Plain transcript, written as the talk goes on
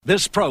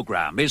This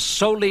program is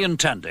solely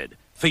intended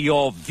for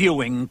your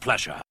viewing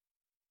pleasure.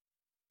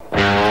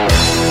 What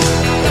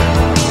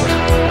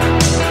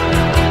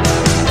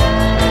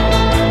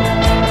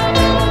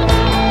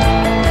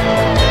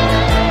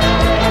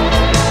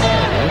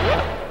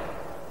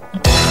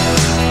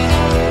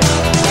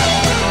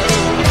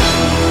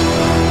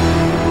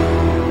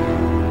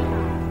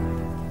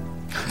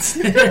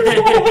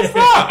was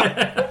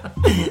that?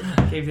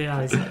 Gave the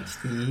eyes like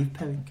Steve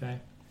Perry. Okay.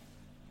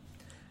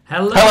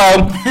 Hello.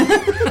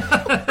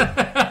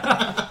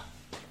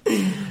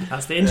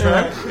 That's the intro.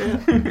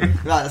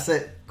 Right, that's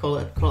it. Call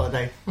it a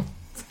day.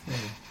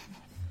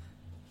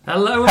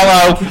 Hello.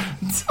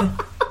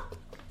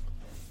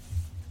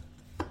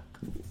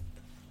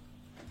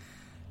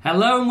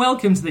 Hello and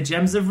welcome to the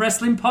Gems of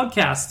Wrestling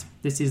podcast.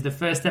 This is the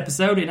first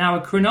episode in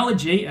our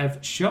chronology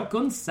of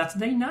Shotgun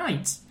Saturday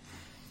Night,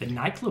 the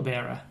nightclub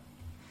era.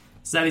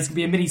 So this can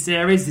be a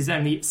mini-series. There's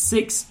only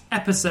 6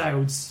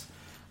 episodes.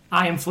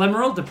 I am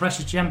Flemmerald, the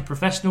Precious Gem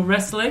Professional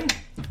Wrestling.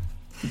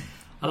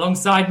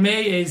 Alongside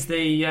me is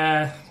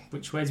the,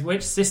 which way's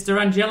which, Sister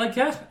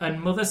Angelica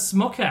and Mother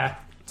Smucker.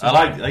 I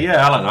like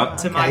that.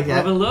 To my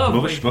brother Love.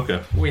 Mother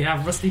Smucker. We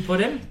have Rusty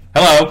Pudding.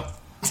 Hello.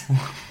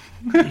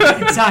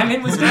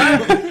 Timing was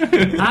right.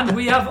 And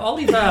we have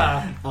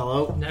Oliver.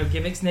 Hello. No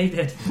gimmicks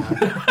needed.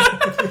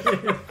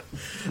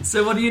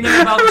 So what do you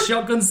know about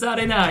Shotgun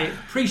Saturday Night?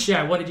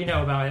 Pre-show, what did you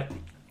know about it?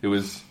 It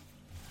was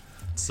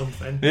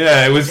something.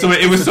 Yeah, it was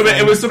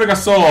something I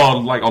saw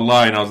on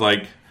online. I was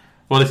like,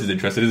 well, this is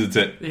interesting, isn't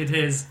it? It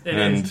is.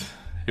 And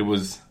it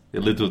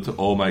lived up to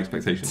all my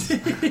expectations.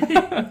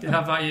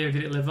 How about you?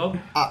 Did it live up?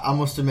 I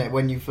must admit,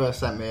 when you first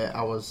sent me it,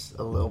 I was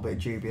a little bit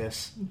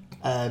dubious.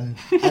 And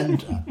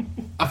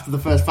after the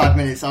first 5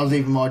 minutes, I was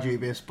even more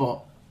dubious,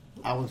 but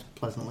I was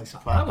pleasantly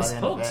surprised I was by the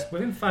end of hooked it.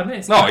 within 5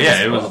 minutes. Oh,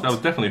 yeah, I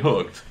was definitely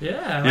hooked.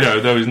 Yeah. You know,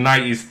 those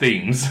 90s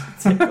themes.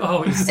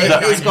 Oh,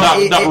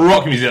 that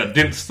rock music that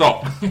didn't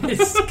stop.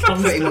 It's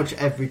pretty much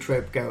every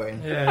trope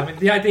going. Yeah, I mean,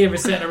 the idea of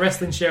setting a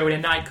wrestling show in a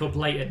nightclub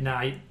late at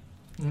night,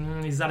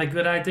 is that a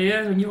good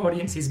idea when your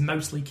audience is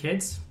mostly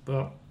kids?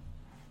 But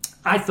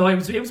I thought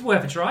it was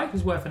worth a try. It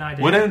was worth an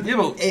idea. Well,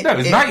 it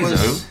was 90s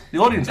though. The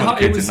audience was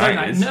kids in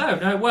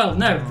 90s.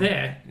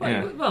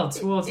 Well,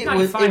 towards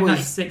 95,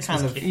 96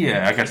 was kids.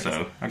 Yeah, I guess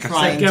so.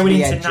 Going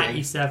into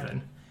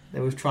 97. They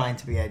was trying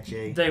to be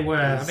edgy. They were.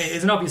 I mean,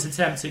 it's an obvious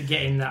attempt at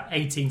getting that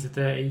 18 to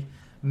 30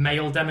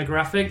 male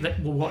demographic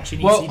that were watching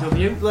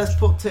ECW. Let's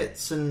put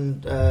tits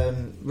and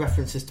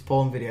references to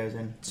porn videos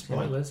in.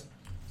 Spoilers.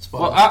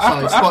 Well,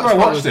 after I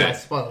watched it,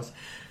 spoilers.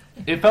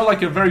 It felt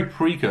like a very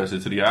precursor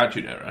to the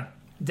Attitude Era.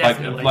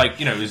 Definitely.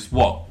 It was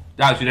what?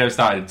 The Attitude Era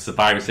started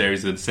Survivor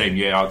Series in the same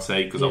year, I'd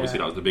say, because obviously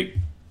that was the big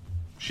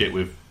shit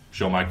with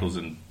Shawn Michaels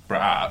and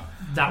Bret Hart.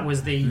 That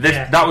was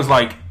That was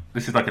like,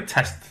 this is like a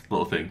test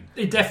little thing.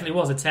 It definitely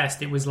was a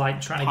test. It was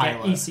like trying to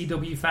get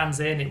ECW fans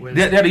in. It was.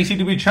 They had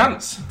ECW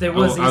chance. There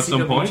was at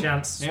some ECW point.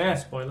 chance. Yeah.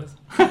 Spoilers.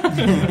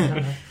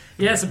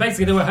 Yeah, so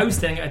basically they were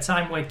hosting at a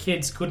time where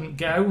kids couldn't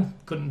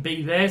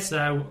be there,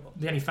 so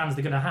the only fans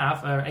they're going to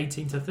have are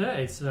 18 to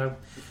 30. So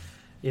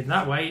in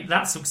that way,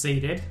 that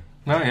succeeded.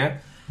 Oh, yeah.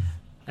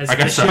 I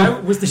guess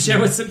so. Was the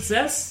show a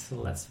success?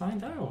 Let's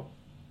find out.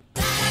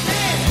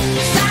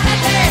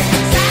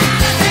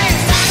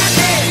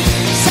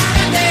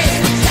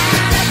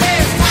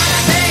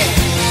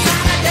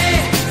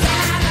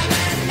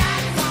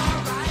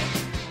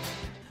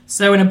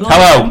 So in a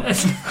Hello.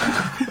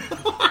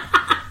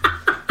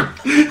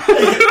 You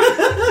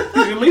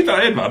can leave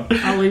that in, man.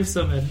 I'll leave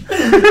some in.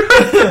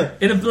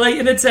 In a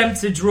blatant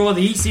attempt to draw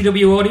the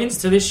ECW audience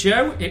to this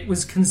show, it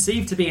was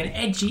conceived to be an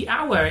edgy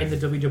hour in the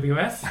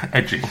WWF.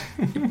 Edgy.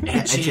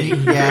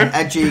 Yeah,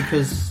 edgy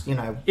because, you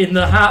know. In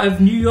the heart of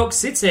New York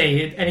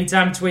City, at any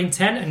time between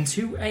 10 and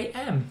 2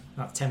 a.m.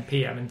 Not 10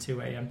 p.m. and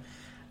 2 a.m.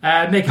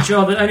 Making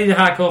sure that only the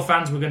hardcore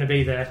fans were going to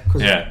be there.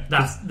 Yeah.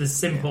 That's the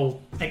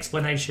simple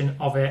explanation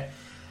of it.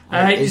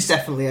 It's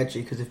definitely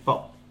edgy because if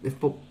Bob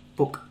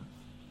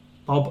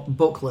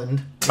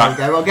Buckland, there we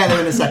go. I'll get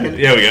there in a second.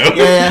 There we go.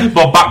 Yeah.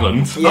 Bob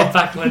Backlund. Yeah. Bob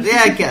Backlund.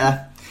 Yeah, I get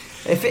that.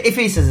 If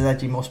he says it's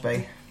edgy, must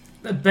be.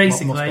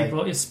 Basically,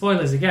 but it's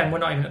spoilers again. We're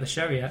not even at the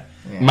show yet.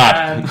 Yeah.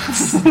 Mad.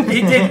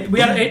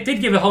 It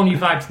did give a whole new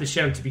vibe to the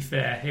show. To be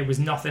fair, it was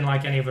nothing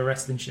like any other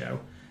wrestling show.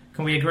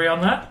 Can we agree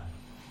on that?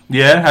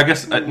 Yeah, I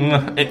guess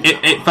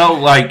it felt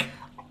like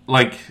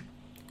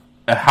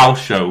a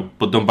house show,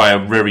 but done by a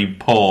very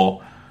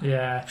poor.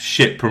 Yeah.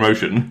 Shit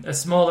promotion. A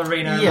small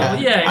arena.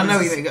 Yeah, I know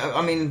what you mean.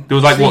 I mean, there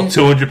was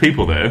 200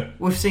 people there.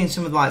 We've seen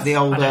some of the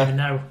older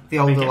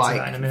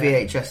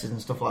VHSs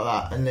and stuff like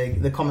that, and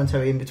the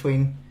commentary in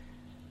between.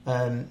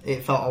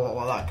 It felt a lot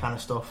like that kind of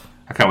stuff.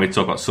 I can't wait to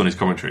talk about Sonny's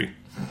commentary.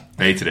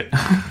 I hated it.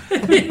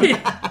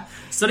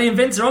 Sonny and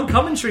Vince are on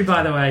commentary,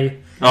 by the way.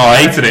 Oh,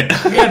 I hated it.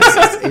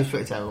 It was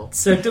pretty terrible.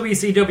 So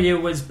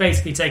WCW was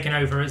basically taken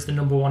over as the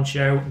number one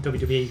show.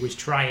 WWE was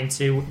trying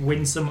to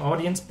win some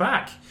audience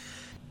back.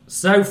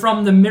 So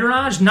from the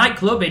Mirage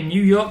nightclub in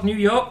New York, New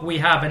York, we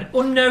have an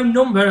unknown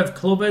number of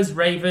clubbers,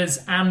 ravers,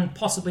 and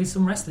possibly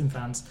some wrestling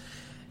fans.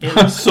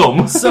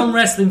 Some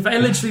wrestling.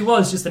 It literally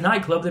was just a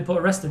nightclub. They put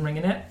a wrestling ring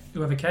in it.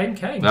 Whoever came.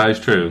 That is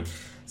true.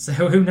 So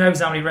who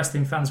knows how many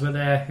wrestling fans were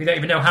there? We don't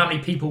even know how many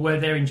people were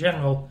there in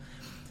general.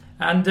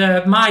 And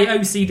my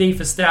OCD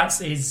for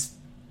stats is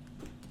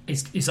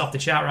off the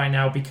chart right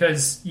now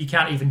because you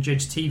can't even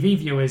judge TV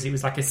viewers. It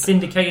was like a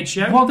syndicated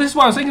show. Well, this is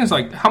what I was thinking. It's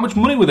like, how much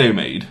money were they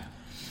made?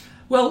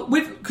 Well,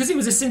 because it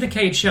was a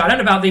syndicated show, I don't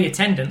know about the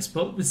attendance,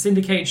 but with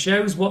syndicated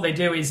shows, what they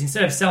do is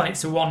instead of selling it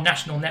to one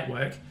national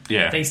network,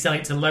 they sell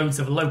it to loads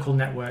of local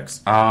networks.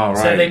 Oh, right.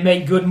 So they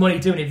make good money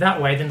doing it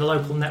that way, then the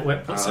local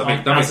network puts it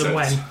on as and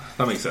when.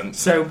 That makes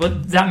sense. So,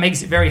 but that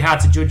makes it very hard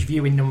to judge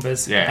viewing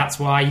numbers. Yeah. That's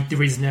why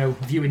there is no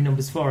viewing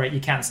numbers for it. You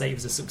can't say it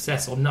was a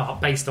success or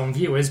not based on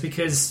viewers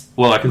because...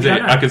 Well, I can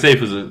say if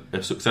it was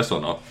a success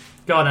or not.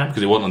 Go on, then.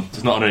 Because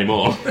it's not on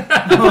anymore.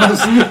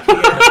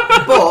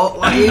 But,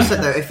 like you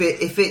said, though, if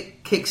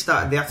it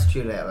kickstarted the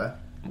Attitude Era,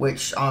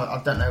 which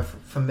I don't know,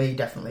 for me,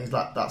 definitely,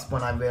 that's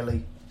when I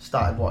really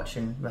started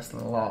watching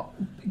wrestling a lot.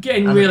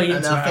 Getting really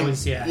into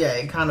it, yeah,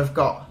 it kind of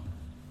got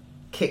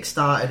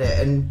kickstarted it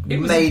and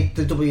made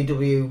the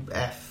WWF,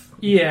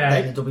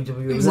 then the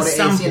WWE, it was what a it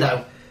sample. is, you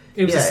know.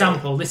 It was a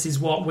sample. This is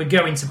what we're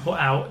going to put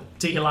out.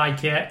 Do you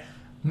like it?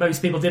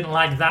 Most people didn't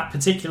like that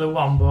particular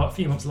one, but a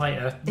few months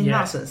later, in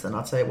that sense, then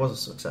I'd say it was a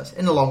success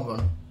in the long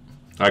run.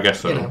 I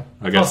guess so. You know,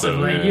 I guess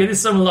possibly. so. Yeah. There's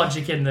some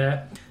logic in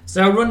there.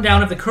 So, a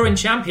rundown of the current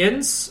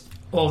champions.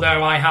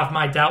 Although I have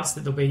my doubts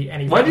that there'll be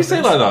any. Why do you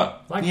say like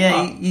that? Like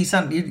you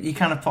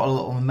kind of put a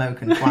little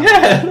American twang.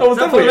 Yeah, that was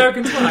definitely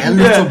American twang. A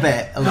little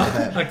bit.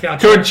 Okay,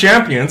 current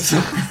champions.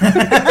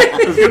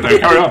 That's good though.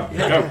 Carry on.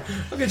 Go.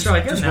 I'm going to try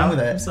again now. Wrong with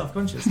it? I'm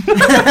self-conscious.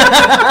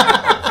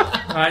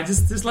 Alright,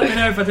 just let me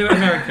know if I do it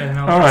American and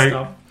I'll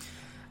stop.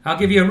 I'll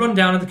give you a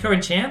rundown of the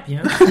current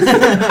champion.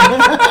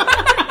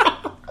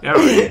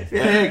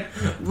 Yeah,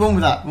 run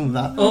with that.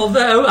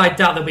 Although I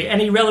doubt there'll be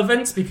any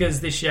relevance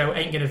because this show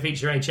ain't going to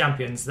feature any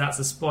champions. That's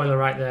a spoiler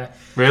right there.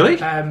 Really?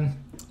 No,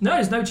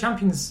 there's no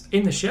champions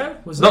in the show.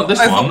 Was Not there?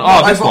 this one.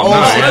 Oh, this one.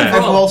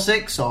 Over all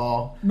six,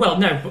 or well,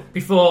 no, but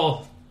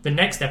before the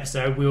next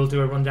episode, we will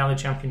do a rundown of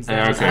champions.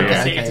 There.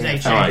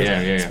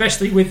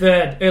 Especially with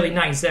early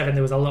 '97,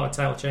 there was a lot of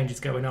title changes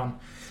going on.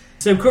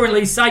 So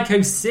currently,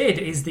 Psycho Sid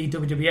is the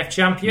WWF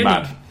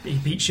champion. He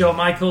beat Shawn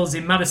Michaels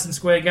in Madison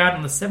Square Garden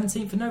on the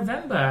 17th of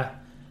November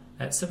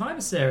at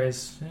Survivor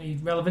Series. Any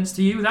relevance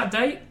to you that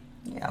date?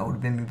 Yeah, it would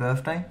have been my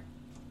birthday.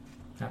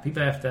 Happy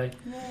birthday.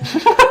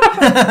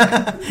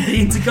 The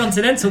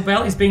Intercontinental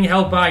belt is being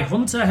held by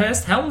Hunter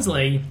Hearst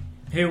Helmsley,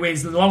 who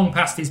is long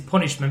past his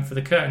punishment for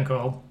the curtain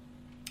call.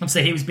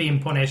 So he was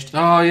being punished.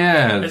 Oh,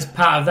 yeah. As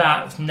part of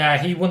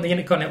that, he won the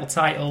Intercontinental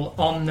title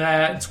on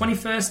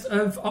 21st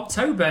of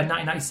October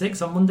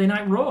 1996 on Monday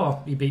Night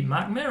Raw. He beat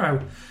Mark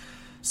Miro.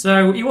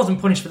 So he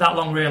wasn't punished for that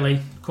long, really.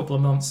 A couple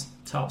of months,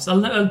 tops.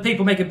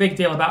 People make a big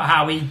deal about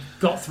how he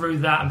got through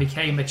that and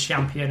became a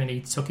champion and he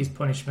took his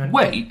punishment.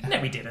 Wait. No,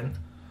 he didn't.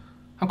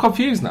 I'm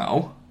confused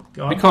now.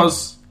 Go on.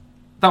 Because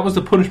that was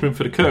the punishment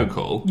for the curtain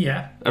call.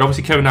 Yeah. And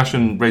obviously Kevin Nash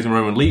and Razor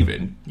Ramon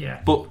leaving.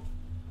 Yeah. But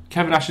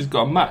Kevin Nash has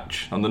got a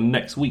match on the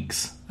next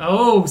week's.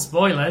 Oh,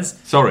 spoilers.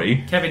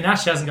 Sorry. Kevin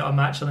Nash hasn't got a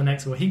match on the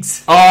next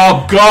week's.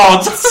 Oh,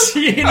 God.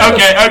 You know.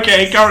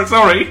 Okay, Karen,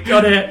 sorry.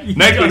 Got it.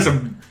 Next week's a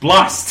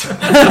blast.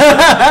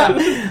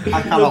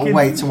 I cannot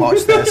wait to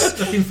watch this.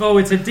 Looking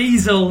forward to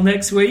Diesel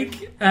next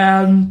week.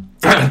 Glenn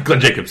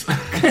Jacobs.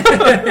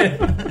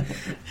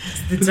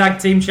 The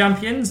tag team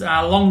champions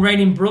are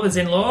long-reigning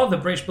brothers-in-law, the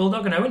British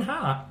Bulldog and Owen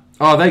Hart.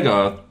 Oh, they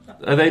go.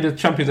 Are they the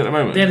champions at the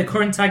moment? They're the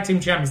current tag team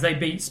champions. They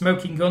beat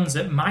Smoking Guns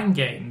at Mind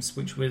Games,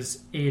 which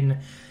was in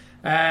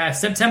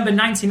September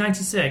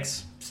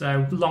 1996.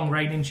 So,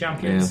 long-reigning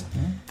champions.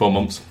 Yeah. 4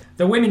 months.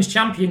 The Women's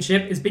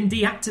Championship has been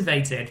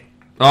deactivated.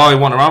 Oh, it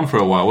wasn't around for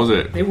a while, was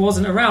it? It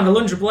wasn't around.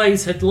 Alundra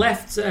Blaze had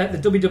left the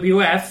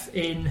WWF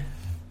in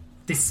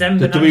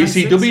December The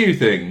WCW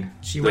thing.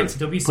 She went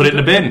to WCW. Put it in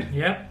the bin.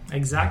 Yep,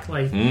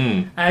 exactly.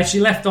 She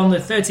left on the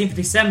 13th of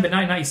December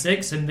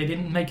 1996 and they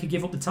didn't make her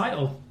give up the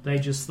title. They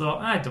just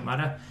thought, it don't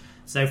matter.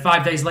 So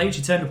 5 days later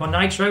she turned up on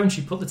Nitro and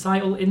she put the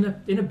title in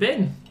a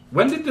bin.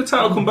 When did the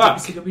title come back?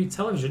 WCW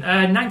television.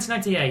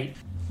 1998.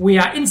 We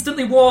are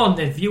instantly warned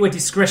that viewer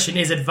discretion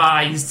is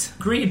advised.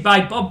 Greeted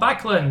by Bob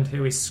Backlund,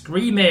 who is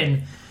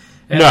screaming.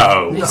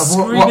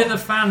 Screaming at the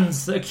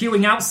fans that are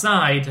queuing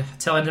outside,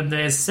 telling them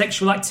there's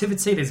sexual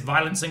activity, there's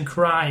violence and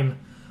crime.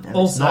 Yeah,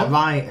 also, it's not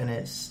right, and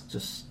it's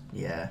just,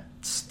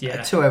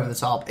 too over the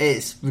top.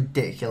 It's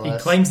ridiculous. He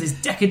claims there's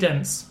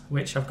decadence,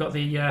 which I've got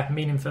the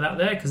meaning for that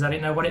there, because I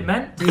didn't know what it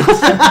meant.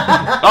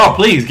 Oh,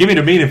 please, give me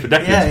the meaning for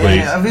decadence,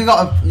 please. Have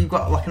you've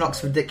got like an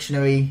Oxford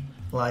Dictionary?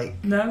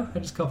 No, I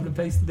just copied and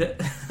pasted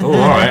it. Oh,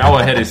 alright,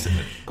 our head is...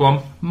 Go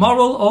on.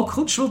 Moral or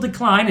cultural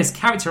decline is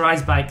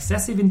characterised by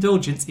excessive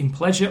indulgence in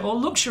pleasure or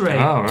luxury.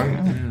 Oh, right.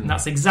 And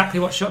that's exactly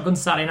what Shotgun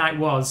Saturday Night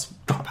was.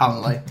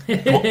 Apparently.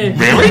 What,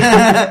 really?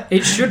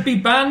 It should be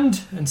banned,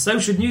 and so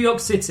should New York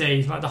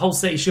City. Like, the whole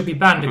city should be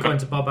banned, according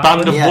to Bob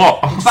Banned of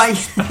what?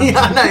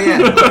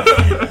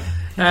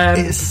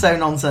 It's so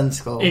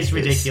nonsensical. It's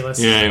ridiculous.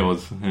 Yeah, it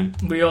was. Yeah.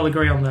 We all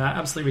agree on that.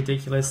 Absolutely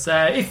ridiculous.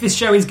 If this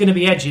show is going to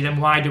be edgy, then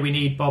why do we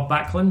need Bob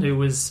Backlund, who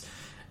was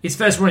his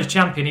first run as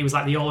champion? He was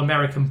like the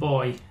all-American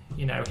boy.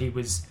 You know, he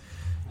was,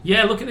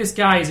 look at this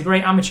guy. He's a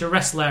great amateur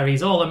wrestler.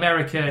 He's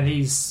all-American.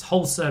 He's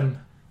wholesome.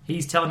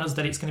 He's telling us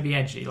that it's going to be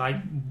edgy. Like,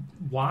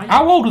 why?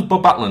 How old was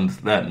Bob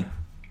Backlund then?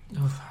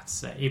 Oh, I'd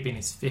say he'd be in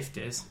his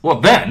 50s.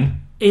 What,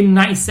 then? In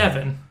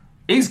 97.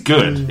 He's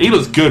good. He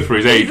looks good for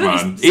his age,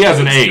 man. He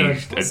hasn't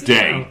aged a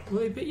day.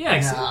 Well, but yeah,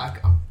 Nah,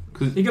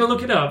 you're going to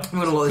look it up. I'm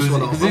going to look this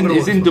one up.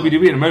 He's in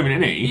WWE at the moment,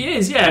 isn't he? He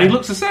is, yeah. And he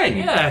looks the same.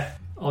 Yeah.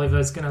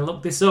 Oliver's going to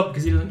look this up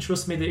because he doesn't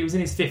trust me that he was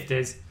in his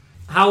 50s.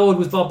 How old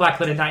was Bob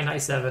Backlund in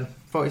 1997?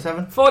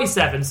 47?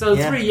 47, so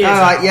 3 years. All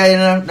right,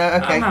 out. no,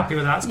 okay. I'm happy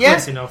with that. It's Yeah.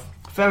 close enough.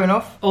 Fair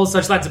enough. Also,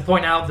 I'd just like to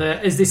point out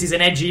that as this is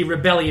an edgy,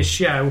 rebellious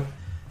show,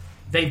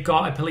 they've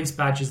got a police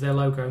badge as their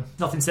logo.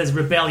 Nothing says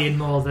rebellion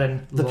more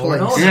than The law and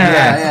police. order.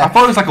 Yeah. I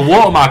thought it was like a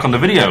watermark on the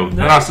video.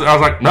 No. And I was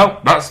like, no,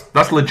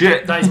 that's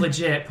legit. That is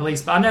legit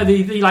police. But I know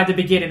the like the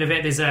beginning of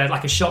it. There's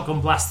like a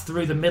shotgun blast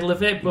through the middle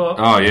of it, but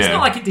Oh, yeah. it's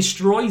not like it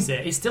destroys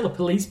it. It's still a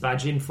police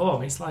badge in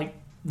form. It's like,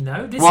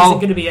 no, this Well- isn't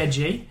going to be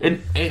edgy.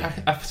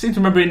 I seem to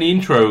remember in the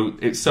intro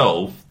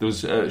itself, there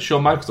was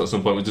Shawn Michaels at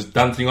some point was just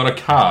dancing on a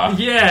car.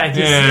 Yeah,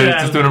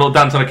 Just doing a little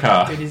dance on a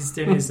car. doing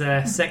his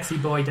sexy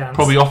boy dance.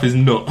 Probably off his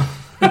nut.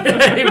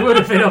 It would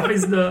have been off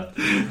his nut.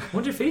 I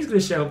wonder if he's going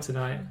to show up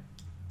tonight.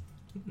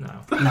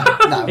 No.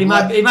 No. He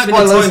might be the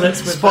Spoilers,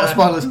 toilets with...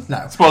 spoilers,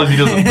 no. Spoilers, he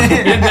doesn't.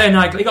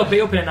 He got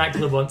beat up in a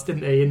nightclub once,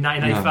 didn't he, in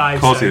 1995?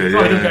 Of course he so did,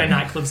 Probably yeah, don't go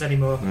yeah. to nightclubs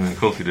anymore. Of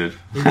course he did.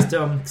 He was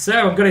dumb. So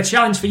I'm going to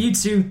challenge for you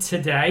two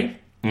today.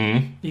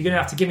 Mm. You're going to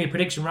have to give me a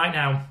prediction right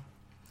now.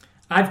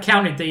 I've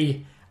counted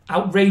the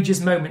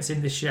outrageous moments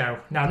in this show.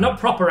 Now, not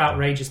proper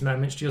outrageous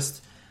moments,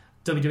 just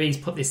WWE's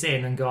put this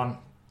in and gone,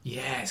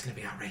 yeah, it's going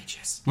to be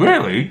outrageous.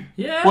 Really?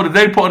 Yeah. What, did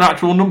they put an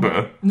actual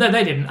number? No,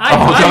 they didn't. okay.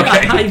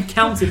 I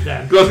counted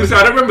them. I was going to say,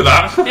 I don't remember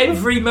that.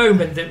 Every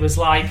moment that was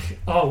like,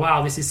 oh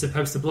wow, this is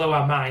supposed to blow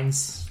our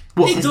minds.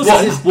 What, It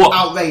doesn't. what,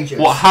 Outrageous.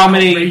 What, how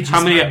many Outrageous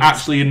are moments.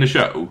 actually in the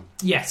show?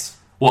 Yes.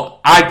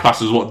 What, I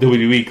class as what,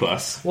 WWE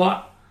class?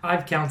 What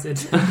I've counted.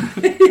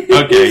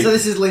 Okay. So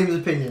this is Liam's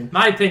opinion.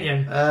 My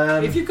opinion.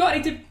 Um, If you've got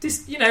any,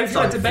 if you like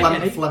sorry, to debate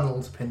any,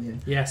 Flemmel's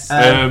opinion. yes.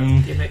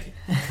 Um,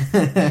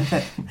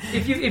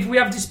 If we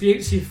have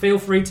disputes, you feel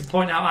free to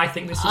point out. I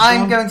think this is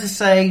I'm wrong. going to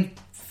say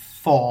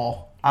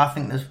 4. I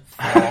think there's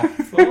 4.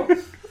 4.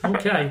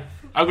 Okay.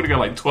 I'm going to go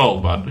like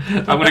 12, man.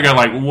 I'm going to go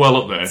like well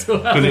up there.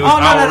 Because it was Oh,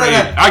 no.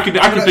 outrageous. I could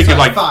think Sorry, of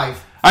like...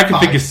 5. I can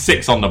think 5. of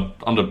 6 on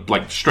the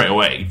like straight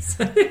away.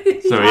 So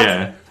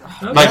yeah.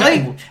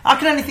 Really? I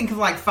can only think of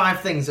like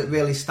 5 things that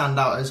really stand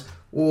out as,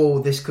 oh,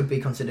 this could be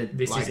considered.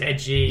 This like, is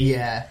edgy.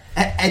 Yeah.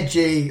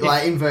 Edgy,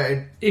 like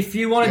inverted. If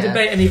you want to Yeah.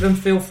 debate any of them,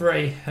 feel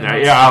free. I'll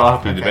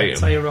happily debate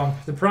Tell him. you wrong.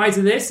 The prize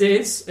of this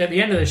is, at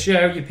the end of the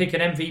show, you pick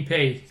an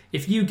MVP.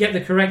 If you get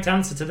the correct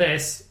answer to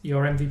this,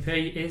 your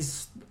MVP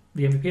is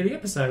the MVP of the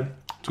episode.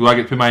 Do I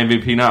get to pick my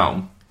MVP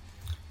now?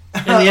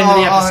 At the end of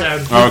the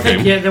episode. Oh, You okay.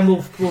 pick it, then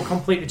we'll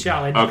complete the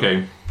challenge.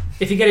 Okay.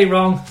 If you get it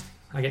wrong,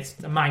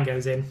 mine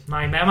goes in.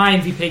 My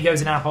MVP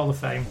goes in our Hall of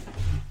Fame.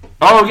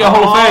 Oh, yeah,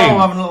 Hall of Oh, Fame.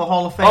 having a little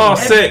Hall of Fame. Oh,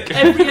 sick.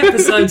 Every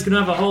episode's going to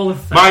have a Hall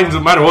of Fame.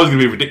 Mine was going to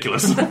be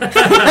ridiculous. You're going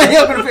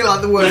to feel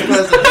like the worst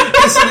person.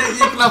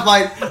 You can have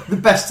like the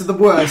best of the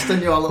worst in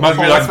your little Mine's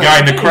going Hall to be of like the guy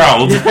in Fame. the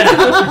crowd.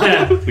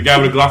 Yeah. The guy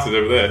with the glasses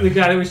over there. The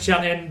guy that was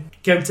chanting,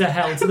 go to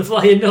hell to the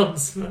flying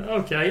nuns.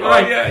 Okay, Oh,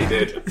 alright. yeah, he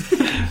did.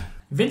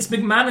 Vince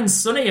McMahon and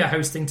Sonny are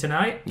hosting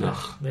tonight.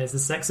 Ugh. There's the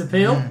sex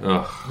appeal.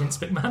 Ugh. Vince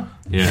McMahon.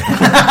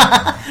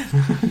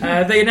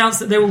 Yeah. They announced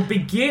that they will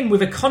begin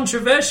with a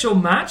controversial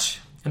match,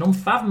 an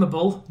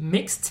unfathomable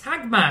mixed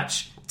tag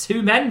match.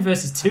 2 men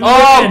versus 2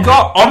 Oh, women.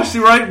 God. Honestly,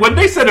 right? When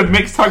they said a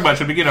mixed tag match at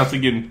the beginning, I was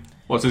thinking,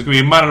 what's this going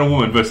to be a man and a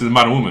woman versus a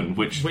man and woman?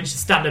 Which Which is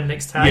standard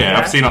mixed tag. yeah,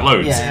 I've seen that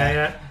loads. Yeah.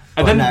 Yeah.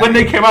 And then no. when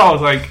they came out, I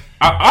was like,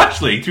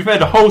 actually, to be fair,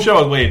 the whole show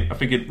I was waiting. I'm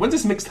thinking, when's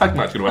this mixed tag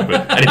match going to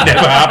happen? And it never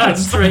happened.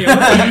 Straight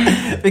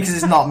away. Because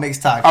it's not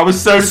mixed tag. I was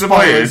so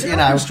Spoilers, disappointed. you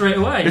know. Straight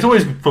away. It's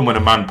always fun when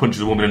a man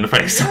punches a woman in the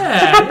face.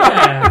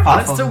 Yeah.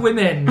 Apart That's to from-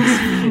 women.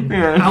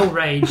 Yeah.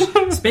 Outrage.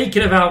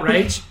 Speaking of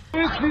outrage,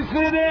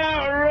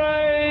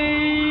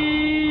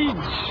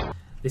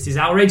 this is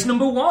outrage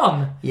number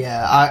 1.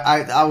 Yeah,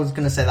 I was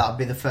going to say that would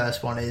be the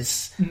first one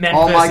is... Men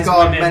oh my versus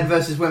god, women. men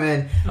versus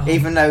women. Oh.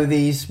 Even though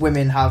these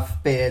women have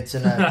beards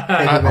and a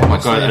big Oh red my god, I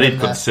muscle didn't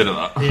and, consider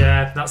that.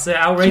 Yeah, that's it.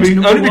 I Outrage mean,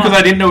 number only 1. because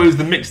I didn't know it was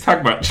the mixed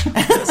tag match.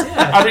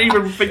 Yeah. I didn't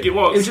even think it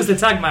was. It was just a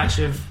tag match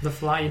of the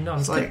flying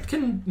nuns. Like-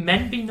 Can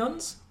men be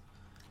nuns?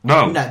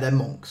 No. No, they're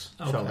monks,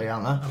 Okay. surely,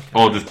 aren't they?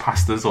 Or just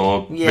pastors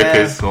or Yeah.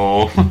 vicars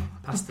or...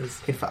 Pastors.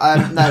 No,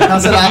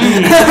 that's that.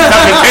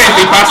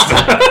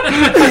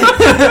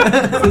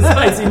 The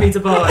spicy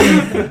meatball.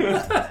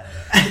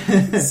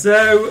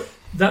 So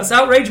that's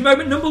outrage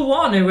moment number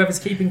 1. Whoever's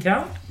keeping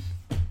count.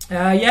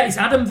 Yeah, it's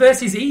Adam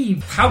versus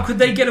Eve. How could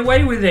they get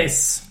away with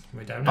this?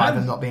 We don't By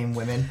them know. not being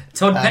women.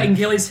 Todd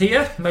Pettingill is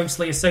here,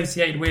 mostly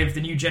associated with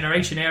the New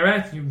Generation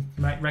era. You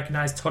might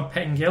recognise Todd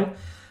Pettingill.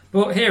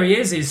 But here he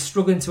is. He's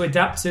struggling to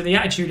adapt to the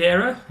Attitude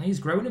Era. He's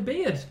grown a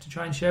beard to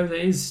try and show that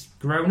he's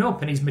grown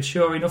up and he's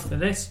mature enough for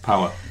this.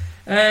 Power.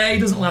 He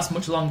doesn't last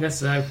much longer,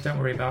 so don't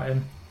worry about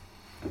him.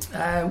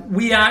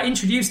 We are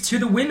introduced to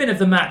the women of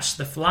the match,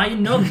 the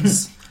Flying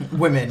Nuns.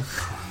 Women.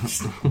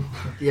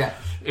 Yeah.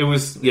 It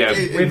was, yeah.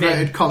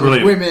 Inverted commas.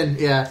 Brilliant. Women,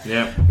 yeah.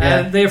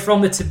 Yeah. They are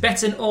from the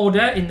Tibetan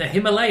order in the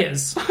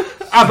Himalayas. Really?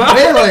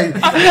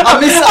 I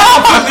missed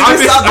that.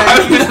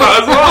 I missed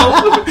that as well.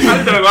 I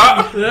didn't know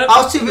that.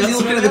 I was too busy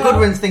looking at the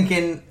Goodwins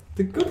thinking...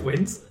 The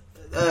Goodwins?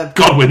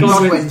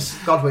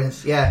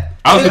 Godwins, yeah.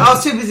 I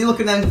was too busy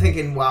looking at them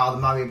thinking, wow, the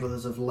Mario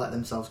Brothers have let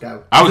themselves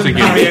go. I was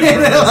thinking... They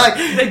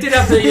did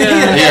have the... they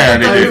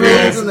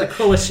did. The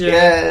colour shirt.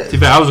 Yeah. To be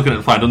fair, I was looking at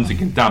the Flying Nuns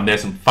thinking, damn,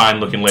 there's some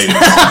fine-looking ladies.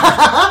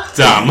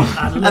 Damn.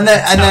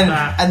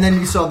 And then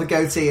you saw the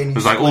goatee and you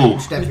was like,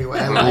 splurged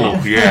everywhere.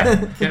 Oh, yeah.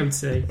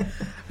 Goatee.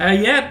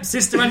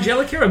 Sister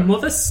Angelica and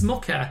Mother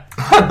Smucker.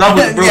 That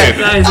was brilliant.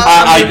 Yeah.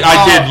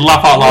 I did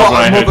laugh out loud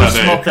when I heard that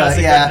name. That's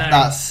a good name.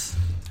 That's...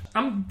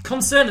 I'm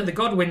concerned that the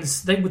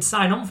Godwins, they would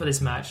sign on for this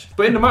match.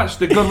 But in the match,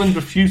 the Godwins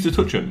refused to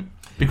touch him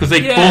because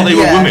they thought they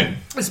were women.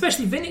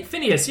 Especially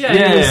Phineas,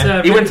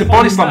 He went to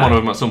body slam one of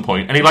them at some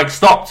point, and he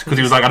stopped because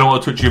he was like, "I don't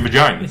want to touch your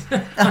vagina."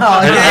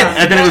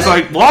 And then it was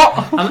like,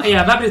 "What?" I'm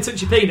happy to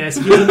touch your penis.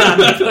 If you're the man,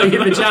 touch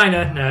your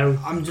vagina. No.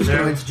 I'm just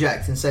going to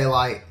interject and say,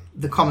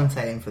 the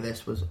commentating for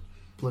this was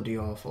bloody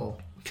awful.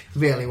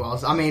 Really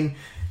was. I mean,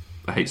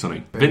 I hate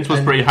Sonny. Vince was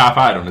pretty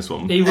half-eyed on this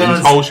one. He was.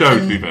 This whole show,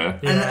 to be fair.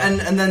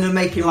 And then they're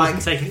making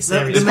taking it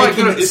they're seriously.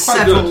 making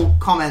several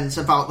comments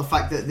about the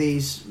fact that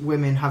these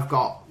women have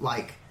got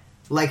leg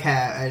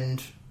hair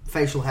and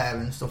facial hair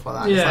and stuff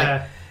like that. Yeah.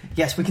 It's like,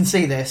 yes, we can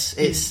see this.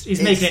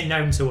 He's making it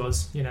known to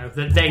us,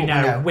 that they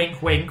know.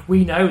 Wink, wink.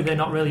 We know they're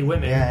not really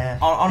women. Yeah.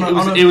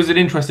 It was an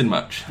interesting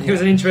match. It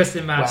was an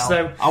interesting match. Well,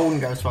 so I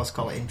wouldn't go as far as to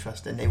call it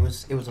interesting. It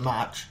was a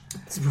match.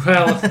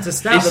 Well, to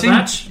start the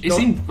match, it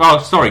seemed. Oh,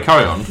 sorry.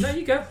 Carry on. No,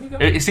 you go.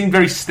 It seemed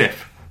very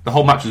stiff. The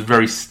whole match was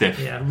very stiff.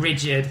 Yeah,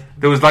 rigid.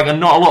 There was not a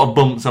lot of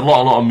bumps, a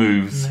lot of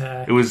moves.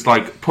 No. It was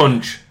like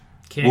punch.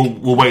 Kick.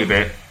 We'll wait a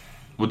bit.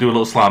 We'll do a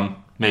little slam,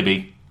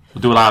 maybe.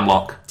 We'll do an arm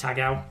lock. Tag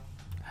out.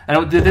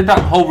 And they did that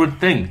whole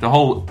thing, the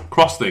whole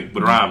cross thing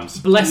with her arms.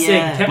 Blessing.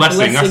 Kept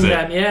Blessing, that's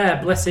them. it.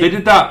 Yeah, blessing. They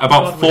did that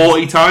about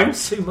 40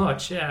 times. Too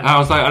much, yeah. And I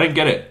was like, I didn't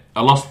get it.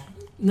 I lost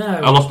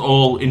No.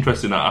 all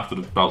interest in that after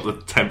about the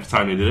 10th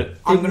time they did it.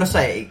 I'm going to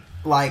say,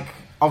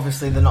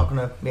 obviously they're not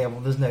going to be able...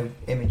 There's no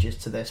images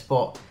to this,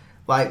 but,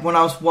 when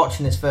I was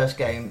watching this first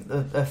game,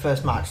 the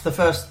first match, the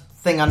first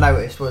thing I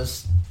noticed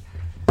was,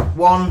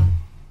 one,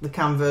 the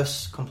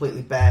canvas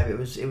completely bare. It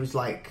was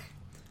like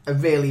a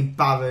really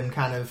barren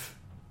kind of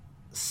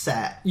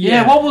set.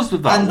 Yeah, what was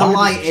with that? And the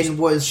lighting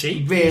was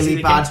cheap,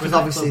 really bad, because nightclub.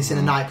 obviously it's in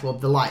a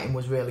nightclub. The lighting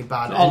was really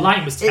bad. Oh,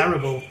 lighting was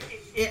terrible.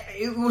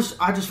 It was.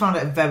 I just found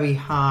it a very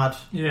hard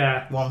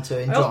one to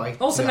enjoy. I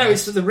also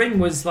noticed that the ring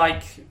was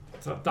I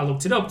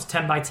looked it up. It's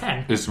 10 by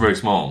 10. It's very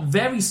small.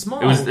 Very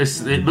small.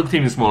 It looked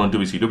even smaller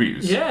than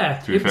WCW's. Yeah,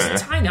 to be fair.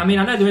 was tiny. I mean,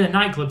 I know they're in a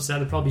nightclub, so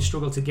they probably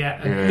struggle to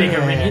get a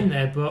bigger ring in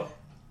there. But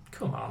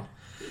come on,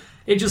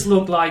 it just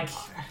looked like.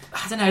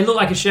 I don't know, it looked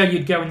like a show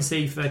you'd go and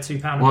see for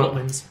 £2 at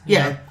Butlins.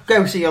 Yeah,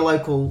 go see your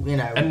local,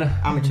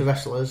 amateur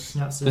wrestlers.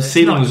 The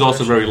ceiling was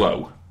also very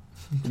low.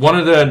 One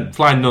of the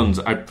Flying Nuns,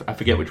 I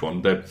forget which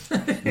one. The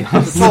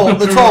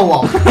tall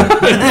one.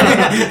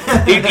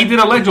 he did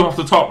a leg jump off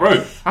the top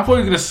rope. I thought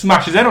he was going to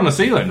smash his head on the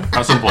ceiling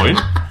at some point.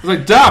 I was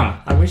like,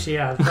 damn. I wish he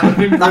had.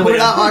 That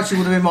actually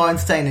would have been more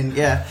entertaining,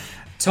 yeah.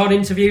 Todd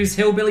interviews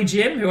Hillbilly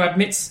Jim, who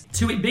admits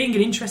to it being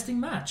an interesting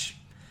match.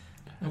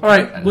 Okay. All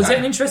right. Was it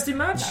an interesting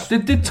match? No.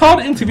 Did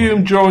Todd interview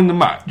him during the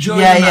match?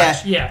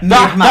 Yeah.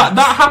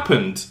 That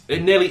happened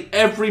in nearly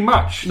every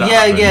match. There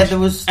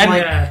was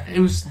it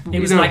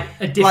was like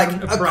a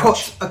different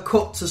approach. a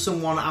cut to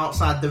someone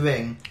outside the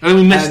ring, and then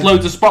we missed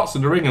loads of spots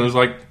in the ring. And it was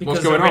like,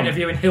 what's going on?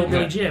 Interviewing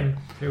Hillbilly Jim,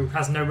 who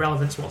has no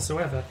relevance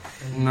whatsoever.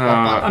 No,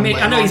 I mean,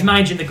 I know he's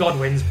managing the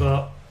Godwins,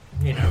 but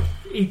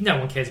no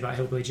one cares about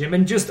Hillbilly Jim.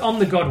 And just on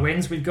the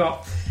Godwins, we've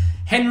got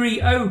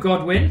Henry O.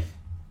 Godwin,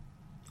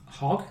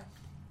 Hog.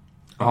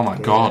 Oh my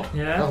god!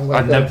 Yeah,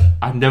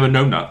 I've never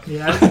known that.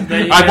 Yeah,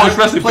 I've watched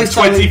wrestling for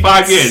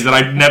 25 years and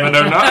I've never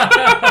known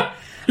that.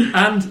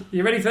 And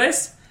you ready for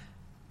this?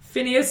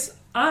 Phineas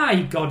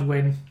I.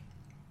 Godwin,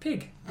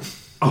 pig.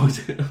 Oh,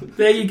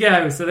 there you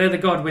go. So they're the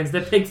Godwins.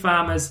 They're pig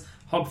farmers,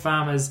 hog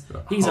farmers.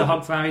 He's a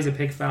hog farmer. He's a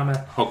pig farmer.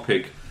 Hog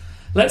pig.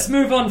 Let's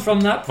move on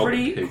from that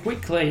pretty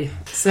quickly.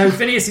 So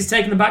Phineas is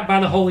taken aback by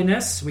the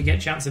holiness. We get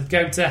a chance of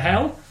go to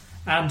hell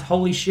and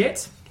holy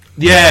shit.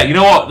 Yeah, you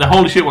know what? The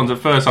holy shit ones at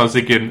first I was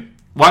thinking,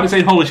 why did they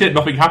say holy shit?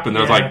 Nothing happened.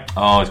 I was like,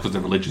 oh, it's because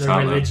they're religious,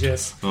 aren't they?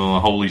 Oh,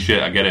 holy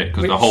shit, I get it.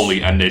 Because they're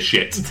holy and they're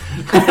shit.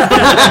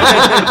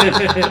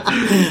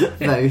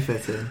 Very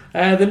fitting.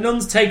 The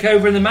nuns take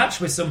over in the match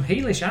with some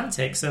heelish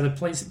antics. So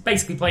they're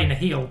basically playing a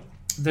heel.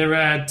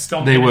 They're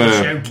stomping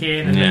and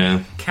choking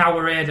and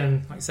cowering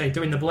and, like I say,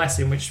 doing the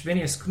blessing, which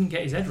Phineas couldn't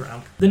get his head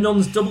around. The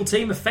nuns double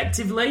team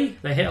effectively.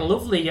 They hit a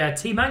lovely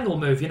team angle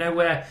move,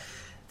 where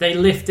they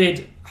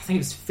lifted, I think it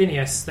was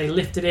Phineas, they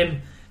lifted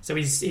him So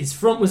his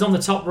front was on the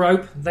top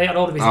rope. They had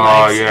all of his legs.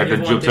 Oh, yeah, the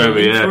they jumped over,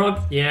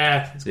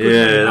 Yeah. It's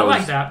good. I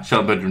like that.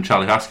 Shelton Benjamin and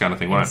Charlie Haas kind of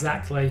thing, wasn't it?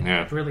 Exactly.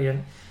 Yeah.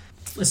 Brilliant.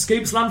 A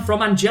scoop slam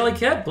from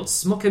Angelica, but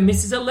Smucker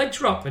misses a leg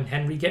drop and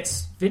Henry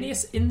gets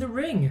Phineas in the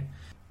ring.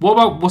 What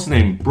about, what's his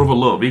name? Brother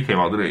Love, he came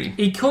out, didn't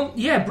he?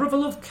 Brother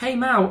Love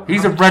came out.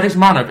 He's the reddest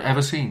man I've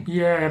ever seen.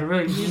 Yeah,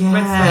 really.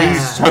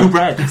 He's so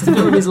red.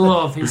 His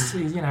love.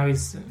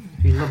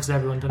 He loves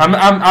everyone, doesn't he?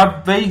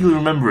 I vaguely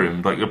remember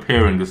him, like,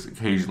 appearing just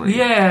occasionally.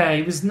 Yeah,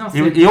 he was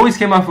nothing. He always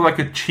came out with, like,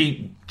 a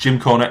cheap Jim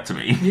Cornette to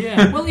me.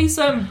 Yeah, well, he's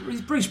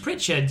Bruce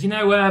Pritchard,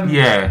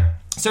 yeah.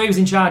 So he was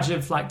in charge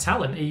of, like,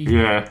 talent.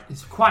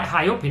 He's quite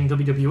high up in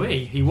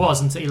WWE. He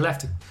was until he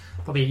left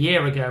probably a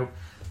year ago.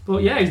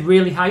 But yeah, he's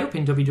really high up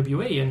in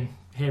WWE, and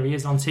here he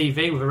is on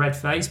TV with a red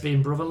face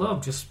being Brother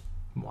Love. Just,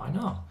 why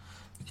not?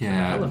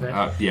 Yeah,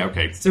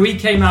 okay. So he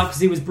came out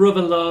because he was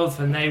Brother Love,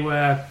 and they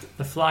were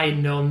the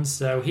Flying Nuns.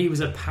 So he was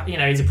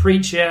he's a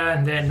preacher,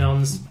 and they're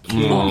nuns.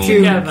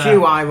 Together.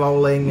 Cue eye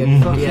rolling,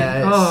 and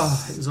it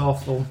was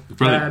awful.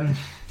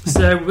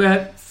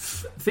 So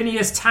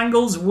Phineas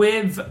tangles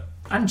with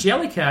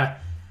Angelica,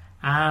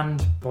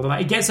 and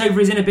he gets over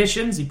his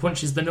inhibitions. He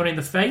punches the nun in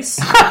the face.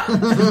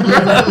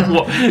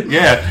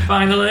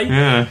 Finally.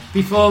 Yeah.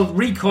 Before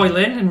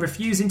recoiling and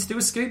refusing to do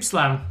a scoop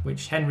slam,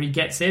 which Henry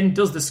gets in,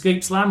 does the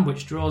scoop slam,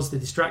 which draws the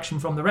distraction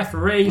from the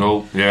referee.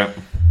 Oh, yeah.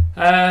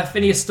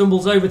 Phineas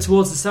stumbles over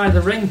towards the side of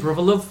the ring.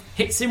 Brother Love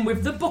hits him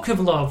with the Book of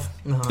Love.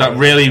 That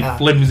really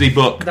flimsy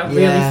book.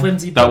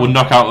 That would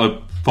knock out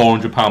a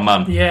 400-pound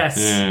man. Yes.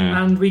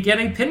 Yeah. And we get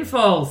a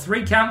pinfall.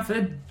 3 count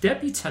for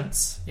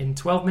debutants in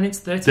 12 minutes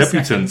 30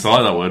 seconds. Debutants,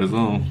 I like that word as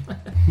well.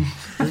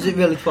 Is it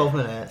really 12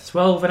 minutes?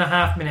 12 and a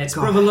half minutes.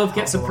 God, Brother Love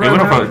gets a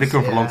promo. It did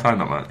go for a long time,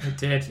 that match. It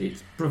did.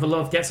 Brother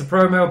Love gets a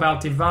promo about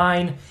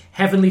divine,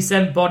 heavenly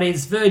sent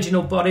bodies,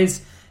 virginal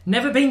bodies,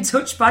 never been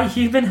touched by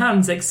human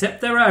hands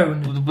except their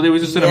own. But it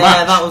was just in a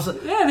match.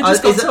 They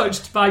just got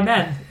touched by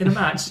men in a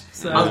match.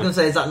 So. I was going to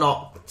say, is that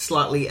not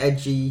slightly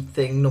edgy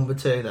thing number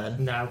 2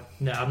 then? No,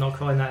 I'm not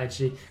calling that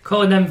edgy.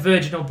 Calling them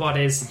virginal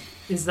bodies.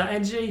 Is that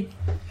edgy?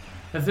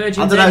 A virgin's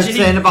I don't know, edgy.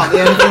 saying about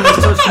the only thing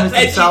that's touched them is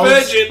themselves.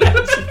 Edgy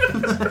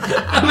virgin.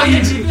 How many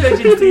edgy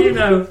virgins do you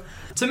know?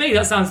 To me,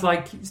 that sounds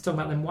like he's talking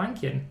about them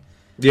wanking.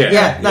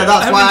 Yeah,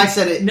 that's why I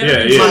said it.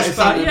 It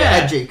sounded a bit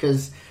edgy,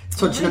 because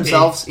touching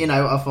themselves,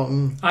 I thought...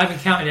 I haven't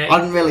counted it. I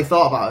hadn't really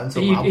thought about it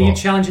until now. Are you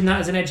challenging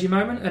that as an edgy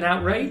moment? An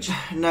outrage?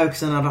 No,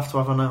 because then I'd have to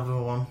have another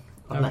one.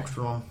 An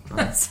extra one.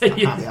 So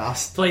you're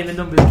playing the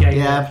numbers game.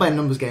 Yeah, playing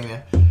numbers game,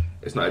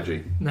 It's not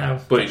edgy. No.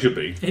 But it should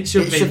be. It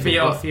should be for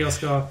your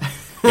score.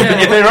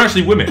 If they're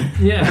actually women.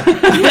 Yeah. There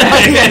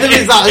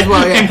is that as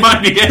well, It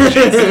might be edgy.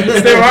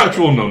 If they were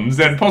actual nuns,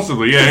 then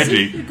possibly,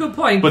 edgy. Good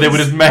point. But they were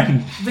just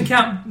men. They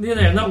can't,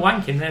 they're not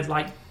wanking, they're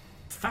like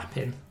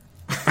fapping.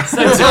 What's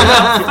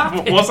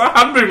that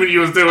hand movement you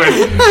was doing?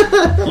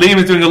 Liam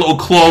is doing a little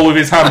claw with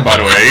his hand, by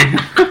the way.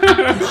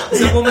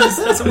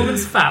 That's a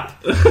woman's fap.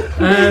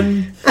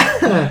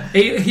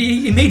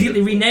 He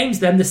immediately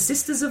renames them the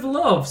Sisters of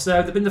Love.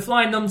 So they've been the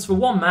Flying Nuns for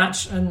one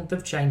match, and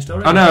they've changed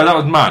already. I know, that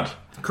was mad.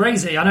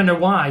 Crazy. I don't know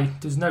why.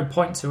 There's no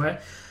point to it.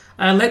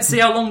 Let's see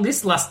how long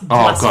this lasts. Oh,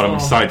 God, I'm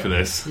excited for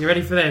this. You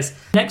ready for this?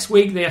 Next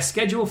week, they are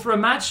scheduled for a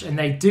match, and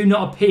they do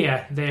not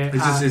appear.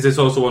 Is this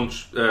also on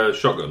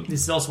Shotgun?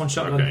 This is also on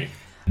Shotgun. Okay.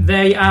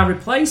 They are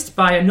replaced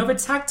by another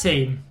tag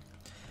team.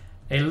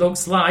 It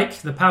looks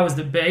like the powers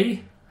that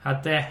be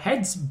had their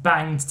heads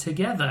banged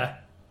together.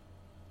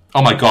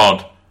 Oh, my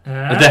God.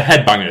 They're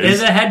headbangers. They're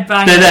the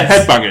headbangers. They're the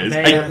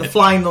headbangers. The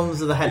Flying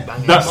Nuns are the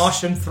headbangers.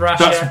 Mosh and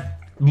Thrasher. That's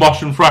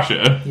Mosh and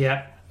Thrasher.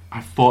 Yeah. I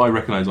thought I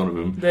recognised one of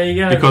them. There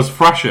you go. Because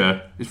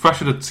Thrasher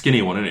the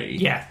skinny one, isn't he?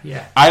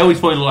 Yeah. I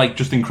always thought he looked like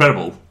Just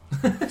Incredible.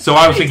 So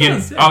I was thinking,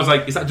 I was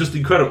like, is that Just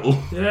Incredible?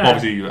 Yeah.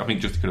 Obviously, I think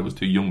Just Incredible was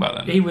too young back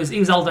then. He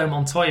was Aldo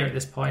Montoya at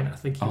this point. I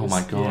think he was. Oh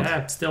my God.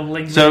 Yeah, still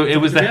linked. So it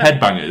was the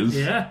Headbangers.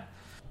 Yeah.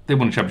 They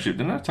won a championship,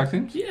 didn't they? Tag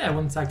teams? Yeah,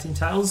 won tag team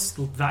titles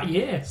that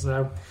year.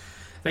 So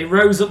they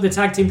rose up the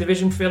tag team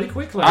division fairly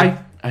quickly.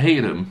 I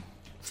hated them.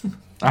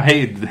 I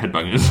hated the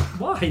Headbangers.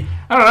 Why?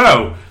 I don't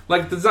know.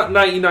 Like, there's that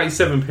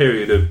 1997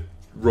 period of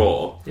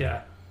Raw.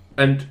 Yeah.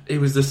 And it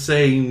was the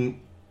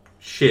same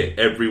shit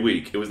every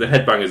week. It was the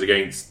Headbangers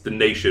against the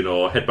Nation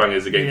or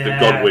Headbangers against the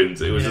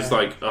Godwins. It was just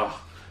like,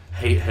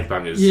 hate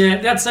Headbangers. Yeah,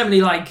 they had so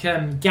many like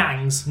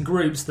gangs and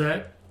groups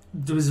that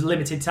there was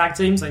limited tag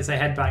teams, like say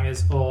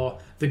Headbangers or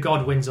the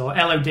Godwins or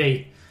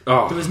LOD.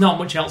 Oh. There was not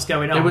much else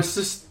going on. It was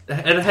just,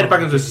 and the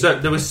Headbangers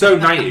were so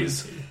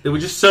 90s. They were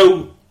just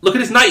so. Look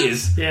at his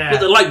 90s. Yeah. But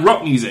they're like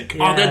rock music.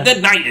 Yeah. Oh, they're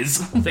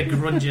 90s. They're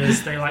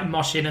grungers. They like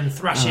moshing and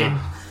thrashing.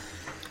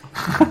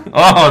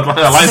 I like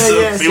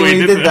that. See what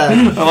you did there.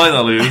 I like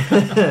that, Lou.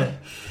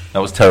 That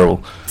was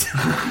terrible.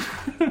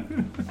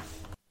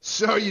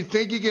 So you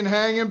think you can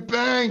hang and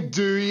bang,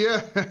 do you?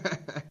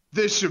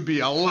 This should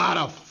be a lot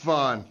of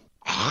fun.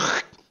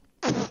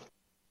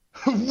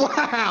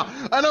 Wow,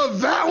 I know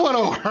that one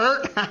will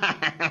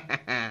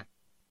hurt.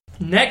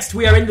 Next,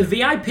 we are in the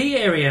VIP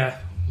area.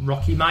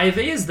 Rocky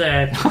Maivia is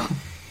there.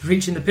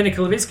 reaching the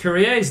pinnacle of his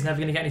career. He's never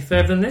going to get any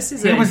further than this,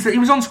 is he? He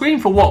was on screen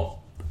for what?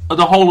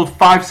 The whole of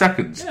 5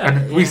 seconds. Yeah,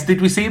 and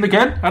did we see him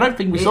again? I don't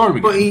think we saw him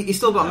again. But he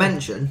still got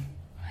mention.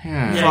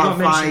 Yeah, he got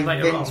mentioned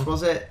later Vince, on.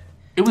 was it?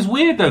 It was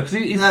weird though because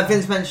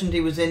Vince mentioned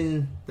he was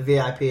in the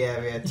VIP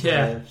area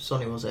to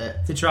Sonny, was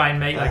it? To try and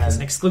make like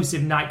an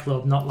exclusive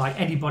nightclub, not like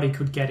anybody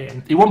could get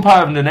in. He wasn't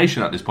part of the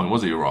nation at this point,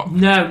 was he, Rock?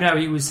 No,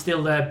 he was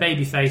still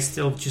babyface,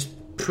 still just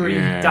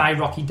pre-die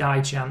Rocky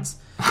Die chance.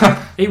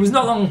 He was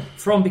not long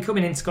from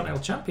becoming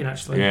Intercontinental Champion,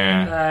 actually.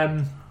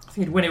 Yeah. I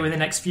think he'd win it within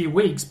the next few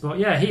weeks, but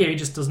yeah, here he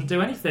just doesn't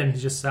do anything.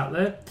 He's just sat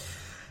there.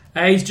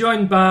 He's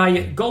joined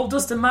by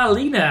Goldust and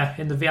Marlena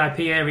in the VIP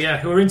area,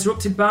 who are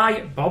interrupted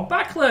by Bob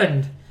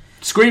Backlund.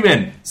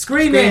 Screaming!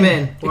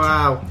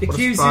 Wow.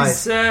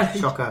 Accuses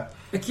Shocker.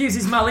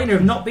 Accuses Marlena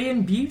of not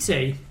being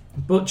beauty,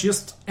 but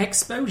just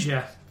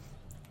exposure.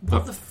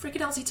 What the friggin'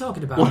 hell's he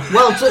talking about?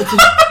 Well,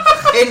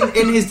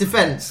 in his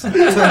defence,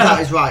 turns out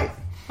he's right.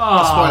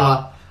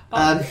 Spoiler.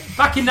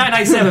 Back in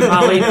 1997,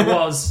 Marlena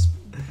was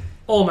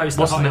almost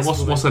the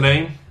hottest. What's her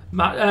name?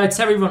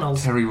 Terry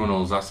Runnels. Terry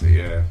Runnels, that's it,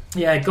 yeah.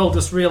 Yeah,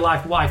 Goldust's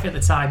real-life wife at the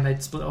time.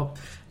 They'd split up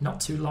not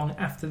too long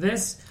after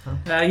this. More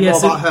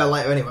about her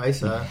later anyway,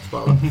 so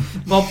spoiler.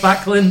 Bob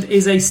Backlund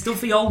is a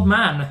stuffy old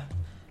man.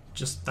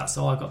 Just that's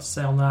all I've got to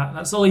say on that.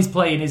 That's all he's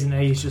playing, isn't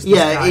he? He's just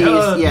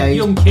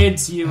young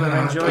kids, you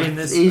are enjoying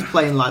this. He's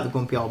playing like the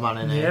grumpy old man,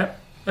 isn't he? Yeah.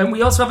 And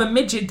we also have a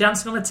midget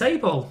dancing on a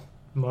table.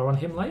 More on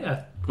him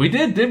later. We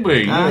didn't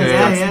we?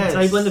 Dancing on a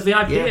table in the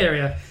VIP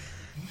area.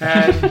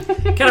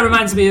 Kind of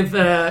reminds me of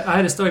I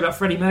heard a story about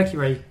Freddie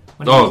Mercury.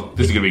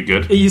 This is gonna be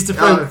good. He used to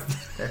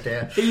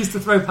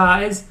throw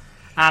parties,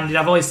 and he'd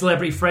have all his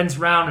celebrity friends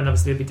around, and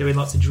obviously he'd be doing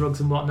lots of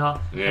drugs and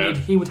whatnot. Yeah. And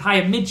he would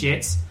hire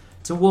midgets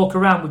to walk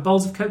around with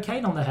bowls of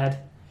cocaine on their head.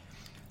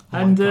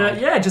 And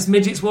just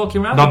midgets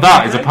walking around. Now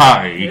that is a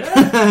party.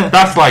 Yeah.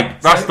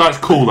 That's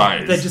cool.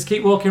 That is. They just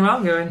keep walking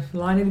around, going,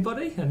 "Line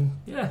anybody?" And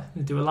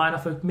they do a line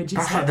off of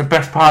midgets. That's like the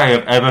best party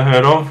I've ever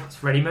heard of. It's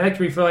Freddie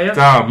Mercury for you.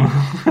 Damn.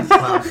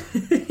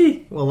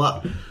 Well,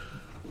 that.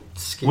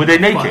 Were they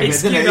naked? It's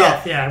skewed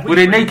off, yeah. Were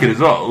they naked as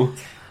well?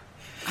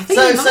 I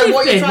think so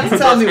what you're trying to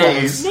tell me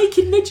was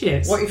naked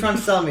midgets. What you're trying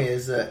to tell me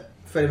is that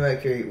Freddie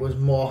Mercury was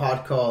more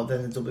hardcore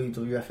than the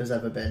WWF has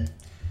ever been.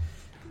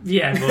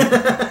 Yeah,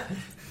 but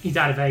he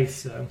died of AIDS,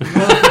 so.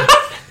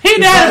 He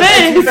died of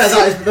AIDS.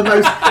 That is the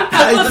most.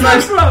 That is the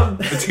most. From?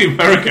 It's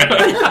America.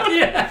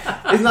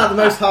 Yeah. Isn't that the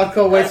most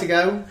hardcore way to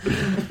go?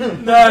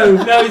 No,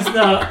 it's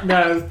not.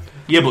 No.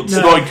 Yeah, but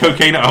snorting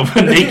cocaine out of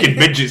a naked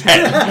midget's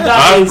head.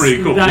 That's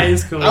pretty cool. That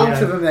is cool.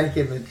 Out of a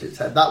naked midget's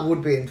head. That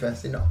would be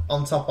interesting.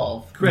 On top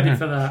of. Credit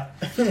for that.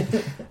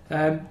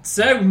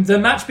 So the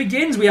match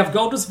begins. We have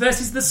Goldust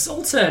versus the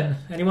Sultan.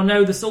 Anyone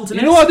know who the Sultan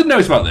is? You know what I didn't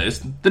notice about this?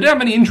 They didn't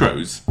have any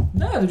intros.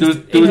 No,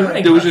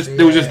 they were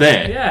just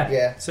there.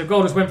 Yeah. So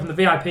Goldust went from the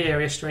VIP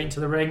area straight into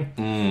the ring.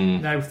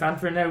 No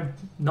fanfare, no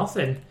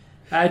nothing.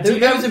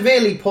 There was a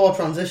really poor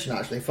transition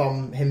actually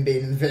from him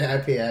being in the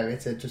VIP area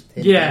to just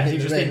him. He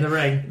was just in the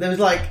ring. There was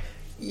like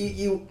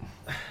you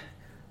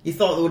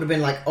thought there would have been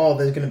like,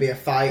 there's going to be a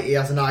fight. He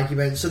has an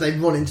argument, so they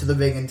run into the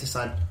ring and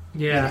decide.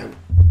 Yeah,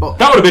 but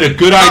that would have been a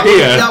good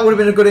idea. That would have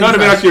been a good. That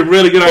would have been actually a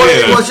really good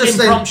idea. It was just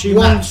saying,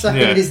 1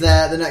 second is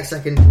there, the next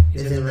second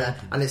is in there,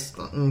 and it's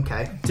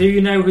okay. Do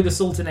you know who the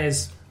Sultan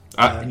is?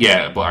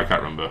 Yeah, but I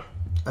can't remember.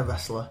 A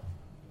wrestler.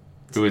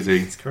 Who is he?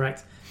 That's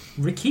correct.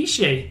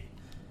 Rikishi.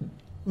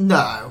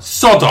 No.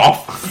 Sod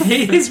off.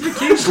 He is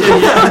Rikishi.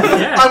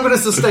 Yeah. I'm going to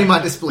sustain my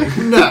disbelief.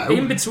 No.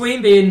 In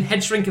between being head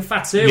shrinker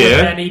Fatu,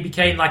 and then he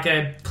became like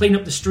a clean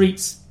up the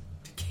streets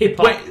hip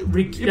hop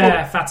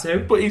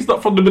Fatu. But he's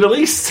not from the Middle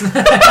East.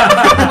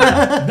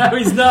 No,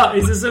 he's not.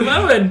 He's a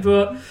Samoan,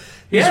 but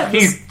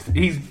he's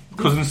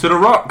cousins to The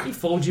Rock. He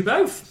fooled you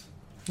both.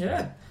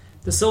 Yeah.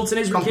 The Sultan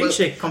is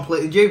Rikishi.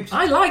 Completely duped.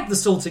 I liked the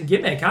Sultan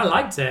gimmick. I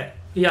liked it.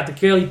 He had the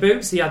curly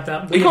boots. He had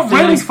that. He got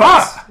really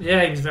fat.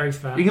 Yeah, he was very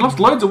fat. He lost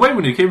loads of weight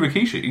when he became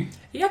Rikishi.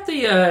 He had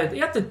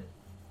the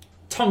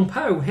Tong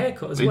Po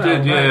haircut as well. He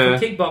did, yeah.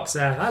 The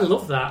kickboxer. I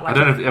love that. I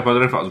don't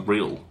know if that was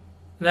real.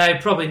 No,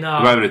 probably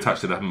not. It might have been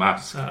attached to that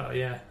mask. Oh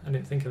yeah, I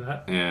didn't think of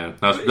that. Yeah,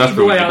 that's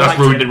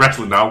ruined in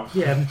wrestling now.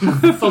 Yeah,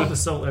 fuck the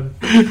Sultan.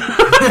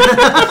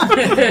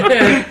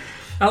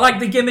 I like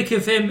the gimmick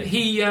of him.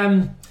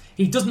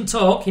 He doesn't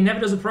talk, he never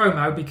does a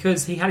promo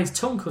because he had his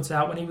tongue cut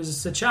out when he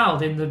was a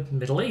child in the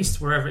Middle East,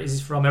 wherever it is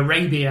he's from,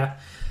 Arabia.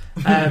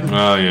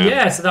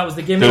 Yeah, so that was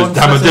the gimmick.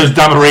 Those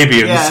damn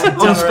Arabians. Yeah,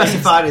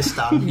 unspecified as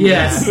Stan.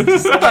 Yes.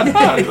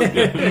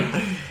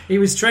 He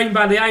was trained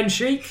by the Iron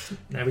Sheik.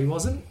 No, he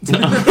wasn't.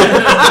 Better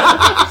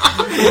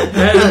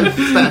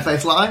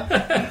face lie.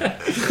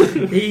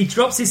 He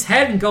drops his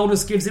head and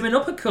Goldust gives him an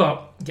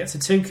uppercut. Gets a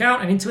 2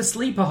 count and into a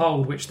sleeper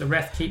hold, which the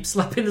ref keeps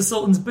slapping the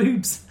Sultan's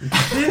boobs. Did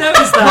you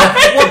notice that?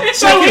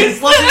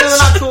 Was there an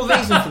actual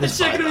reason for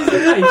this? I didn't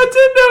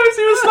notice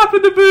he was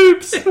slapping the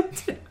boobs.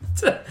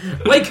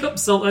 Wake up,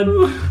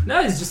 Sultan.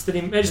 No, it's just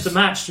a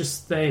match.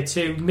 Just the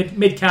two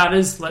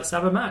mid-carders. Let's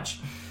have a match.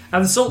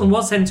 And the Sultan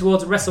was heading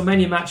towards a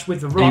WrestleMania match with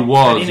The Rock. He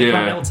was,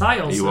 Intercontinental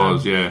titles. He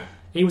was, yeah.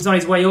 He was on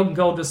his way up, and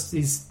Goldust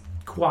is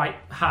quite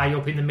high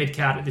up in the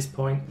mid-card at this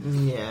point.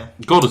 Yeah.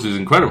 Goldust is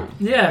incredible.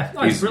 Yeah,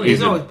 he's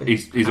brilliant.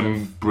 He's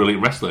a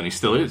brilliant wrestler, and he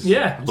still is.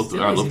 Yeah. I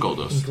love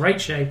Goldust. In great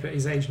shape at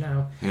his age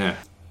now. Yeah.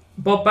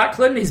 Bob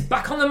Backlund is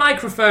back on the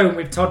microphone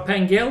with Todd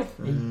Pettengill,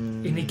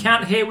 and he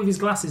can't hear with his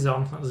glasses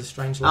on. That was a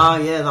strange line.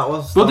 Oh yeah, that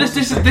was. Well, this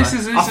is the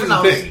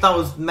thing. That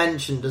was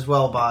mentioned as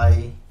well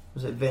by,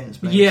 was it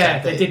Vince? Maybe? Yeah,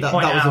 they did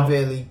point out. That was a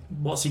really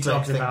what's he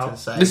talking about?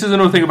 This is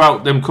another thing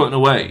about them cutting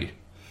away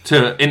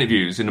to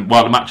interviews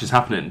while the match is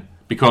happening,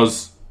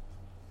 because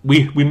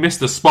we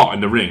missed a spot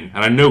in the ring,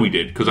 and I know we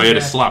did because I heard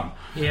a slam,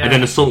 and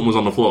then the Sultan was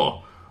on the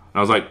floor, and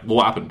I was like, well,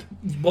 "What happened?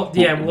 What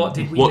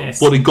did we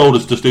miss? What did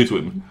Goldust just do to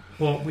him?"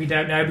 Well, we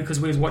don't know because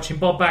we was watching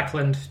Bob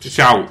Backlund just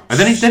shout, and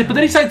then he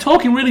started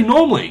talking really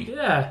normally,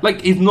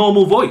 like his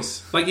normal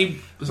voice. Like he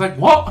was like,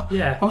 "What?"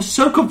 Yeah, I was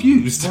so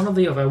confused. One or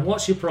the other.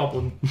 What's your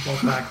problem, Bob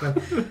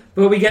Backlund?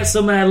 But we get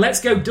some "Let's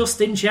Go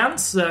Dustin"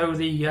 chants. So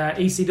the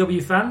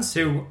ECW fans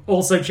who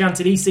also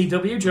chanted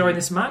ECW during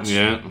this match,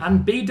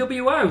 and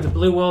BWO, the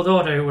Blue World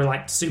Order, who were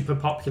like super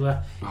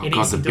popular in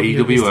ECW. The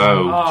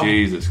BWO,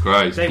 Jesus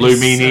Christ! Blue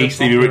Meanie, so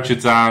Stevie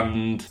Richards,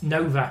 and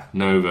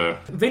Nova.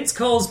 Vince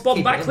calls Bob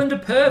Backlund a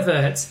pervert.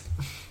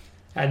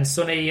 And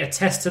Sonny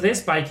attests to this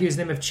by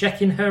accusing him of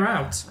checking her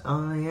out.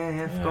 Oh,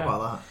 yeah, I forgot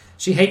about that.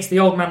 She hates the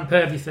old man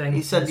pervy thing.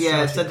 He said,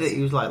 said that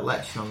he was like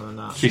lecturing on her and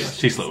that. She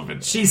slept with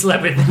Vince. She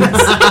slept with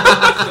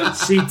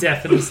Vince. She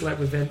definitely slept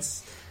with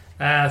Vince.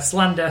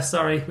 Slander,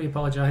 sorry, we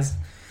apologise.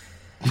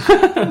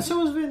 So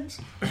was Vince.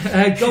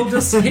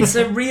 Goldust hits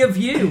a rear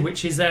view,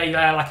 which is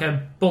like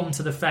a bum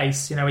to the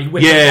face. You know, he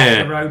whips off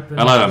the rope. And,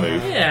 I like that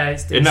move. Yeah,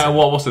 it's decent. Isn't that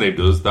what's the name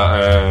does?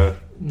 That...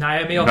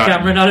 Naomi or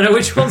Cameron, I don't know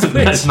which one's which.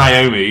 That's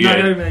Naomi,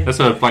 yeah. That's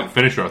her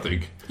finisher, I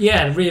think.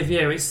 Yeah, rear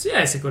view. It's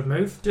a good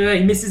move.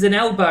 He misses an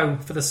elbow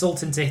for the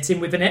Sultan to hit him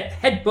with a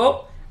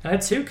headbutt and a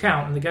 2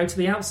 count, and they go to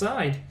the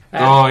outside.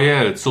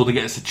 Sultan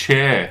gets a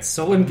chair.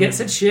 Sultan gets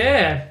a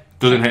chair.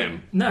 Doesn't hit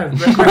him. No.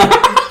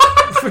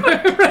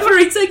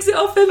 Referee takes it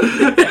off him.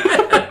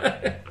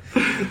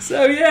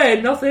 So,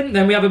 nothing.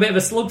 Then we have a bit of a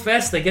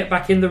slugfest. They get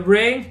back in the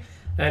ring.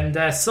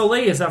 And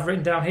Sully, as I've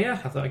written down here,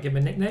 I thought I'd give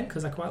him a nickname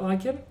because I quite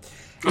like him.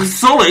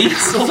 Sully.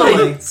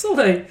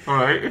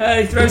 Alright.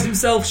 He throws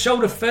himself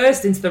shoulder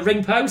first into the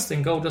ring post,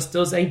 and Goldust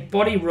does a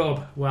body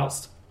rub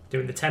whilst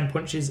doing the 10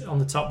 punches on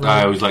the top rope.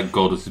 I always like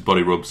Goldust's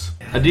body rubs.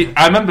 I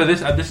remember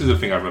this. This is the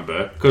thing I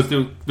remember because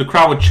the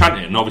crowd were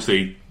chanting,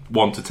 obviously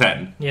 1 to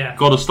 10. Yeah.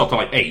 Goldust stopped at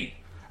like 8,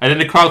 and then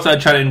the crowd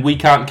started chanting, "We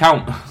can't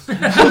count."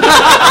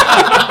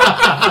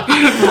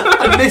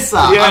 I missed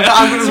that. Yeah.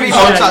 I'm going to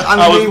rewatch that.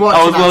 I was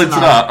well into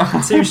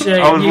that. Touche.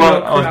 I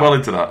was well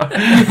into that.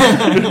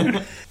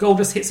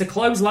 Goldust hits a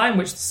clothesline,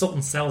 which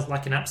Sultan sells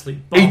like an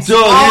absolute boss. He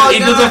does. He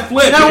does a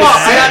flip. You know what?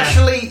 I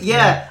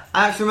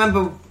actually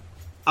remember.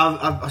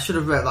 I should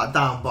have wrote that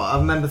down, but I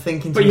remember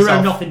thinking to myself... But you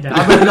wrote nothing down.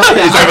 I wrote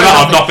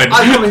nothing.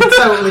 I'm coming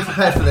totally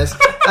prepared for this.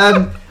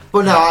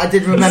 But no, I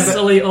did remember...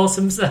 Sully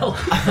awesome sell.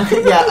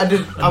 Yeah, I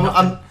did.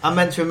 I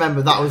meant to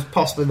remember that was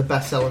possibly the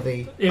best sell of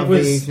the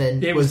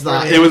evening. It was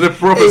that. It was a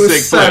proper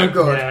sick so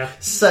good. Yeah.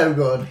 So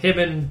good. Him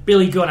and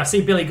Billy Gunn. I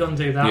see Billy Gunn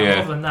do that.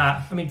 Yeah. Other than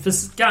that, I mean, for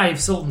this guy of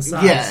Sultan's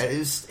size... Yeah,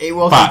 it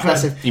was fat.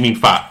 Impressive. You mean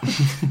fat?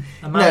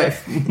 A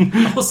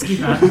husky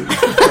man.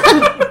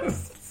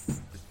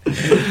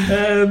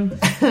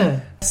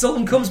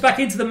 Sultan comes back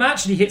into the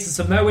match and he hits a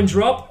Samoan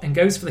drop and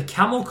goes for the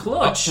camel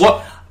clutch.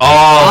 What?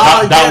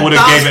 That would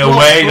have gave it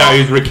away. That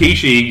was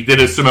Rikishi did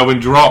a Samoan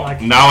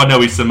drop. Now I know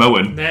he's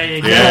Samoan. There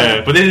you go.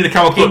 Yeah, but they did a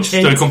camel clutch, so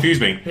it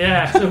confused me.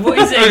 Yeah. So what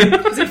is it?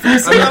 Is it from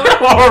Samoan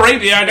or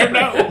Arabia? I don't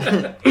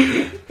know.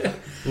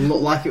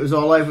 Looked like it was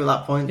all over at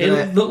that point, didn't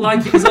it? It looked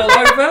like it was all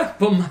over,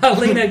 but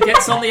Marlena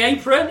gets on the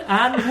apron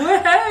and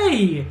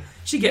hey!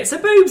 She gets her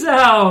boobs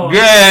out.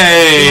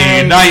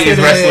 Yay! 90s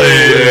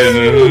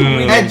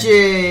wrestling.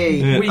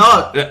 Edgy.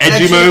 Yeah.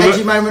 Edgy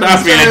moment.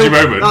 That's an edgy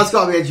moment. That's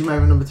got to be edgy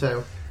moment number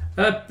 2.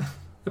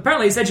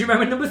 Apparently, it's edgy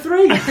moment number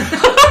 3.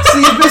 So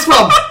you've missed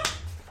one.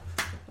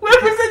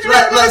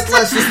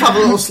 Let's just have a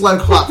little slow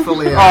clap for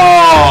Liam.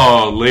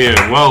 Oh,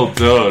 Liam, well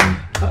done.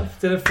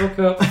 Did a fuck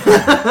up.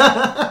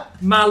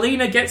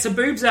 Marlena gets her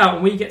boobs out,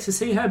 and we get to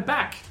see her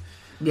back.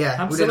 Yeah,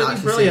 absolutely we didn't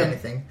actually brilliant. See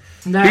anything.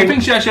 Now, do you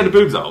think she actually had her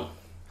boobs out?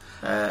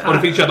 Or do you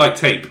think she had like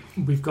tape?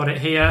 We've got it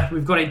here.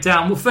 We've got it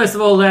down. Well, first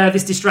of all,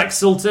 this distracts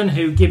Sultan,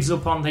 who gives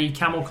up on the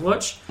camel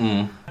clutch.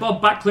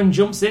 Bob Backlund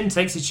jumps in,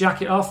 takes his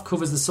jacket off,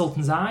 covers the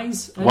Sultan's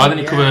eyes. Why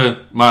didn't he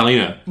cover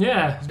Marlena?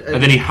 Yeah.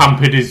 And then he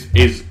hampered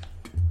his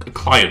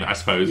client, I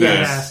suppose.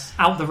 Yes.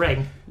 Out the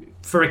ring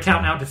for a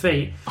count-out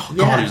defeat. Oh,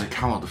 God, it was a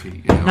count-out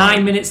defeat. Yeah,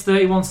 9 minutes,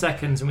 31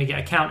 seconds, and we get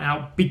a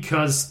count-out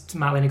because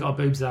Marlena got her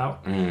boobs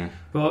out.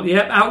 But,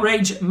 yeah,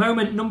 outrage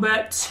moment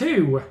number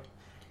 2.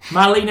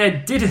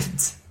 Marlena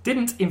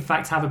didn't in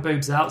fact have her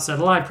boobs out, so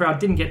the live crowd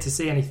didn't get to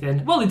see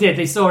anything. Well, they did.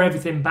 They saw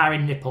everything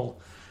barring nipple.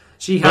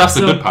 That's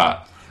the good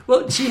part.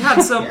 Well, she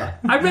had some...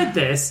 I read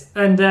this,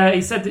 and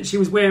he said that she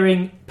was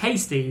wearing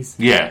pasties.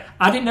 Yeah.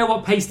 I didn't know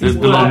what pasties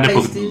were.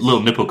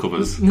 Little nipple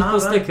covers. Nipple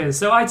stickers.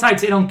 So I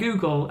typed it in on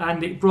Google,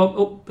 and it brought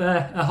up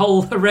a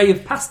whole array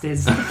of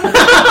pasties. So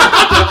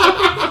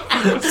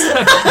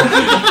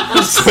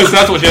So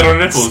that's what she had on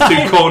her nipples.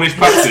 2 Cornish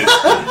pasties.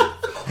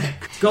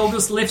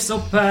 Goldust lifts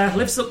up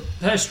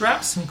her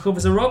straps and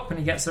covers her up, and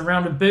he gets a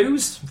round of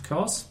booze, of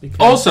course. Because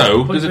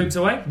Also, put boobs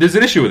away. there's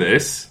an issue with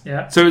this.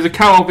 Yeah. So it was a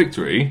count-out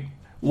victory.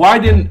 Why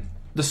didn't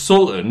the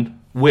Sultan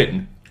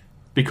win?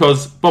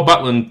 Because Bob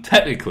Backlund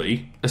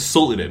technically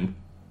assaulted him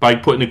by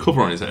putting a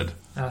cover on his head.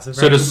 That's a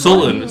So very the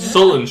good point.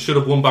 Sultan should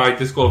have won by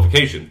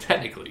disqualification,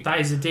 technically. That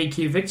is a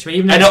DQ victory.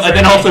 Even And though it's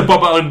then very- also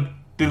Bob Backlund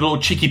did a little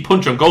cheeky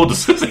punch on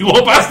Goldust as he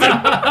walked past him.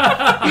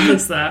 I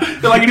missed that.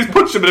 They're like, he just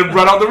punched him and then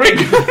ran out the ring.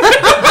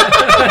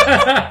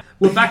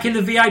 We're back in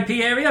the VIP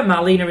area.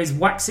 Marlena is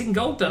waxing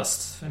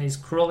Goldust, and he's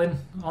crawling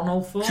on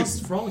all fours,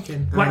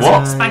 frolicking. Waxing,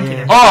 What? spanking Yeah.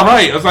 him. Oh,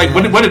 right. I was like,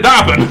 when did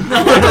that happen?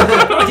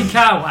 Like a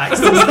car wax.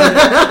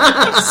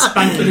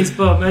 Spanking his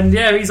bum. And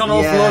yeah, he's on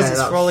all Yeah, fours, he's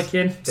that's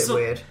frolicking. a bit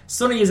weird.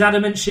 Sunny is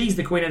adamant she's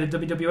the queen of the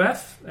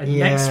WWF. And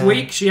Yeah. next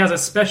week, she has a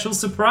special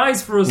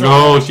surprise for us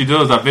all. No, she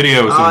does. That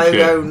video or some I shit.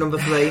 go number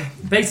 3.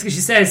 Basically, she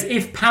says,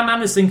 if Pam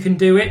Anderson can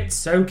do it,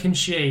 so can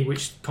she,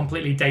 which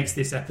completely dates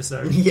this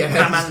episode. Yes.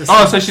 Pam Anderson.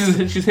 Oh, so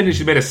she's hinted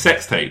she made a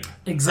sex tape.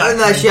 Exactly.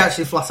 No, she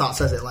actually flat out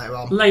says it later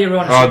on. Later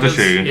on. Oh, does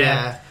she?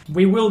 Yeah.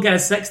 We will get a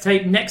sex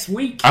tape next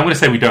week I'm going to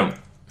say we don't.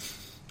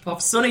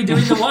 of Sunny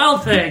doing the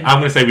wild thing. I'm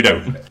going to say we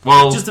don't.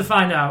 Well, Just to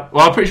find out.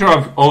 I'm pretty sure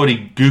I've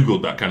already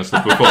Googled that kind of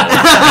stuff before. And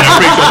I'm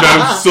pretty sure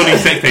no Sunny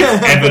sex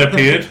tape ever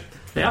appeared.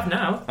 They have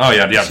now. Oh,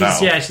 yeah, they have now.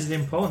 Yeah, she's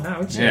in porn now,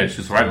 isn't she? Yeah,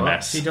 she's right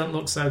mess. She don't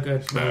look so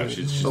good. No,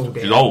 she's Oh,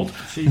 dear. old.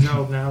 She's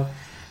old now.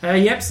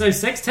 Yep, so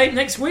sex tape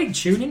next week.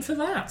 Tune in for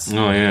that.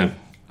 Oh, yeah.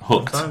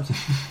 Hooked.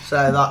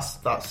 So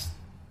that's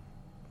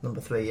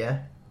number 3, yeah?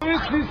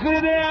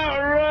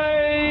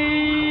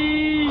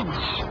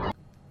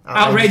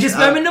 Outrageous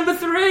moment number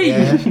 3.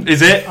 Yeah.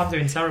 Is it? I'm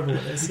doing terrible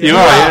at this. You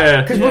are,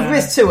 yeah. Because we've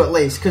missed 2 at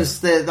least, because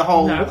the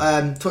whole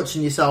No.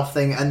 touching yourself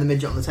thing and the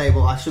midget on the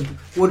table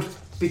would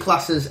be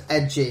classed as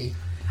edgy,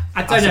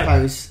 I I don't know.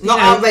 suppose. Not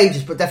You know-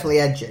 outrageous, but definitely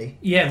edgy.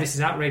 Yeah, this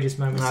is outrageous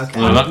moments. Okay.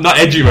 No, not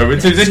edgy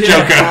moments. Who's this Yeah.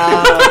 Joker?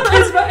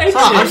 It's about So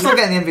I'm edgy. still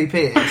getting the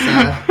MVP here,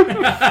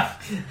 so...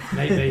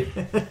 Maybe.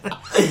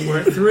 We're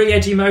at 3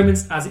 edgy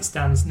moments as it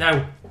stands.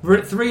 No, we're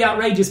at 3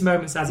 outrageous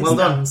moments as it Well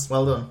done, stands.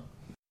 well done.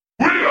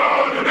 We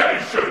are the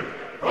nation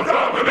of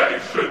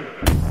domination.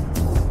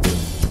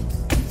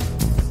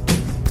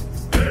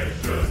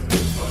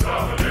 Nation of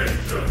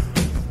domination.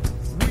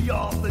 We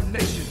are the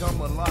nation.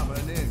 Come alive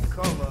and in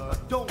color.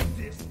 Don't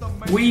diss the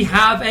man. We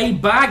have a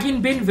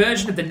bargain bin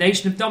version of the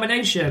Nation of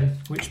Domination,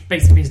 which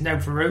basically means no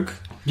Farouk.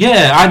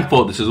 Yeah, I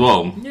thought this as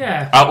well.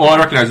 Yeah. All I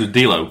recognise was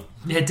D'Lo.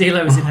 Yeah,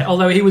 D'Lo was in it,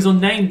 although he was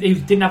unnamed. He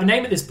didn't have a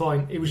name at this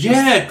point. It was just...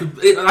 Yeah,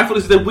 I thought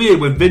this was weird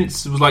when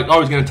Vince was like, "Oh,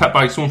 he's getting attacked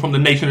by someone from the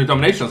Nation of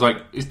Domination." I was like,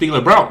 "It's D'Lo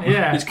Brown."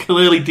 Yeah. It's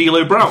clearly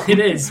D'Lo Brown. It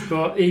is,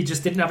 but he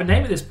just didn't have a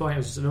name at this point. It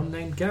was just an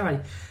unnamed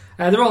guy.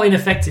 They're all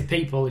ineffective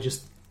people. They're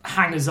just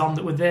hangers-on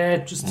that were there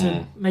just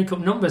to make up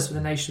numbers for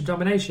the Nation of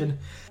Domination.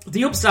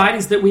 The upside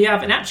is that we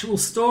have an actual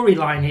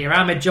storyline here.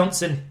 Ahmed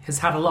Johnson has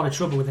had a lot of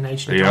trouble with the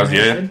Nation of He has,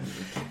 Domination.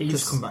 He's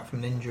Just come back from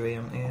an injury,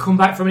 haven't you? come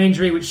back from an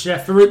injury which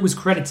Farouk was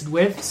credited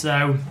with.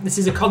 So this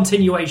is a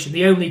continuation,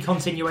 the only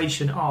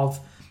continuation of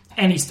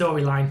any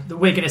storyline that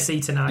we're going to see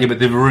tonight. Yeah, but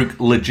did Farouk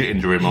legit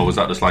injure him, or was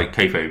that just like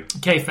kayfabe?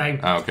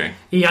 Kayfabe. Oh, okay.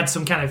 He had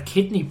some kind of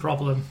kidney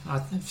problem.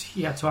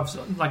 He had to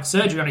have like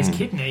surgery on his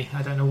kidney.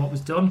 I don't know what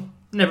was done.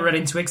 Never read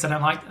into it because I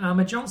don't like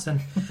Ahmed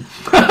Johnson.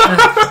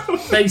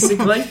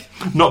 Basically.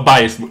 Not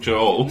biased much at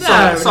all.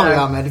 Sorry,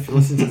 no. Ahmed, if you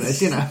listen to this,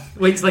 you know.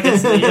 Waits like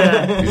it's the...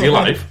 Is he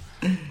alive?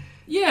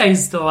 Yeah,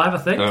 he's still alive, I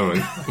think. Oh, right.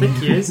 I think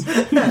he is.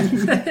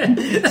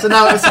 So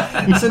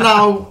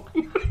now,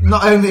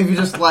 not only have you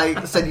just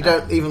like said you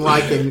don't even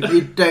like him,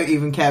 you don't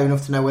even care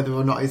enough to know whether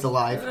or not he's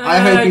alive. I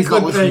hope he's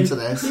not could listening be. to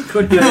this.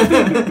 Could be.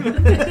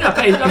 I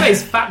bet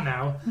he's fat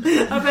now.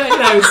 I bet, you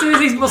know, as soon as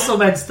these muscle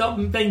men stop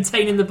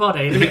maintaining the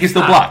body... You think he's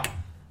still black?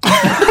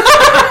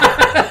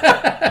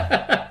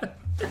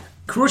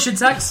 Crush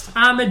attacks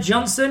Ahmed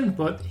Johnson,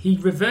 but he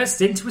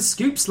reversed into a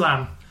scoop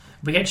slam.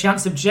 We get a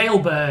chance of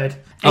Jailbird.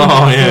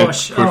 Oh, yeah.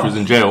 Crush. Crush was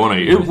in jail,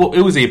 wasn't he?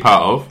 Who was he a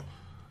part of?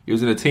 He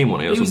was in a team,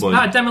 wasn't he, at He was some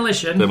part point? of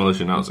Demolition.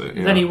 Demolition, that was it.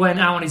 Yeah. Then he went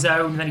out on his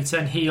own, then he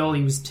turned heel.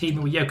 He was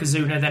teaming with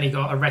Yokozuna, then he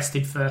got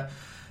arrested for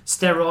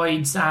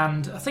steroids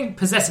and I think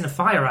possessing a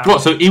firearm.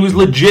 What, so he was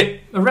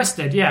legit...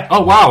 Arrested, yeah.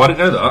 Oh, wow, I didn't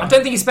know I that.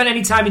 don't think he spent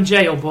any time in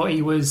jail, but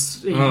he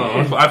was...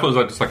 I thought it was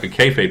like just like a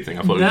kayfabe thing.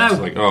 I thought it was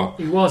just like, oh...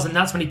 He was, and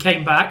that's when he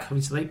came back.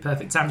 Obviously,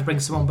 perfect time to bring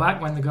someone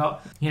back when they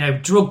got,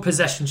 drug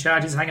possession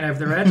charges hanging over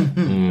their head.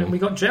 And we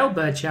got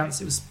Jailbird chance.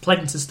 It was played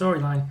into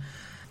storyline.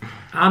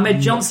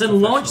 Ahmed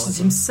Johnson launches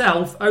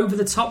himself over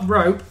the top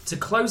rope to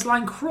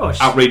clothesline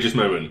Crush. Outrageous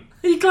moment.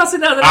 Are you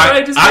classing that as an I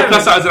outrageous class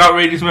moment? that as an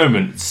outrageous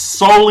moment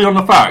solely on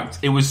the fact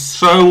it was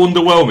so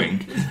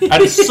underwhelming.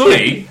 And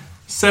Sonny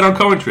said on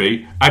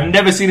commentary, "I've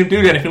never seen him do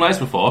anything like this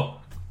before."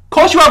 Of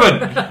course you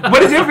haven't.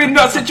 When has he ever been in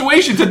that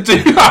situation to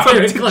do that?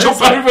 To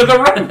jump over the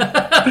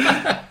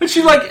rope? And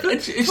she's like,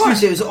 it's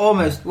Actually, it was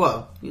almost,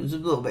 well, it was a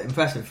little bit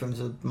impressive for him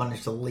to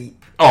manage to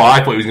leap. oh,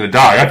 I thought he was going to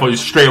die. I thought he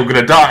was straight up going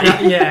to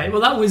die. Yeah,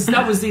 well, that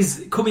was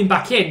his coming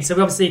back in. So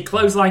we obviously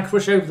clothesline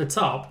Crush over the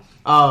top.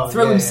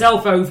 throw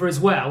himself over as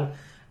well.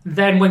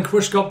 Then when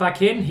Crush got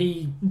back in,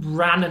 he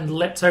ran and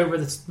leapt over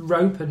the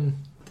rope and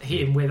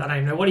hit him with, I don't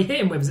even know what he hit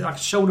him with. Was it like a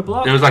shoulder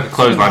block? It was like a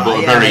clothesline, but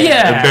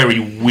a very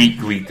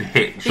weakly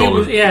hit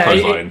shoulder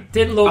clothesline. It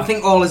didn't look... I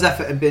think all his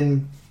effort had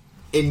been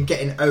in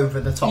getting over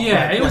the top.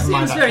 Yeah, it was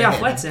very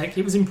athletic.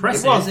 It was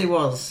impressive. It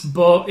was.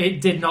 But it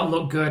did not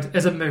look good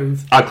as a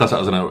move. I'd class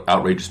that as an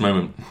outrageous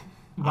moment.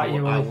 I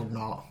would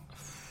not.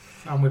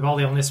 I'm with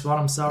Ollie on this one,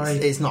 I'm sorry.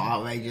 It's not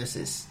outrageous,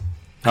 it's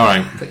all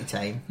right. pretty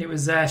tame. It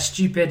was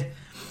stupid.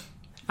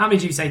 How many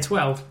did you say?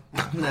 12?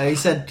 No, he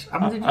said...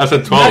 I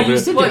said 12. No, you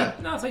said, no,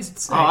 I thought you said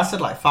 6. Oh, I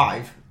said like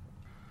 5.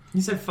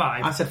 You said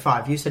 5. I said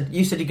 5. You said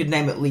you could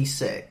name at least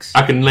 6.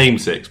 I can name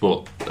 6,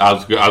 but I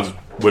was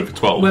went for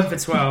 12. Went for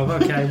 12,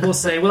 okay. We'll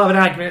see. We'll have an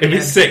argument. If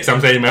it's 6,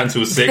 I'm saying it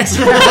to a 6.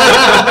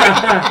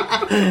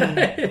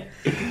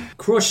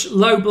 Crush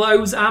low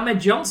blows Ahmed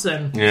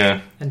Johnson.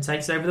 Yeah. And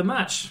takes over the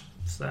match.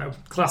 So,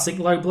 classic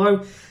low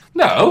blow.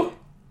 No.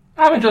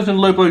 Ahmed Johnson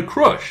low blow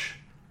Crush.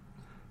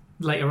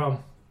 Later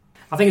on.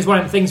 I think it's one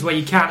of the things where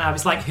you can't have...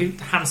 It's like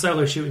Han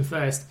Solo shooting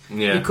first.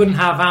 Yeah. You couldn't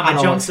have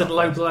Ahmed Johnson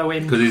low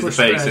blowing because he's the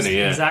face, first. isn't he?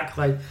 Yeah.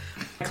 Exactly.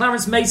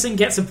 Clarence Mason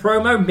gets a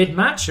promo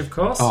mid-match, of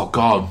course. Oh,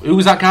 God. Who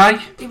was that guy?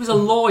 He was a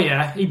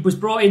lawyer. He was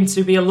brought in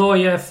to be a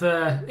lawyer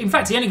for... In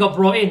fact, he only got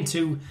brought in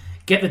to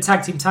get the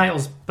tag team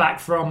titles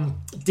back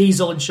from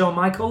Diesel and Shawn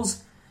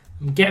Michaels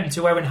and get them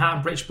to Owen Hart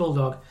and British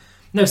Bulldog.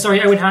 No,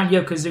 sorry, Owen Hart and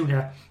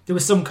Yokozuna. There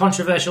was some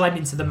controversial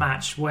ending to the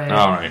match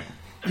where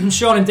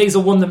Shawn and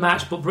Diesel won the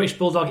match, but British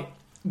Bulldog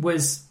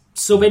was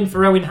subbing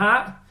for Owen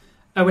Hart.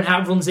 Owen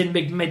Hart runs in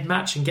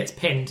mid-match and gets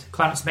pinned.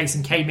 Clarence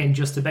Mason came in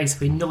just to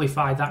basically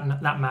nullify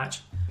that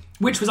match,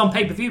 which was on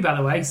pay-per-view, by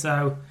the way.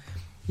 So,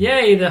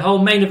 yay, the whole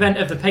main event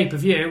of the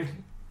pay-per-view.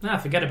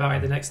 Forget about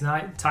it the next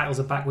night. Titles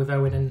are back with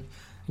Owen and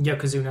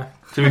Yokozuna.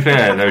 To be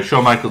fair, though,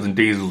 Shawn Michaels and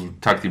Diesel's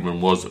tag team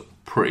run was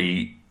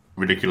pretty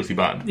ridiculously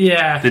bad.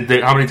 Yeah.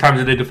 How many times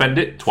did they defend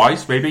it?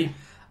 Twice, maybe?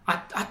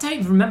 I don't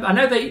even remember. I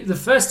know the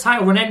first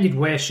title run ended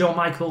where Shawn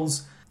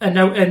Michaels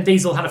and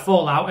Diesel had a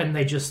fallout and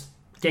they just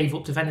gave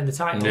up defending the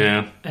title.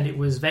 Yeah. And it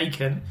was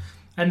vacant.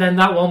 And then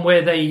that one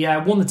where they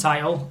won the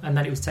title and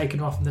then it was taken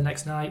off the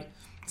next night.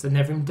 So they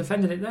never even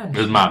defended it then. It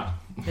was mad.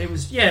 It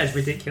was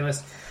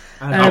ridiculous.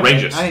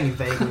 Outrageous. I only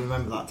vaguely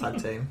remember that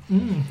tag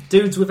team.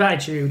 Dudes with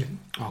attitude.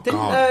 Oh,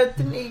 God.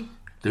 Didn't he...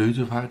 Dudes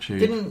with attitude.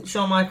 Didn't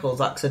Shawn Michaels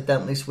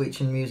accidentally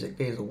switch in Music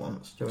Diesel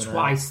once?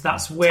 Twice.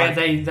 That's when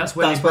they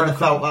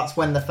broke up. That's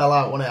when they fell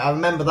out, wasn't it? I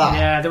remember that.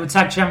 Yeah, they were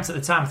tag champs at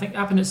the time. I think it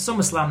happened at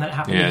SummerSlam. That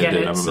happened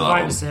again at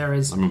Survivor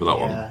Series. I remember that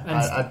one.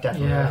 I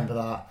definitely remember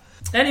that.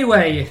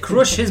 Anyway,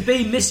 Crush has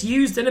been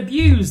misused and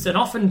abused and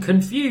often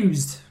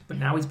confused, but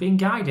now he's being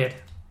guided.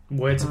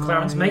 Words of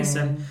Clarence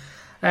Mason.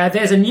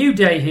 There's a New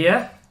Day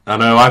here. I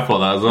know, I thought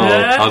that as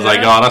well. I was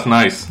like, oh, that's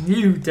nice.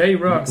 New Day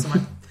rocks. I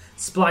might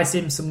splice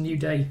in some New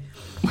Day.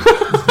 We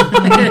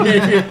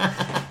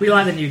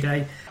like the New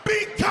Day.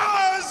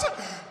 Because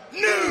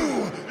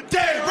New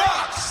Day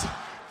rocks!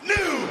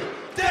 New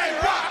Day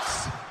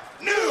rocks!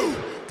 New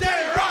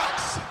Day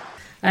rocks!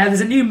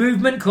 There's a new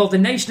movement called the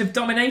Nation of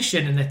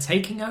Domination, and they're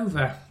taking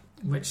over.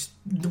 Which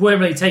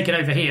weren't really taken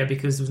over here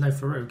because there was no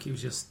Farouk. He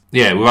was just...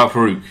 Yeah, without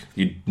Farouk,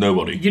 you're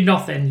nobody. You're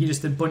nothing. You're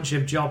just a bunch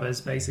of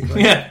jobbers,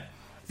 basically. Yeah.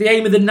 The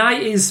aim of the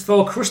night is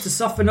for Crush to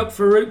soften up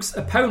Farouk's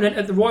opponent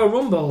at the Royal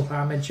Rumble,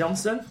 Ahmed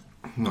Johnson.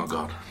 Oh,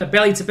 God. A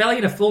belly-to-belly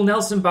and a full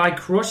Nelson by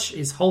Crush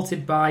is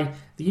halted by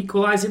the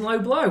equalising low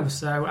blow.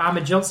 So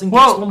Ahmed Johnson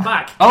gets one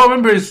back. All I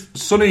remember is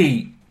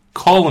Sunny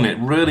calling it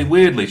really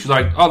weirdly. She's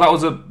like, oh, that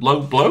was a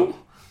low blow?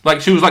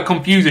 Like, she was like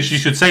confused if she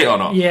should say it or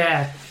not.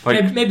 Yeah.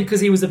 Like, maybe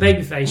because he was a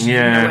babyface. She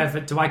didn't know whether,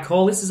 do I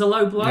call this as a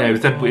low blow? Yeah,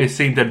 it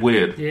seemed dead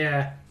weird.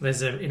 Yeah,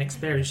 there's an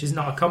inexperience. She's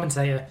not a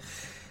commentator.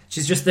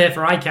 She's just there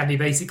for eye candy,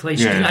 basically.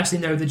 She doesn't actually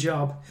know the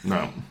job.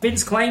 No.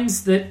 Vince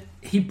claims that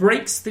he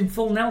breaks the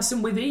full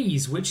Nelson with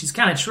ease, which is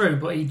kind of true,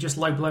 but he just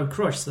low blow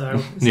Crush,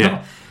 so it's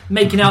not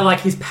making out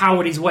like he's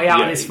powered his way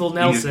out of this full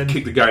Nelson. He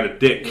kicked the guy in the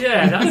dick.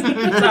 Yeah,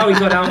 that's how he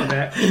got out of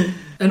it.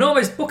 An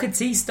almost Booker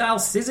T-style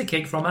scissor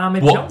kick from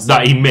Ahmed Johnson.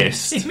 That he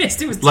missed. He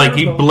missed, it was terrible. Like,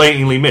 he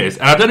blatantly missed.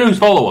 And I don't know whose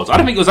fault it was. I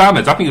don't think it was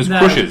Ahmed's. I think it was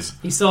Crush's.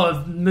 He sort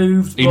of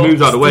moved. He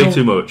moved out of the way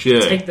too much,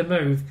 take the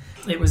move.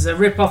 It was a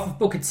rip-off of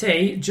Booker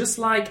T, just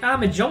like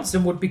Ahmed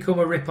Johnson would become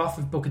a rip-off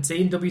of Booker T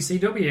in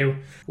WCW.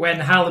 When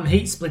Harlem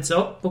Heat split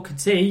up, Booker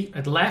T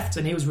had left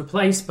and he was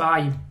replaced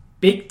by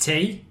Big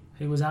T,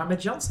 who was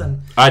Ahmed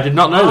Johnson. I did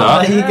not know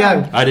that. There you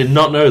go. I did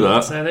not know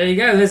that. So there you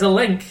go, there's a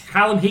link.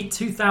 Harlem Heat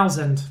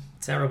 2000.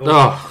 Terrible.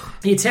 Oh.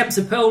 He attempts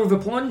a Pearl River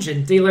plunge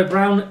and D'Lo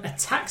Brown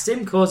attacks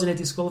him, causing a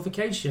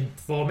disqualification.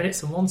 4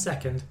 minutes and 1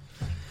 second.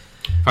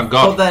 Thank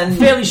God. But then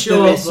fairly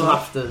sure there is some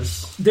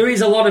afters. There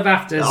is a lot of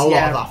afters. A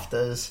lot of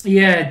afters.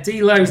 Yeah,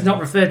 D'Lo's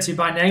not referred to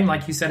by name,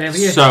 like you said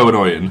earlier. So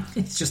annoying.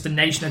 It's just a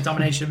Nation of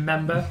Domination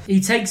member.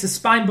 He takes a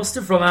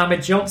spinebuster from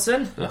Ahmed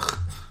Johnson. Ugh.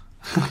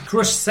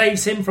 Crush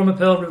saves him from a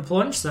Pearl River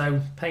plunge,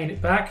 so paying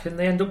it back, and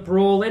they end up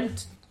brawling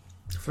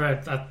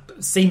for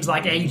seems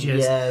like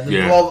ages. Yeah,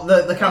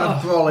 the kind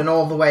of brawling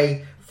all the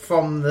way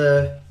from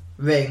the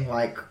ring,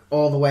 like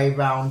all the way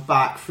round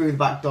back through the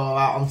back door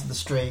out onto the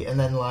street, and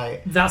then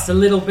like that's a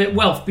little bit.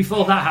 Well,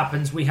 before that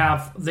happens, we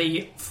have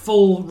the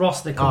full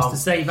roster comes to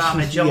save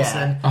Ahmed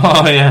Johnson. Yeah.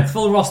 Oh yeah,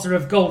 full roster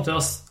of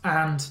Goldust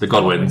and the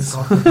Godwins.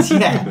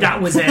 Yeah,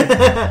 that was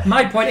it.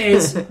 My point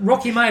is,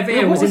 Rocky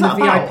Maivia was in the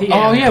VIP area.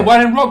 Oh yeah, why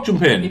didn't Rock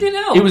jump in? He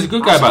didn't help. He was a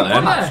good guy back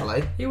then.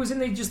 Actually, he was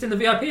just in the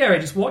VIP area,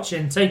 just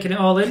watching, taking it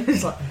all in.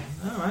 He's like,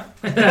 all right,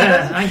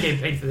 I ain't getting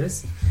paid for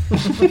this.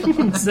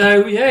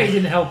 So yeah, he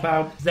didn't help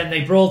out. Then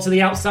they brawl to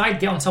the outside,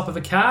 get on top of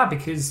a car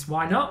because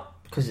why not?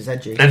 Because it's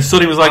edgy. And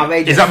Sonny was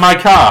like, "Is that my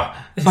car?"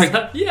 It's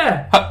like,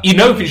 yeah. You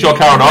know if it's your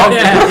car or not.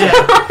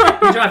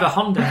 Yeah. You drive a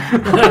Honda.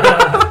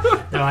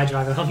 No, I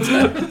drive a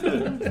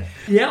Honda.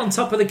 Yeah, on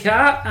top of the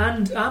car,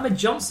 and Ahmed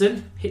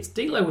Johnson hits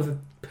D'Lo with a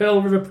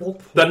Pearl River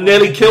pulp. That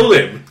nearly killed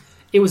him.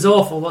 It was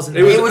awful, wasn't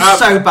it? It was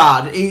so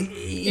bad.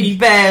 He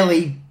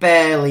barely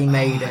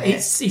made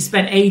it. He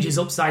spent ages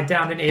upside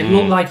down, didn't he? It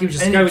looked like he was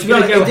just going to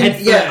go head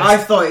first. Yeah, I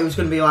thought it was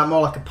going to be like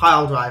more like a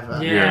pile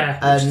driver. Yeah.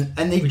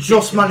 And they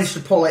just managed to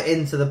pull it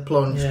into the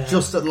plunge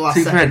just at the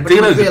last second.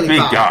 D'Lo's a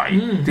big guy.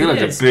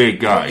 D'Lo's a big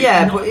guy.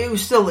 Yeah, but it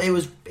was still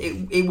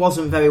it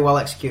wasn't very well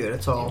executed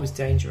at all. It was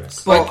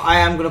dangerous. But I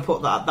am going to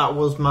put that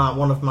was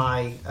one of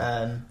my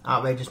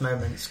outrageous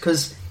moments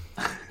because.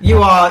 He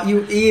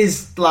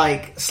is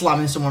like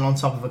slamming someone on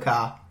top of a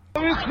car.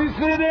 This is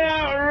an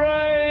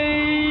outrage!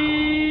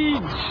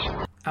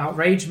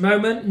 Outrage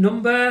moment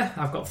number.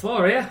 I've got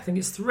 4 here. I think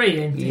it's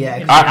 3.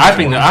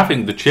 I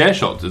think the chair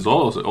shot is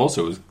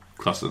also was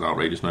classed as an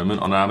outrageous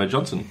moment on Ahmed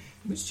Johnson.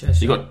 Which chair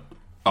shot? You got.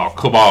 Oh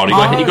come on!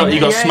 He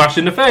got smashed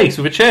in the face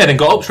with a chair, then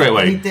got up straight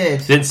away. He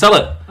did. Didn't sell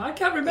it. I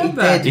can't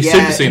remember. He's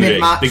super seen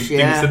it.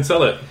 Didn't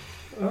sell it.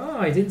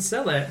 Oh, he didn't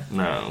sell it.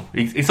 No,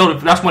 he sold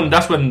it. That's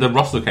when the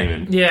roster came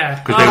in.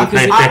 Yeah, because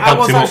they I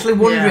was him actually up.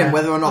 wondering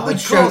whether or not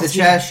they'd show the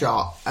chair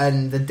shot,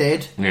 and they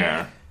did.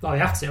 Yeah. Well, they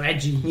have to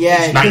edgy.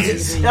 Yeah,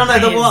 that's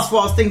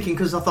what I was thinking.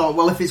 Because I thought,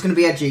 well, if it's going to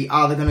be edgy,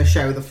 are they going to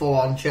show the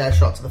full-on chair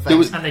shot to the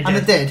face? And they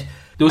did.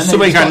 There was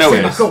something I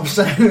noticed.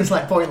 So it was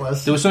like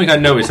pointless. There was something I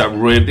noticed that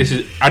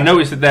I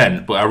noticed it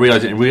then, but I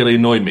realised it really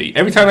annoyed me.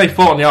 Every time they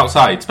fought on the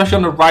outside, especially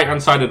on the right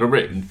hand side of the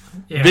ring,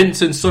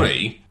 Vince and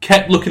Sonny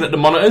kept looking at the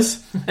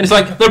monitors, and it's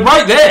like they're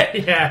right there.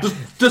 Yeah,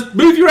 just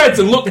move your heads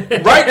and look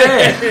right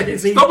there.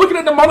 Stop looking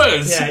at the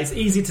monitors. Yeah, it's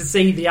easy to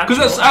see the actual.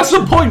 Because at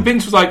some point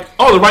Vince was like,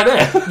 "Oh, they're right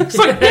there." It's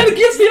like, yeah,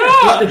 against the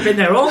art. They've been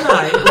there all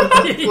night.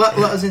 let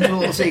us into a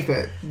little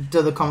secret.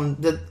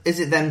 Is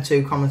it them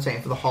two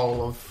commentating for the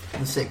whole of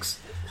the 6?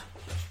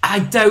 I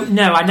don't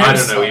know. I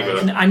don't know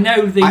either. I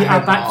know they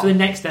are back for the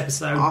next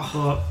episode,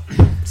 but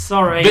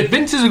sorry. But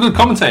Vince is a good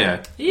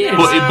commentator. He is.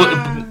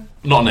 But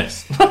not on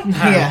this. No.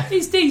 Yeah.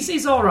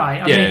 He's all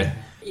right. I mean,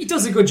 he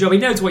does a good job. He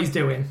knows what he's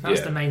doing.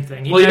 That's the main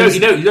thing. He knows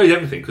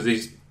everything because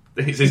it's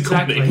his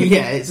company.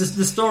 Yeah, it's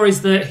the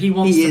stories that he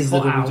wants to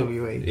put out.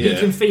 WWE. He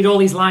can feed all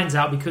these lines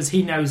out because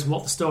he knows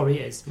what the story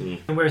is.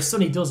 And whereas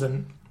Sonny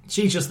doesn't,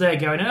 she's just there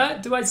going,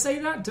 do I say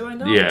that? Do I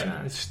not?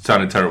 Yeah, it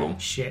sounded terrible.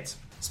 Shit.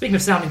 Speaking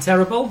of sounding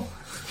terrible,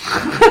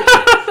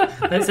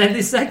 let's end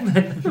this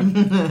segment.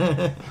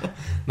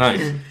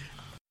 Nice.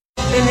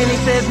 And then he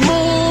says,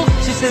 move.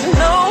 She says,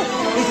 no.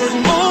 He says,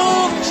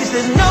 move. She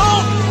says,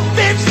 no.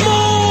 Bitch,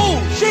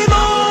 move. She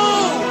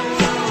moves.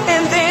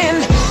 And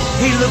then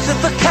he looks at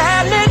the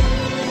cabinet.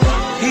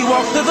 He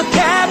walks to the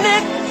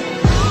cabinet.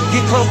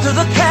 Get close to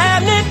the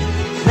cabinet.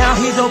 Now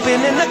he's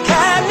opening the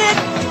cabinet.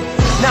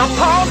 Now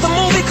pause the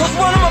movie, cause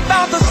what I'm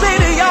about to say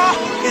to y'all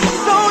is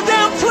so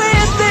damn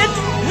twisted.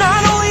 Not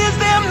only is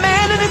there a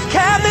man in his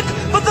cabinet,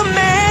 but the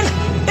man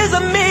is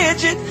a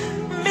midget.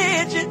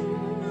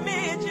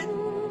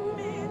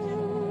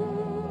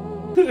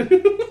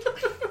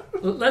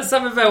 Let's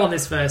have a vote on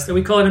this first. Are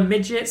we calling them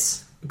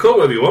midgets? Call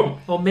them whatever you want.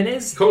 Or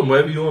minis? Call them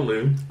whatever you want,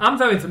 Lou. I'm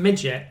voting for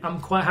midget. I'm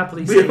quite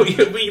happily saying. No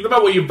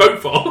matter what you vote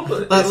for.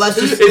 Let's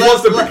just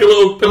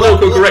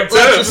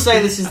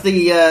say this is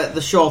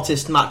the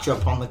shortest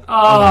matchup on the.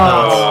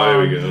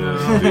 Here we go.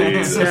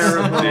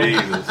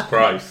 Jesus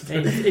Christ.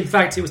 In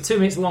fact, it was 2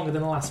 minutes longer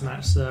than the last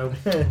match. So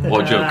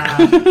what joke?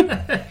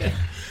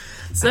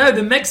 So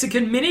the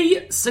Mexican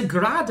Mini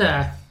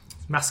Sagrada.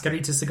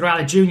 Mascarita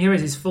Sagrada Jr.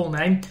 is his full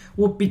name,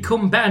 would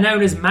become better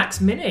known as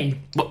Max Mini.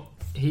 What?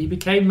 He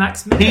became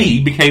Max Mini.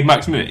 He became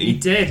Max Mini? He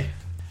did.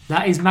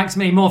 That is Max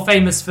Mini, more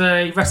famous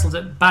for he wrestled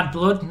at Bad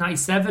Blood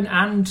 97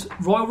 and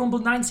Royal Rumble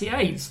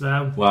 98.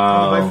 So wow.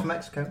 All the way from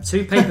Mexico.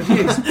 2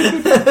 pay-per-views.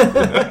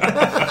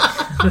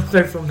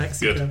 They're from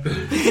Mexico.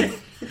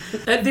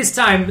 At this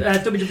time,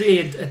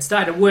 WWE had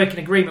started a working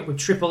agreement with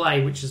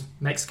AAA, which is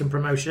Mexican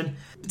promotion,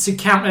 to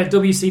counter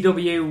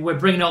WCW. We're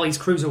bringing all these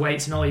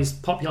cruiserweights and all these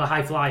popular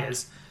high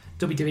flyers.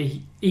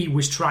 WWE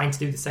was trying to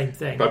do the same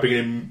thing. By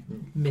bringing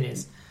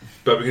minis.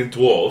 By bringing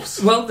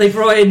dwarfs. Well, they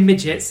brought in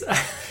midgets.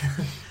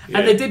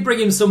 And they did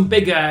bring in some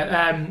bigger,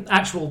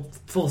 actual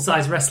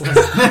full-size wrestlers.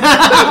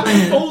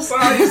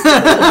 Full-size?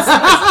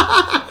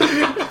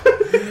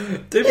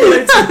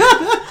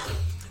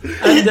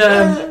 And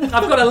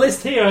I've got a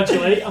list here,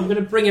 actually. I'm going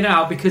to bring it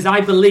out because I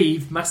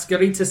believe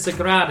Mascarita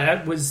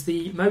Sagrada was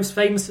the most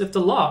famous of the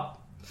lot.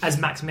 as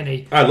Max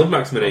Mini. I love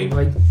Max Mini.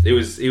 Probably. He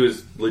was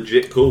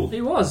legit cool.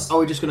 He was. Are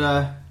we just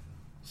gonna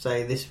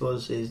say this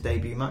was his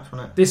debut match,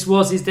 wasn't it? This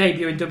was his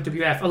debut in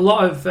WWF. A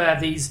lot of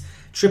these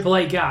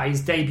AAA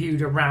guys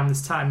debuted around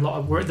this time. A lot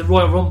of were at the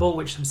Royal Rumble,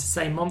 which was the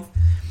same month.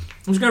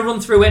 I'm just going to run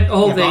through it.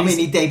 All these. I mean,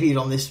 he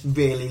debuted on this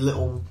really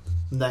little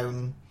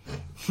known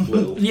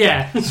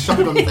yeah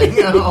shotgun thing.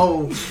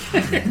 Oh.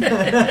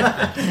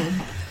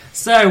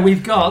 So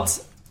we've got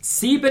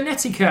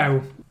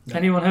Cibernetico.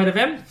 Anyone heard of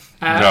him?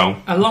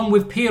 No. Along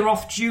with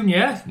Pieroff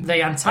Jr.,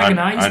 they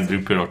antagonised.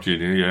 Andrew Pieroff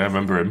Jr., yeah, I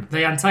remember him.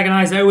 They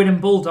antagonised Owen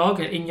and Bulldog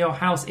at In Your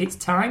House It's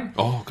Time.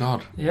 Oh,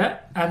 God. Yeah,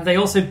 and they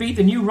also beat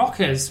the New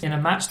Rockers in a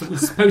match that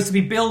was supposed to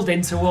be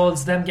building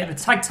towards them getting a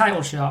tag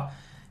title shot.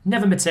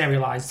 Never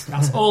materialised.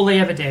 That's all they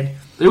ever did.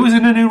 Who was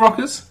in the New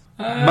Rockers?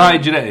 Marty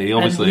Jannetty,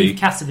 obviously. And Leif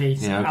Cassidy.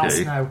 Yeah,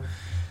 okay. Al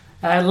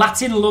Snow.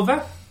 Latin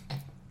Lover.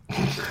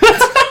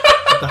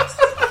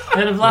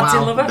 Heard of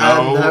Latin Lover?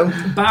 No.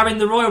 Barring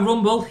the Royal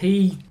Rumble,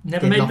 he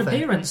never made an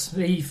appearance.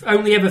 He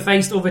only ever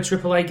faced other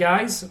AAA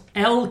guys.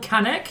 El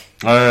Canek.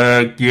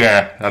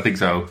 Yeah, I think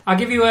so. I'll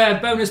give you a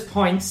bonus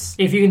points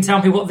if you can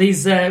tell me what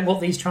these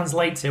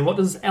translate to. What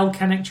does El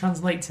Canek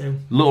translate to?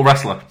 Little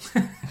wrestler.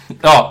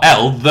 Oh,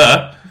 L,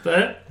 the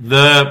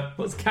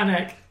What's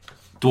Canek?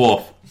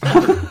 dwarf.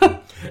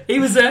 He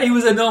was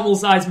a normal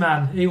sized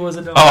man. He was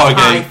a normal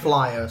high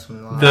flyer or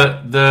something like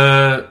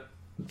that.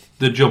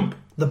 The jump.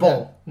 The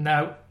ball.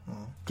 No.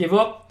 Give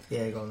up?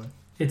 Yeah, go on then.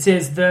 It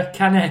is the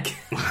Canek.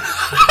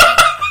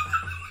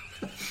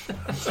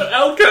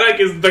 El Canek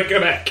is the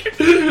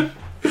Canek.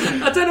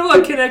 I don't know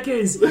what Canek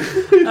is.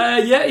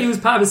 Yeah, he was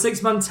part of a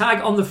 6-man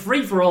tag on the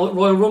free-for-all at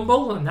Royal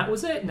Rumble, and that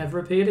was it. Never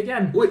appeared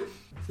again. Wait,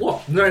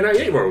 what?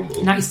 1998 Royal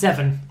Rumble?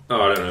 97.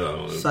 Oh, I don't know that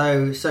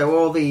one. So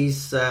all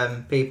these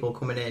people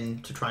coming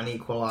in to try and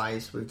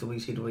equalise with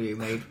WCW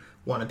made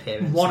one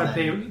appearance. One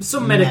appearance.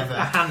 Some made a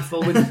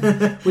handful.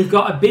 We've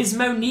got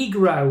Abismo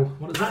Negro.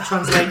 What does that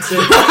translate to?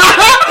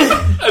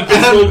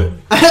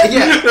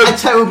 Yeah, a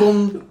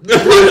terrible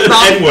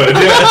N-word,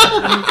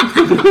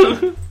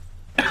 yeah.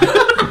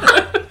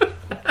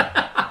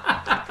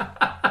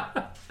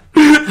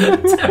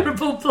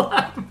 Terrible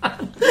black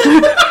man.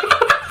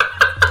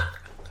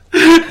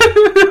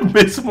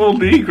 Abismo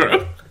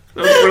Negro.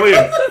 That's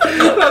brilliant.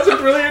 That's a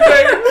brilliant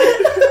name.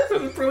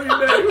 That's a brilliant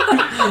name.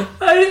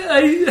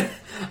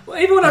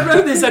 Even when I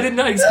wrote this, I did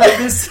not expect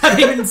this. I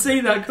didn't even see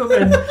that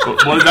coming.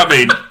 What does that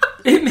mean?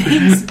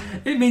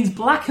 It means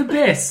black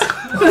abyss. So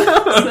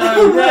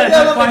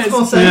that makes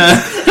more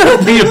sense.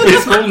 The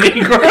Abysmal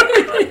Negro.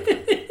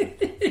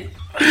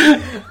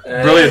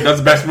 Brilliant. That's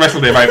the best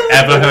wrestling name I've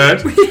ever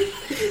heard.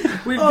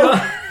 We've got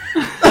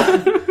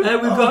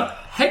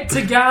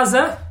Hector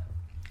Garza.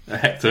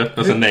 Hector,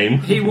 that's a name.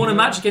 He won a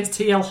match against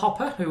T.L.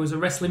 Hopper, who was a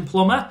wrestling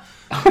plumber.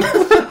 Of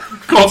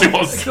course he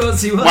was. Of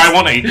course he was. Why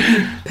wasn't he?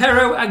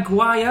 Pero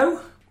Aguayo.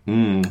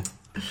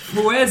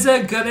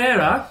 Fuerza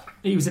Guerrera.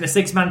 He was in a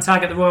 6-man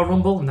tag at the Royal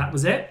Rumble, and that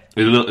was it.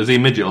 Is he a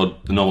midget or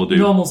the normal dude?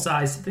 Normal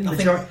size. I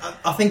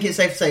think it's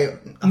safe to say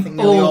I think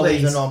nearly all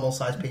these are normal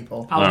sized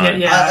people.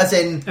 As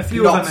in, a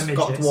few not of them are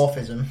got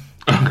dwarfism.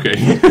 Okay.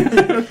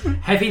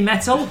 Heavy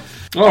Metal.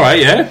 Alright,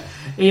 yeah.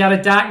 He had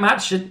a dark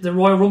match at the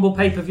Royal Rumble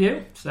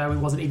pay-per-view, so he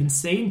wasn't even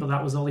seen, but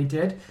that was all he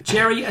did.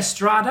 Jerry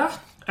Estrada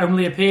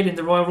only appeared in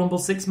the Royal Rumble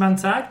 6-man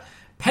tag.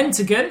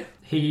 Pentagon,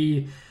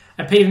 he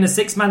appeared in a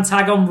 6-man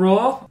tag on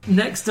Raw.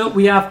 Next up,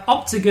 we have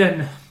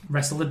Octagon.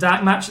 Wrestled a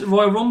dark match at the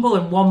Royal Rumble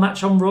and 1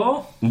 match on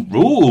Raw.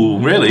 Ooh,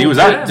 really? Who was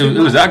that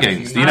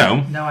against? Do you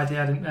know? No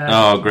idea. I didn't.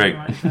 Oh, great.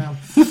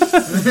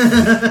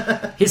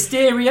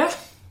 Hysteria.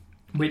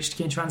 Which,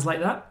 can you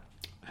translate that?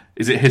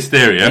 Is it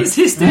Hysteria? It's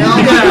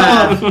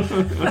Hysteria.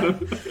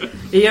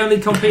 He only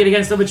competed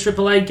against other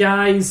AAA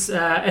guys,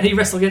 and he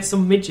wrestled against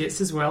some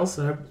midgets as well,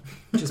 so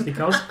just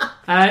because.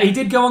 He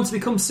did go on to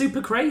become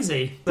Super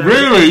Crazy. So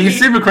really? He's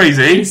Super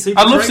Crazy?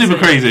 I love Super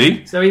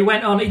Crazy. So he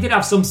went on, he did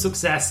have some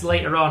success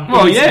later on.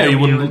 Well, yeah, he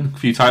won a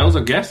few titles,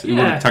 I guess. He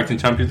won Tag Team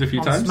Champions a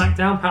few times.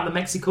 SmackDown, part of the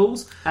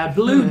Mexicals.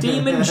 Blue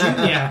Demon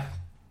Jr.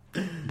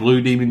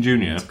 Blue Demon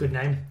Jr. That's a good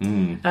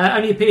name.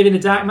 Only appeared in a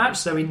dark match,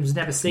 so he was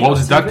never seen. What was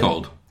his dad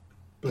called?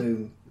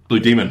 Blue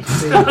Demon.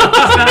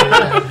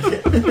 I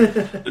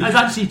was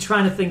actually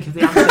trying to think of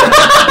the answer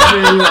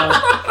really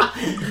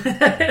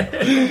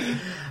well.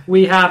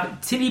 We have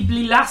Tilly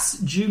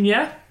Blilas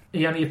Jr.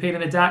 He only appeared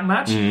in a dark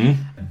match.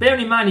 Bearing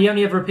in mind he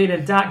only ever appeared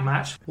in a dark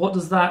match, what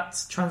does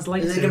that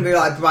translate to? Is it going to be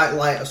like Bright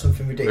Light or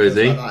something ridiculous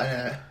like that?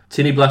 Yeah.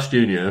 Tinny Blast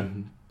Jr.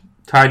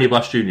 Tiny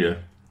Blast Jr.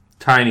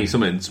 Tiny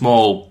something.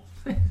 Small.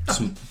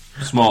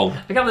 Small.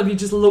 I can't believe you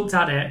just looked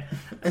at it.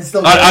 I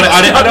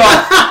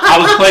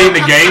was playing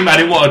the game. I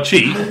didn't want to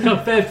cheat. No,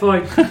 fair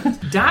point.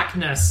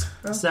 Darkness.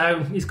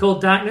 So he's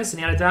called Darkness, and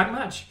he had a dark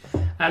match.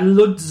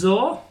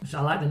 Ludzor, which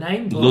I like the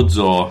name.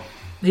 Ludzor.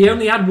 he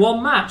only had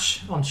one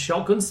match on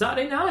Shotgun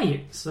Saturday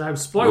Night. So,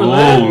 spoiler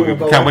Oh,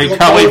 alert. can't wait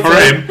for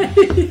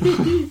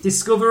him.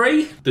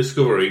 Discovery.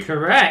 Discovery.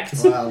 Correct.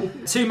 Wow.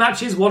 2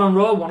 matches, one on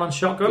Raw, one on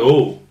Shotgun.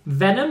 Oh.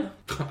 Venom.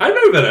 I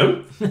know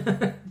Venom.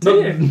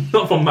 Do you?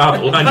 Not from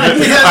Marvel.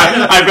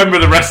 I remember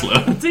the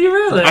wrestler. Do you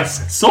really?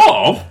 Sort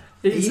of.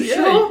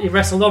 He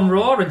wrestled on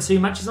Raw and 2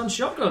 matches on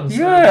Shotgun. So.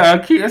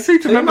 Yeah, I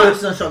seem to remember.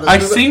 I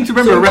seem to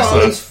remember a wrestler.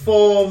 At least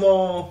 4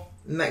 more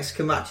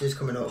Mexican matches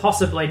coming up.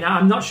 Possibly. Now,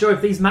 I'm not sure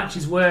if these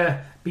matches were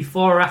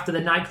before or after the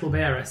nightclub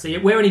era. So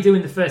we're only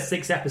doing the first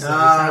 6 episodes.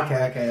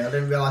 Okay. I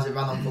didn't realise it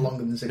ran on for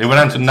longer than 6 It went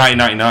on to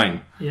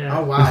 1999. Yeah.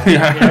 Oh, wow.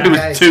 It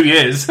was 2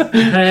 years.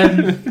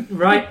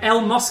 Right,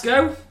 El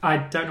Mosco. I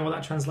don't know what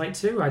that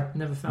translates to. I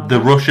never found The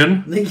out.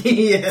 Russian.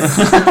 Yes.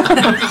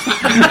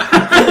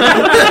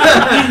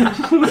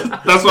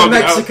 That's what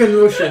Mexican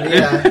Russian,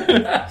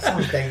 yeah.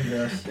 Sounds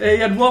dangerous. He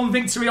had 1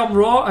 victory on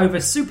Raw over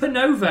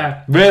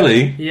Supernova.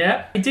 Really?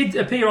 Yeah. He did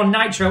appear on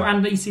Nitro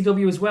and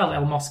ECW as well,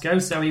 El Mosco,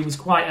 so he was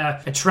quite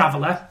a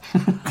traveller.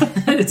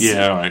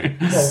 Yeah,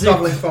 right. Well,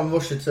 travelling from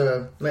Russia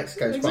to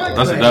Mexico is quite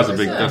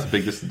Exactly. That's a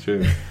big distance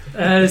too.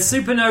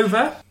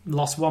 Supernova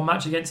lost 1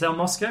 match against El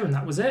Mosco, and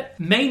that was it.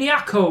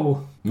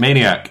 Maniaco.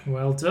 Maniac.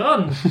 Well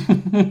done.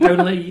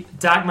 Only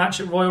dark match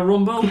at Royal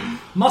Rumble.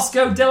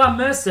 Moscow de la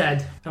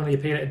Merced only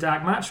appeared at a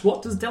dark match.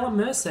 What does de la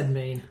Merced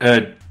mean?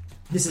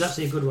 This is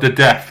actually a good one. The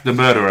death, the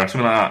murderer,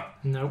 something like that.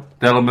 No.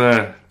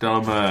 Delamer,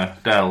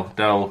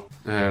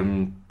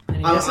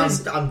 Any I'm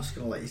guesses? just going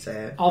to let you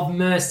say it. Of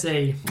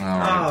Mercy. Oh,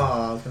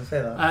 I was going to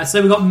say that.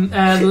 So we've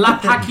got La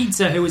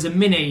Paquita, who was a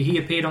mini. He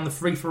appeared on the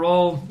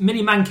free-for-all.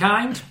 Mini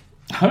Mankind.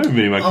 I remember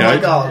Mini Mankind. Oh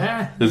my god.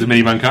 Yeah. There's a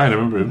Mini Mankind, I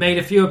remember him. Made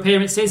a few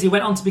appearances. He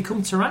went on to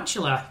become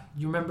Tarantula.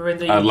 You remember in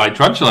the... Like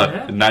Tarantula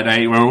Yeah. in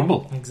 1998 Royal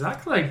Rumble.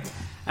 Exactly.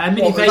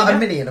 Mini What, was Vega. that a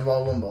mini in a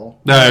Royal Rumble?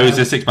 No, it was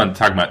a 6-man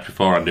tag match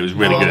beforehand. It was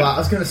really good. Right, I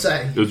was going to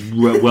say. It was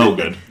well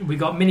good. We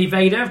got Mini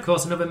Vader, of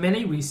course, another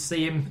mini. We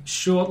see him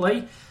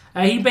shortly.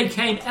 He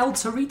became El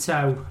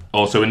Torito.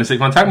 Also in the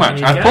 6-man tag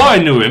match. There you I go. thought I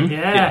knew him.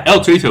 Yeah.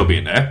 El Torito will be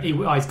in there,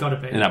 He's got to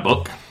be. in that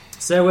book.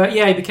 So,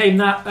 he became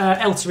that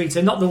El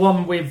Torito, not the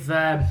one with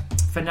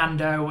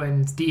Fernando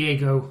and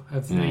Diego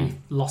of the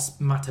Los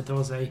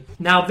Matadores.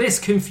 Now, this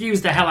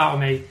confused the hell out of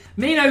me.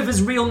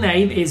 Minova's real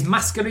name is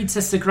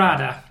Mascarita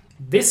Sagrada.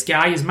 This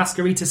guy is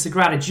Mascarita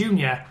Sagrada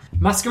Jr.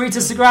 Mascarita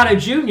Sagrada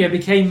Jr.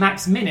 became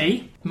Max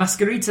Mini.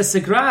 Mascarita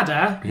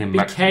Sagrada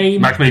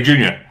became... Max Mini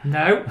Jr.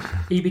 No,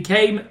 he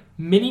became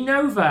Mini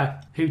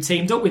Nova, who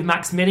teamed up with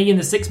Max Mini in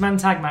the 6-man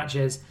tag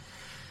matches.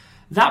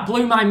 That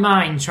blew my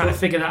mind trying to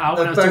figure that out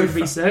when I was doing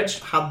research.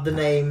 Had the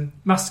name...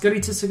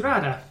 Mascarita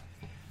Sagrada.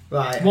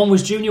 Right. One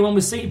was junior, one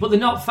was senior, but they're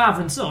not father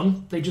and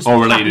son. They just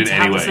All happen related to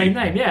have anyway. the same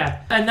name,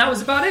 yeah. And that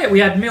was about it. We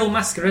had Mil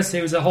Mascaras,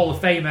 who was a Hall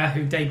of Famer,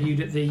 who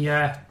debuted at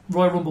the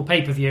Royal Rumble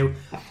pay-per-view.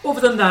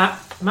 Other than that,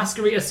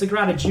 Mascarita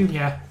Sagrada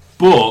Jr.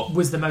 But...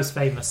 was the most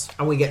famous.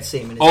 And we get to see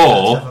him in his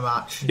Or- first ever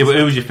match. Yeah, but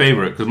who was your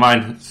favourite? Because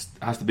mine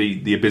has to be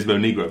the Abismo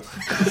Negro.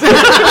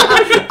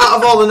 Out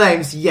of all the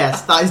names,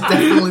 yes, that is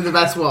definitely the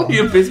best one. The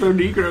Abismo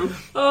Negro.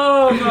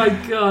 Oh my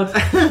god.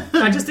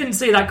 I just didn't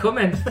see that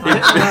coming.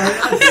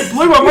 It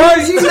blew my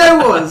mind. You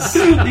know us. The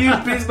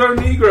Abismo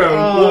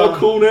Negro. What a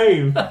cool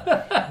name.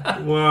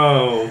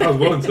 Wow. I was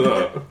well into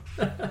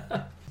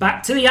that.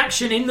 Back to the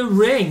action in the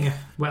ring.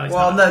 Well, it's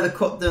Well, not. no, they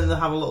cut them. They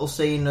have a little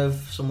scene of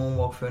someone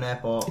walk through an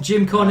airport.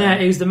 Jim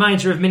Cornette, who's the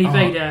manager of Mini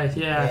Vader,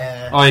 yeah.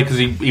 Yeah. Oh, yeah, because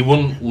he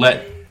wouldn't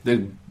let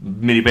the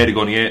Mini Vader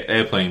go on the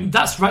airplane.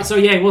 That's right. So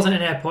yeah, it wasn't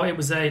an airport. It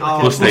was a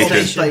Bus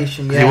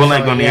station. Yeah, He wouldn't let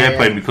him go on the yeah,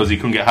 airplane because he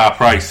couldn't get half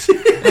price. I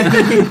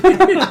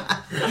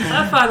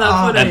find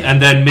that funny.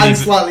 and then And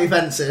slightly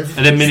offensive.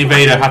 And then Mini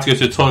Vader had to go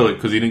to the toilet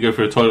because he didn't go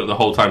for a toilet the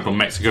whole time from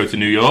Mexico to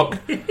New York.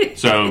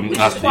 So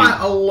that's It's quite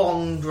a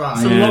long drive.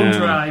 It's a Yeah. long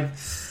drive.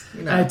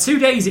 You know. 2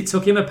 days it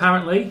took him,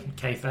 apparently.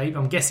 Kayfabe.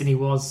 I'm guessing he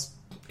was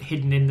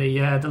hidden in the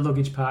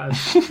luggage part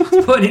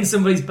of putting in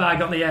somebody's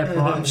bag on the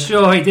airport. I'm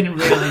sure he didn't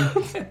really.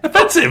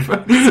 offensive.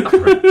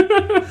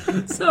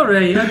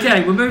 Sorry.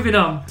 Okay, we're moving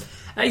on.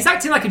 He's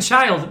acting like a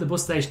child at the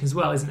bus station as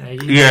well, isn't he?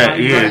 He's Yeah, like,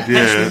 he he's like is, a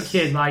petulant yeah.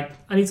 kid. Like,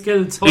 I need to go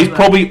to the toilet. He's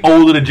probably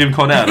older than Jim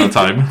Cornette at that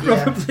time.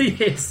 Probably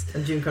is.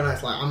 And Jim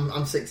Cornette's like,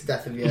 I'm sick to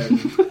death of you.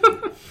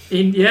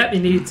 He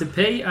needed to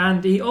pee,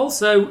 and he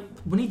also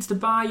needs to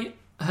buy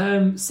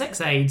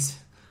sex aids.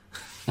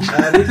 Is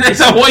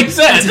that what he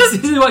said? This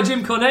is what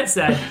Jim Cornette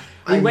said.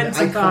 He went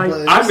to buy.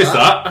 I missed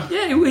that.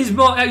 Yeah, it was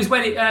more. It was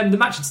when the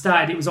match had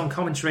started. It was on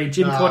commentary.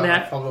 Jim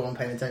Cornette. Probably wasn't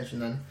paying attention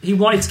then. He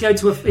wanted to go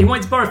to he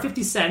wanted to borrow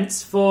 50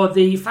 cents for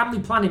the family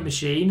planning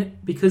machine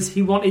because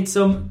he wanted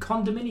some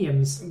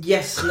condominiums.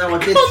 Yes, no, I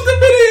did.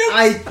 Condominiums.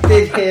 I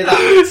did hear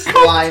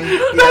that line.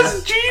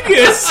 That's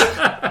genius.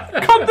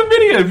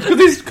 Condominium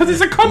because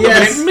it's a condominium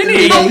Yes,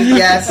 mini.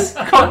 yes,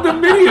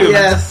 Condominium.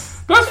 yes.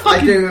 That's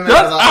fucking. do remember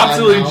That's that line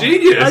absolutely now.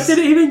 genius. I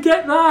didn't even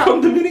get that.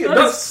 Condominium.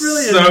 That's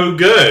brilliant. so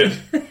good.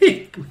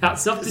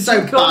 That's off to So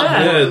Jim Cornette.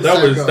 bad. Yeah, that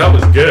So was good. that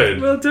was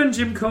good. Well done,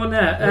 Jim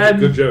Cornette. That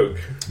was a good joke.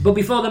 But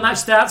before the match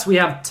starts, we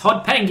have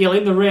Todd Pettengill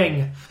in the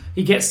ring.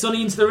 He gets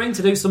Sonny into the ring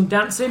to do some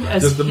dancing.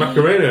 Just the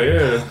Macarena,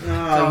 yeah.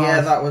 Oh,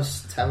 yeah, that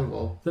was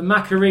terrible. The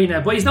Macarena.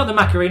 But he's not the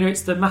Macarena,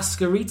 it's the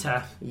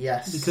Masquerita.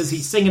 Yes. Because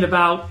he's singing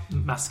about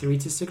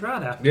Masquerita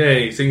Sagrada. Yeah,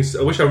 he sings...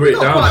 I wish I wrote it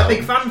down. Quite a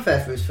big fanfare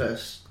for his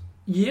first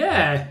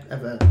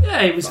ever.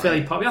 Yeah, it was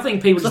fairly popular. I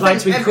think people just I like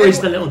to encourage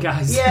the little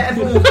guys. Yeah,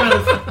 everyone kind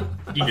of...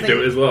 You can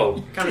do it as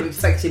well. Kind of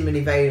expecting Mini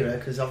Vader,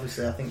 because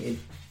obviously I think he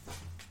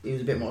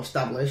was a bit more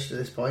established at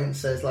this point,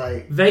 so it's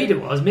like... Mini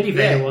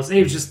Vader was.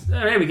 He was just,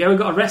 here we go, we've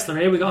got a wrestler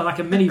here, we've got like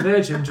a mini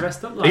virgin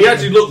dressed up like He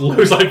actually looked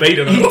loads like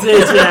Vader. He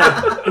did,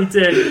 yeah. He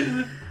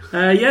did.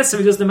 So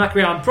he does the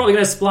Macarena. I'm probably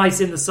going to splice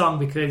in the song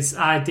because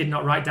I did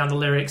not write down the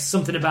lyrics.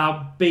 Something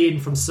about being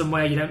from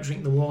somewhere you don't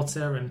drink the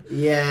water and...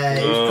 Yeah,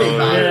 it was pretty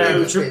bad. Yeah, it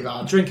was pretty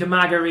bad. Drink a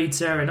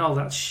margarita and all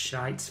that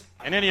shite.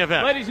 In any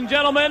event. Ladies and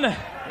gentlemen,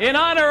 in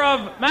honor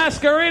of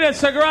Masquerita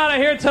Sagrada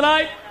here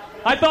tonight,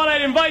 I thought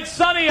I'd invite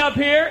Sonny up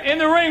here in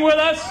the ring with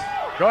us.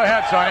 Go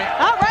ahead, Sonny.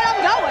 All right,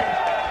 I'm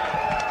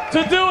To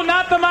going. do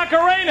not the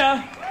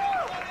Macarena,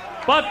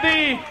 but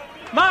the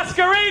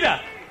Masquerita.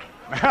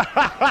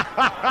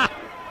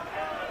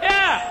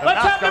 Yeah,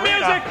 let's have the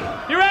music.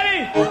 You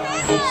ready?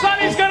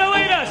 Sonny's going to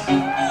lead us.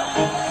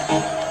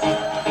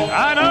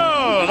 I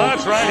know.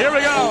 That's right. Here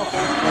we go.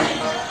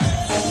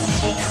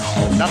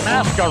 The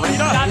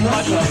Masquerita. Not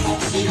much.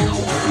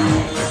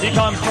 He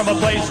comes from a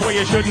place where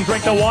you shouldn't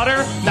drink the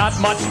water. Not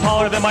much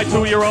taller than my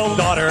 2-year-old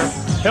daughter.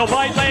 He'll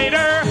bite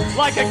later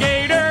like a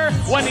gator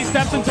when he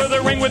steps into the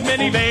ring with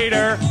Mini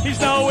Vader. He's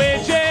no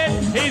idiot,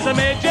 he's a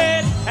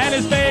midget, and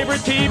his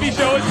favorite TV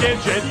show is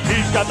Gidget.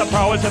 He's got the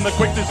prowess and the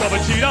quickness of a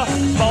cheetah,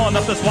 small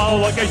enough to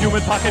swallow like a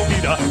human pocket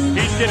pita.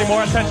 He's getting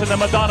more attention than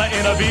Madonna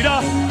in a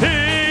Vita.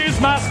 He's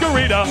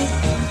Masquerita.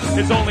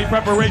 His only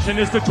preparation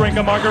is to drink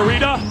a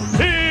margarita.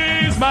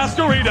 He's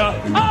Masquerita.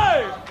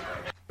 Hey!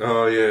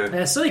 Oh,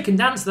 yeah. So he can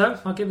dance, though.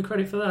 I'll give her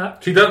credit for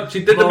that. She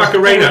did the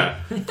Macarena.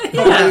 Probably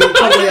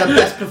her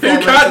best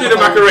performance. Who can't do the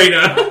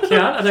Macarena?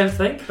 Can't, I don't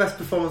think. Best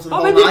performance of the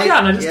whole maybe night. you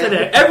can, I just did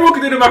it. Everyone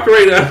can do the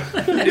Macarena.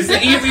 It's the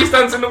easiest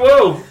dance in the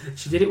world.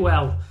 She did it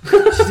well.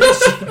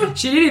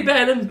 She did it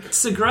better than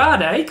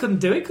Sagrada. He couldn't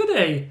do it, could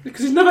he?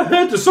 Because he's never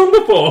heard the song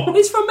before.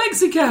 He's from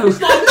Mexico. It's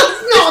not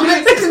a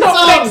Mexican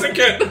song.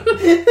 Mexican.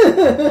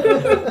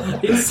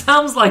 It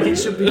sounds like it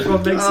should be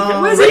from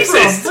Mexico. Where's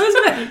racist. it from? Where's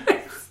it?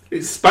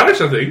 It's Spanish,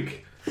 I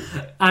think.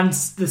 And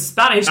the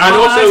Spanish And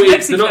also,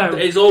 Mexico.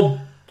 it's all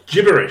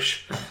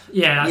gibberish.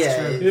 Yeah, that's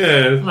true.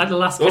 Yeah. Like the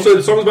last Also,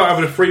 the song's about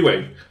having a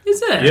freeway.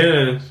 Is it?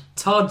 Yeah.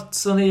 Todd,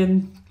 Sonny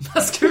and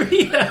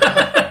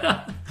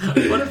Masquerita.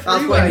 What a freeway.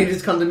 That's what he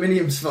needed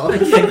condominiums for.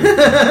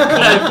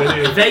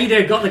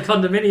 Vader got the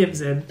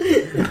condominiums in.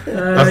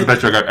 That's the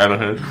best joke I've ever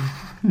heard.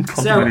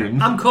 So,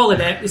 I'm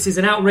calling it, this is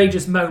an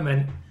outrageous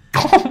moment.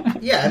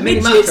 Yeah,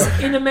 midgets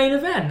in a main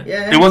event.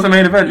 Yeah. It was a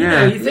main event,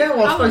 yeah. I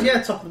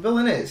suppose, top of the bill,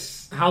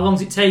 innit? How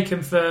long's it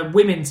taken for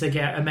women to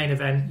get a main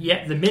event?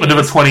 Yet the midgets...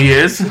 Another 20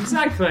 years.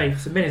 Exactly.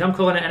 It's a minute. I'm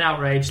calling it an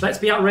outrage. Let's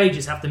be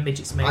outrageous after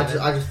midgets main event.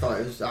 I just thought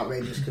it was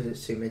outrageous because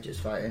it's two midgets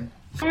fighting.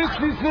 This is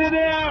an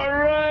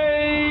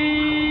outrage!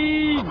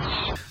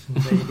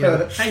 There you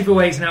go.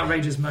 Heavyweight's an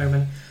outrageous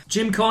moment.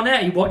 Jim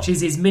Cornette, he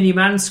watches his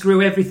mini-man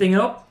screw everything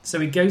up, so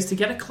he goes to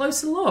get a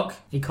closer look.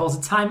 He calls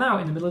a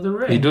timeout in the middle of the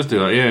ring. He does do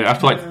that, yeah.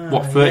 After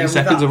 30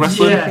 seconds of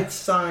wrestling? Yeah.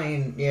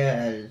 Sign,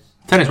 yeah.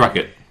 Tennis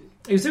racket.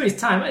 He was doing his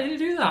time. Did he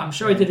do that? I'm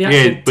sure he did the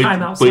actual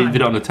timeout. But he did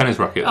it on the tennis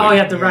racket. Oh, he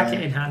had the racket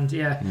in hand,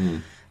 yeah.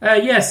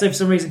 So for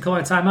some reason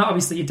calling a timeout,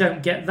 obviously you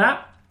don't get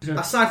that.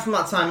 Aside from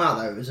that timeout,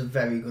 though, it was a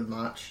very good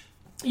match.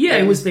 Yeah,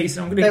 it was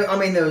decent. They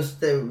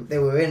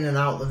were in and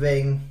out the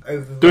ring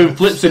over doing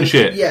flips and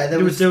shit. Yeah, they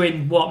were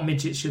doing what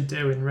midgets should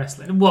do in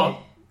wrestling. What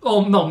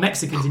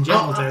Mexicans in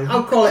general do.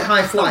 I'll call it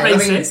high flying.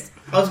 Racist.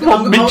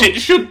 What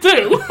midgets should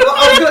do.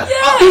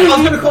 I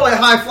was going to call it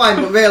high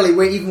flying, but really,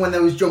 even when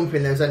there was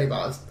jumping, there was only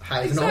about as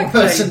high as a normal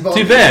person. To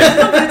be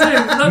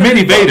fair,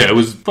 Mini Vader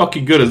was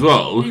fucking good as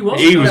well. He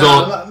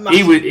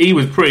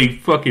was pretty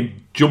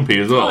fucking jumpy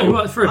as well. Oh, he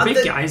was for a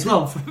big guy as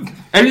well.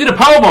 And he did a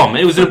powerbomb.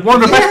 It was one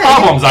of the best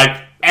powerbombs I've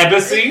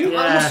ever seen.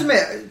 I must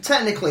admit,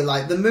 technically,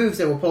 the moves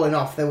they were pulling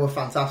off, they were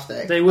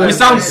fantastic. They were. It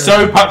sounds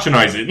so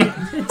patronising.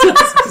 It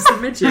does, because the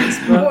midgets.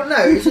 Well, no,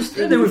 it's just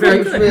they were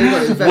very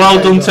good.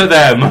 Well done to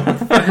them. Yeah,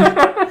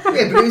 but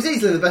it was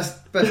easily the best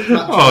match.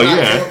 Oh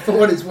yeah, for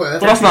what it's worth.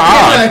 But that's not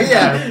hard.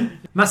 Yeah.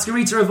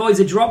 Masquerita avoids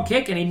a drop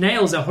kick and he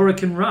nails a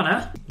Hurricane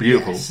Rana.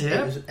 Beautiful. Yes,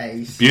 yeah. It was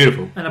ace.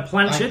 Beautiful. And a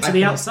plancha to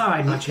the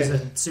outside, which is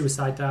a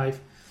suicide dive.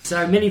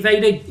 So Mini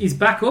Vader is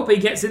back up. He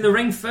gets in the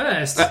ring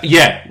first.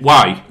 Yeah,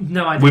 why?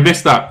 No idea. We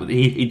missed that.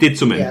 He did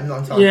something. Yeah, I'm not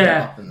entirely sure what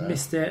happened there.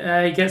 Missed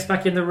it. He gets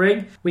back in the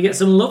ring. We get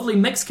some lovely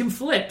Mexican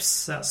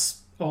flips.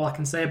 That's all I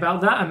can say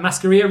about that. And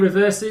Masquerita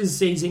reverses.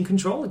 He's in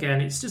control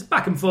again. It's just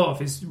back and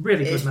forth. It's a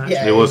really good match.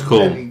 Yeah, it was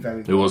cool. Very,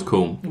 very it was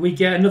cool. We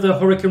get another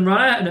Hurricane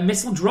Runner and a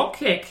missile drop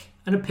kick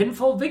and a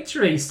pinfall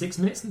victory. 6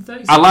 minutes and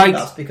 30 seconds. I like.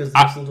 That's because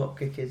the missile drop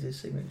kick is his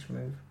signature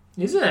move.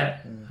 Is it?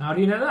 How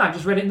do you know that? I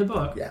just read it in the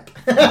book. Yeah.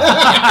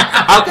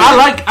 I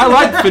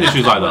like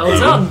finishes like that. Well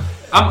done.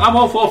 I'm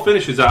all for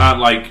finishes that aren't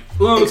like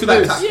Well, look at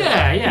this.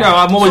 spectacular. Yeah. No,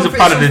 I'm always a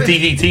fan of the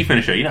something- DDT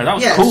finisher. You know, that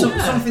was cool.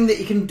 Something that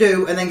you can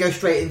do and then go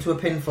straight into a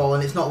pinfall,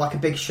 and it's not like a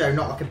big show,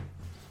 not like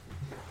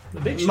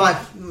The big show. I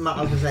was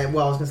going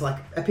to say like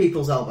a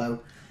people's elbow.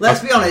 Let's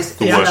be honest,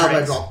 the it's an worst.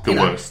 elbow drop. The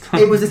worst.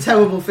 It was a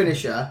terrible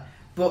finisher,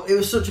 but it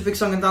was such a big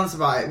song and dance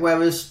about it.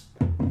 Whereas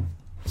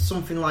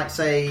something like,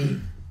 say,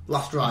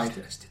 Last Ride,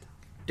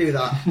 do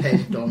that,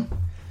 pin, done.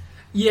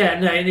 Yeah,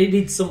 no, it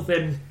needs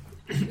something.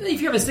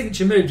 If you have a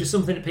signature move, just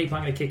something that people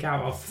aren't going to kick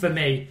out of. For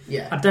me,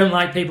 I don't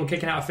like people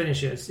kicking out of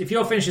finishers. If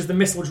your finisher's the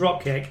missile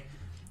drop kick,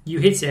 you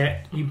hit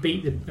it, you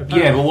beat the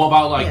opponent. Yeah, but what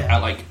about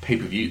at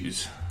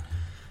pay-per-views?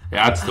 It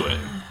adds to it.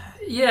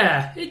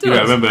 Yeah, it does. You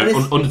know, remember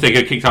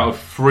Undertaker kicked out of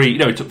 3. You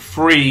know, it took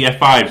 3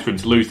 F5s for him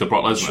to lose to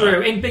Brock Lesnar.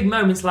 True, in big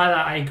moments like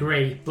that, I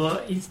agree.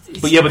 But it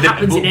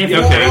happens in every.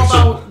 What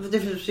about the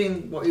difference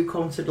between what you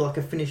consider like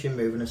a finishing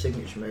move and a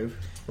signature move?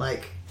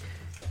 Like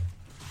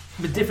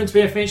the difference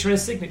between a finisher and a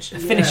signature. A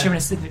finisher and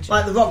a signature.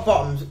 Like the rock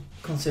bottom's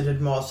considered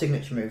more a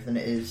signature move than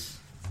it is.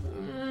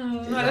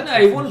 I don't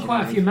know. He won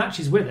quite a few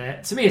matches with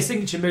it. To me, a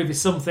signature move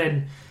is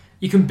something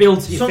you can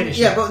build to your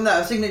finisher. Yeah, but no,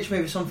 a signature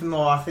move is something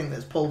more, I think,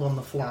 that's pulled on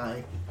the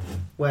fly.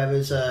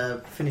 Whereas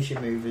a finishing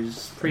move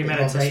is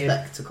premeditated, a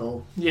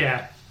spectacle.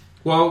 Yeah.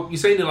 Well, you're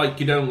saying that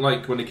you don't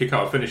like when they kick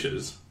out of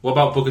finishers. What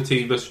about Booker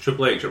T versus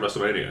Triple H at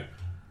WrestleMania,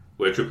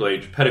 where Triple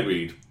H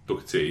pedigreed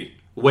Booker T,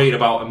 waited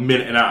about a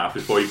minute and a half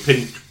before he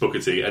pinned Booker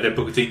T, and then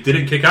Booker T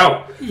didn't kick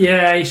out?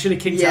 Yeah, he should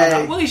have kicked out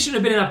that. Well, he shouldn't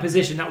have been in that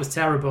position. That was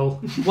terrible.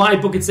 Why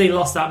Booker T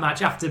lost that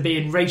match after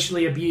being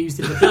racially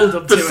abused in the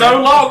build-up to for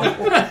so long?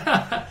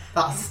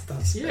 That's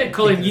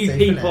calling you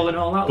people and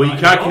all that. Well, you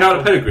can't kick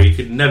out a pedigree. You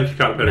can never kick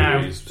out a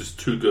pedigree. No. It's just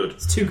too good.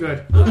 It's too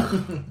good.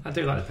 I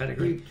do like the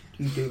pedigree.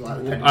 You do like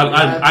the pedigree.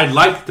 I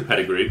liked the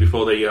pedigree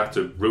before they had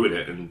to ruin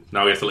it, and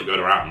now he has to let go of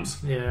their arms.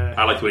 Yeah.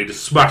 I liked when he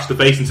just smashed the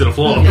face into the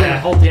floor. Yeah,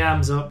 hold the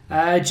arms up.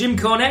 Jim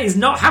Cornette is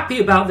not happy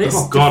about this.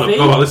 Oh God, I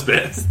forgot about this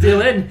bit.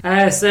 Still in.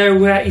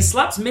 So he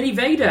slaps Mini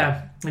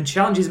Vader and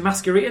challenges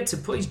Masquerita to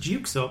put his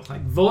dukes up,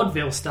 like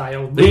vaudeville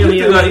style,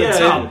 really over the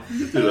top.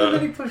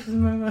 He pushes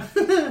him over.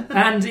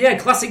 And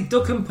classic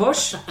duck and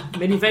push.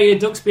 Mini Vader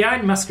ducks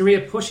behind,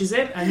 Masquerita pushes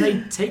him, and they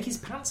take his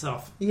pants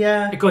off.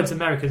 Yeah. According to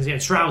Americans,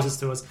 trousers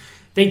to us.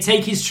 They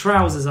take his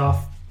trousers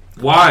off.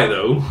 Why,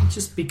 though?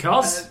 Just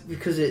because.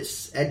 Because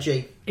it's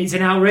edgy. It's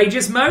an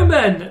outrageous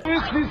moment. This is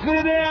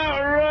an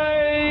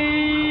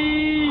outrage!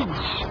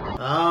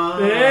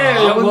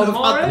 I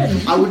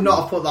would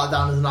not have put that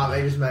down as an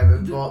outrageous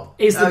moment, but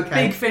it's the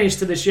big finish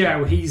to the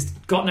show. He's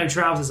got no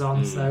trousers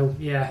on, so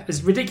yeah,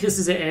 as ridiculous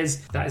as it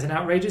is, that is an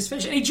outrageous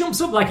finish. And he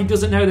jumps up like he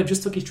doesn't know they've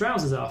just took his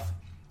trousers off.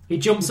 He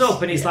jumps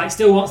up and he's like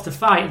still wants to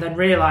fight, and then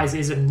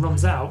realises and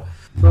runs out.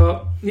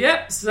 But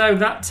yeah, so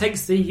that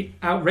takes the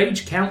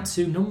outrage count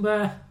to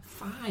number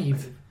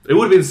 5. It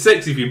would have been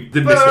 6 if you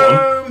did miss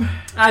one.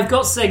 I've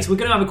got 6. We're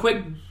going to have a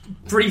quick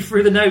brief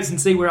through the notes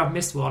and see where I've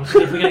missed one. If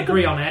we can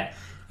agree on it,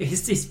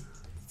 it's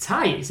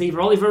tight. It's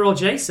either Oliver or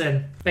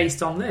Jason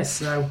based on this.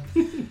 So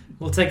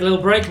we'll take a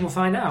little break and we'll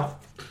find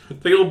out.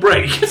 Take a little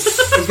break. He's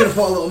going to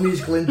put a little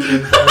musical into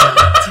it.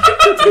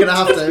 He's going to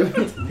have to.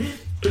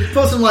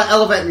 Put some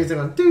elevator music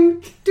on.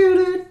 Do,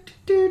 do,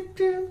 do,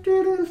 do, do,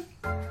 do.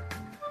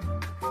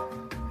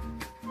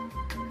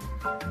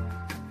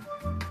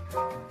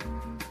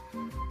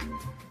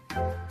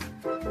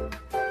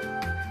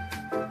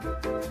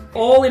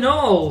 All in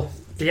all,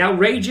 the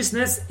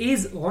outrageousness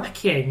is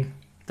lacking.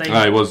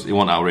 It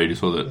wasn't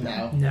outrageous, was it?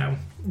 No.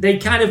 They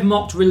kind of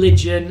mocked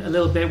religion a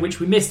little bit, which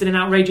we missed in an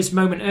outrageous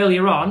moment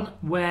earlier on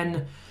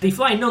when the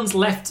Flying Nuns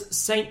left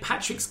St.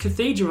 Patrick's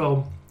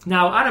Cathedral.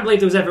 Now, I don't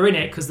believe they was ever in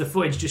it because the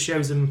footage just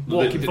shows them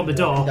walking from the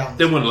door.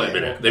 They wouldn't let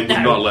them in it. They would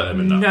not let them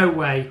in that. No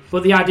way.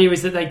 But the idea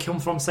is that they come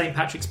from St.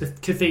 Patrick's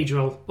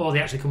Cathedral, or they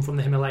actually come from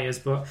the Himalayas,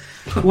 but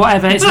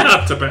whatever.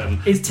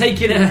 It's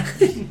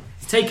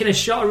taking a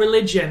shot of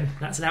religion.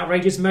 That's an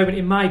outrageous moment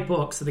in my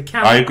book. So the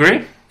count. I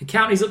agree. The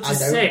count is up to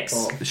 6.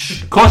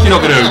 Of course you're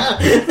not going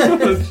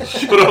to.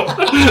 Shut up.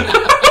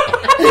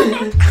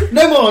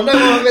 No more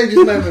outrageous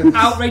moments.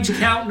 Outrage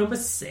count number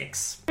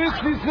 6. This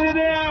is an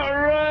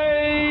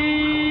outrage!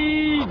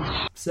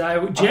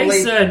 So,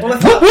 Jason.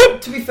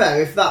 To be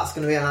fair, if that's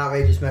going to be an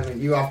outrageous moment,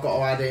 you have got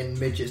to add in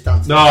midgets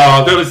dancing.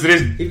 No, don't listen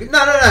to this.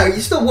 No, you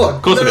still would.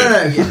 Of course no,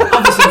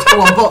 obviously it's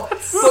still on. But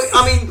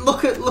I mean,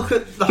 look at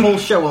the whole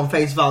show on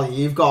face value.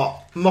 You've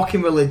got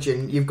mocking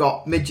religion. You've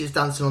got midgets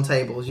dancing on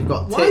tables. You've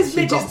got tits. Why is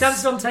midgets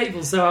dancing on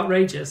tables so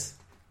outrageous?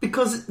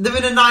 Because they're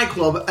in a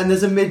nightclub and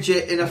there's a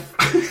midget in a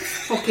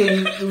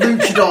fucking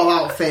luchador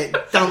outfit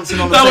dancing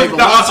on the table.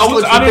 I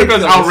don't know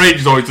if that's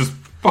outrageous or it's just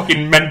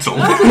fucking mental.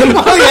 One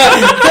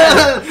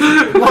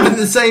and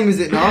the same, is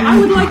it not? I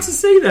would like to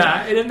see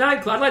that in a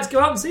nightclub. I'd like to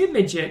go out and see a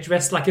midget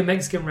dressed like a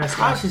Mexican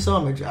wrestler. I actually saw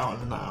a midget out in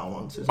the night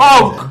once.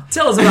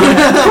 Tell us about it.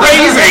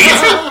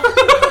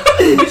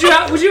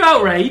 Crazy! Was you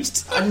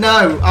outraged?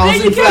 No, I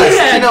was impressed.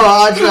 Yeah. You know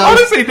what?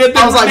 Honestly, they're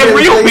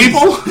real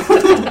people.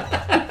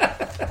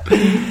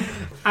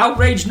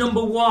 Outrage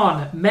number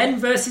 1: men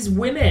versus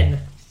women.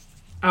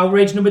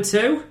 Outrage number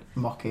 2.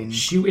 Mocking.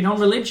 Shooting on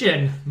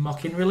religion.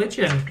 Mocking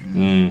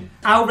religion.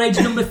 Outrage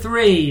number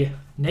 3.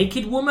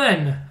 Naked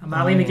woman.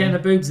 Amalina getting her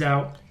boobs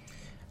out.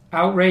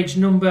 Outrage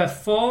number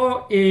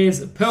 4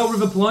 is Pearl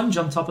River Plunge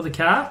on top of the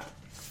car.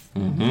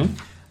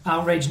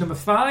 Outrage number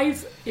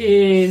 5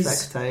 is...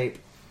 Sex tape.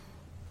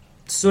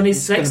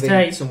 Sonny's sex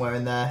tape. Somewhere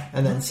in there.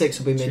 And then 6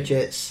 will be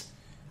midgets.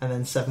 And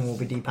then 7 will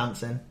be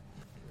de-pantsing.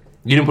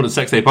 You didn't put a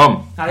sex tape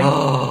on.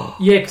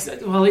 Yeah,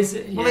 well, is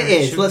it? Well, it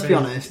is, let's be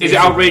honest. Is it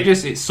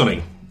outrageous? It's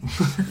Sonny.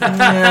 She's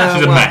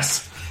a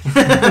mess.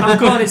 I'm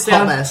calling it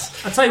Hot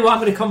mess. I'll tell you what, I'm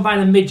going to combine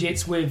the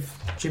midgets with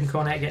Jim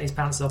Cornette getting his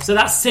pants off. So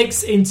that's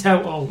 6 in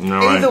total.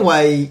 Either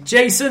way,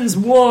 Jason's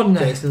won.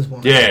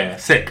 Yeah,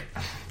 sick.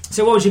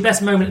 So what was your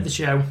best moment of the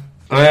show?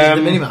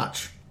 The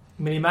mini-match.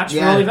 Mini-match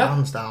for Oliver?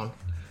 Hands down.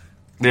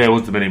 Yeah, it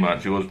was the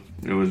mini-match. It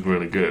was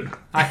really good.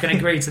 I can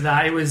agree to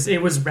that. It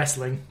was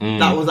wrestling.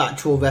 That was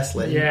actual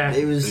wrestling. Yeah.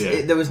 It was.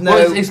 There was no...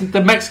 Well, it's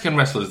the Mexican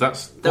wrestlers,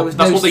 that's no what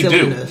they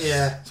silliness. do.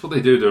 Yeah. That's what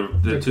they do.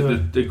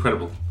 They're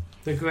incredible.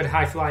 The good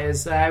high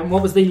flyers.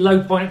 What was the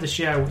low point of the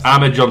show?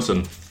 Ahmed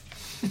Johnson.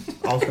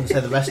 I was going to say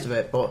the rest of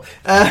it, but...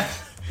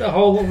 the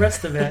whole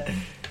rest of it.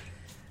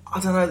 I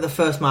don't know, the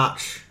first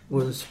match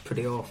was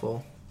pretty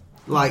awful.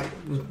 Like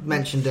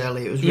mentioned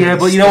earlier, it was really... Yeah,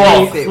 but you know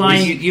what?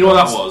 You know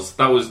what that was?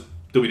 That was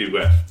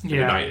WWF in the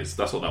Yeah. 90s.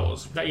 That's what that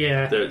was.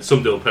 Yeah. They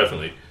summed it up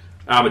perfectly.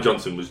 Ahmed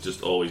Johnson was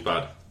just always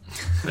bad.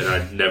 And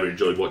I never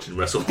enjoyed watching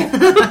wrestle.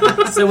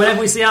 So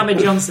whenever we see Ahmed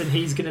Johnson,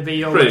 he's going to be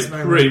your worst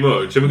moment. Pretty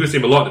much. And we're going to see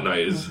him a lot in the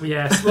 90s.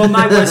 Yes. Well,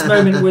 my worst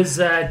moment was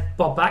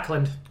Bob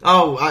Backlund.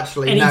 Oh,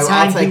 actually, no,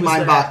 I'll take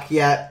mine back.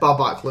 Yeah, Bob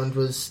Backlund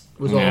was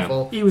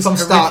awful. He was from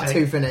start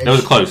horrific. to finish. That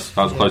was close.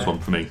 That was a close one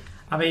for me.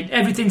 I mean,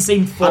 everything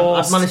seemed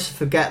forced. I've managed to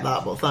forget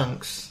that, but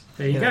thanks.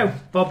 There you go.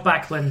 Bob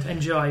Backlund.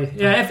 Enjoy.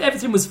 Yeah,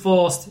 everything was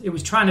forced. It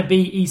was trying to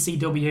be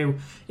ECW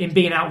in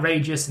being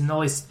outrageous and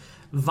all this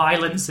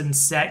violence and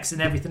sex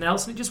and everything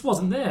else, and it just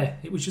wasn't there.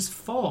 It was just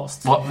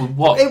forced.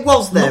 What? It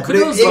was there, but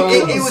it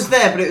was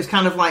there, but it was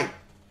kind of like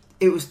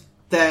it was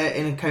there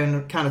in a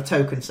kind of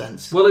token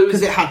sense. Well,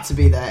 because it had to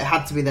be there. It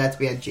had to be there to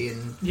be edgy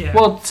and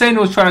Well,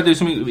 Cena was trying to do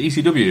something with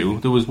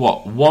ECW. There was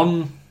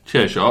one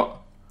chair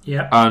shot,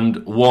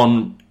 and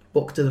one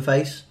book to the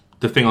face.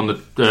 The thing on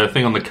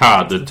the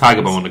car, the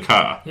tiger bomb on the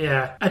car.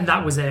 Yeah, and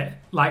that was it.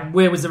 Like,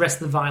 where was the rest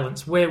of the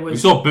violence? We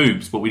saw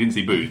boobs, but we didn't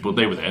see boobs, but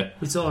they were there.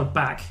 We saw her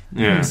back.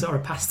 Yeah. We saw her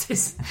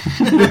pasties.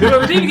 We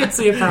didn't even get to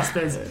see her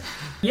pasties.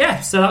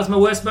 Yeah, so that was my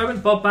worst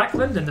moment, Bob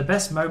Backlund, and the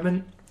best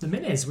moment, the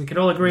Minis. We could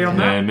all agree on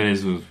that. Yeah,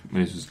 Minis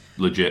was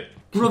legit.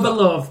 Brother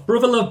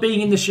Love being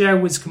in the show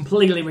was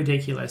completely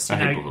ridiculous. I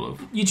hate Brother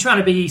Love. You're trying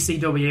to be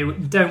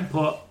ECW, don't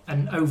put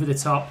an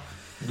over-the-top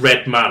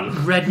Red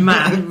man. Red. He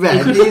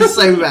is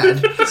so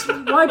red.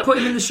 Why put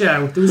him in the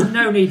show? There was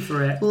no need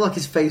for it. Looked like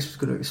his face was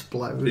going to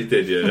explode. He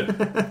did,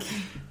 yeah.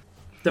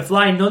 The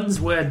Flying Nuns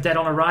were dead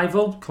on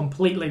arrival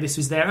completely. This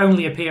was their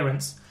only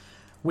appearance.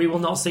 We will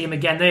not see them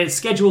again. They're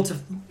scheduled to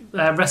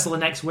wrestle the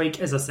next week,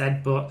 as I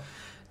said, but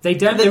they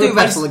don't. They do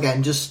wrestle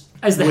again, just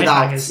as the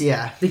headbangers.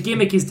 Yeah. The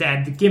gimmick is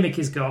dead. The gimmick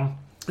is gone.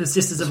 The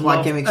Sisters of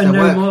Love gimmicks are don't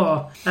no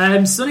work.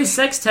 more. Sonny's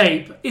sex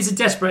tape is a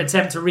desperate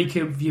attempt to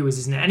recoup viewers,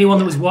 isn't it? Anyone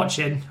that was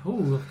watching,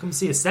 come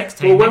see a sex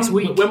tape next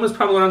week. When was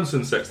Pamela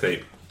Anderson's sex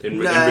tape in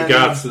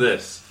regards to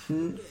this?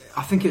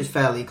 I think it was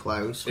fairly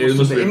close. It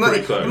must have been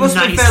pretty close. It must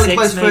have been fairly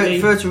close for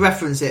her to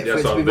reference it, for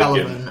it to be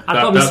relevant.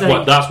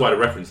 That's why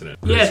they're referencing it.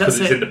 Yeah, because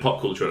it's in the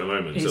pop culture at the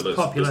moment, it's so let's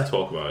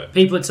talk about it.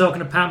 People are talking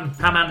to Pam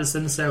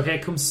Anderson, so here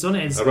comes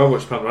Sonny's. I'd rather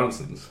watch Pam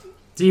Anderson's.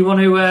 Do you want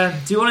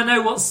to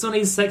know what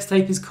Sonny's sex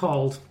tape is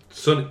called?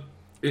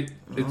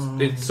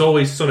 It's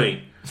always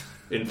sunny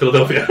in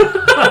Philadelphia.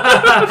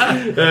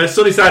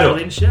 Sunny side up.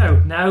 Brilliant show.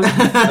 No.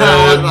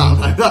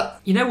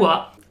 You know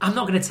what? I'm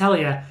not going to tell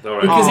you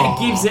because it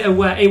gives it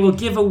away. It will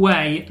give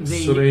away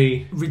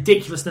the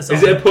ridiculousn's of it.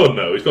 Is it a pun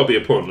though? It's got to be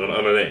a pun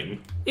on a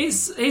name.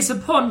 It's a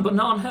pun, but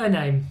not on her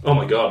name. Oh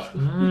my god!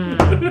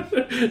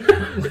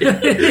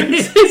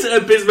 It's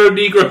Abismo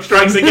Negro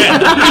strikes again.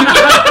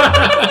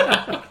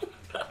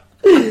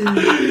 She's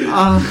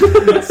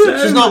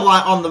not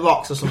like on the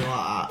rocks or something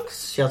like that.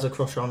 She has a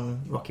crush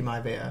on Rocky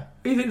Maivia.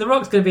 You think The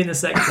Rock's going to be in the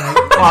sex tape?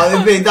 That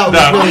would be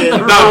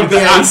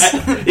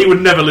brilliant. He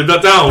would never live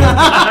that down.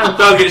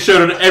 That'll get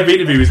shown on every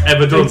interview he's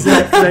ever done.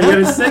 Exactly. You have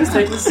a sex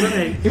tape with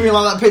Sonny. You mean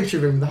like that picture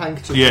of him with the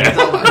handkerchief? Yeah.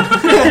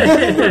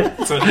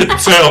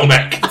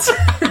 Turtleneck.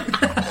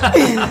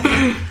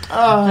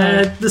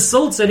 The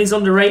Sultan is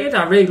underrated.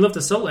 I really love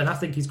the Sultan. I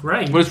think he's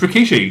great. Well, it's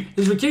Rikishi.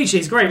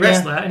 He's a great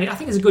wrestler, and I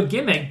think it's a good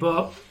gimmick,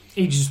 but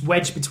he just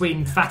wedged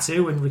between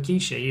Fatu and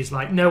Rikishi. He's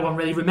like, no one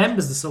really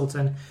remembers the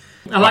Sultan.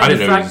 I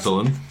didn't know he was the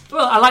Sultan.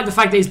 Well, I like the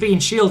fact that he's being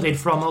shielded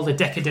from all the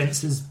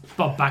decadence, as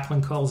Bob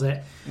Backlund calls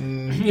it.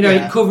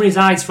 Covering his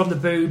eyes from the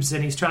boobs,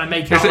 and he's trying to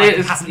make out like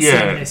he hasn't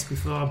seen this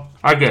before.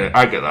 I get it.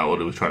 I get that. What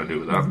he was trying to do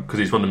with that, because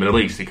he's from the Middle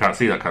East, he can't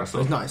see that kind of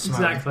stuff. It's nice,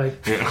 exactly.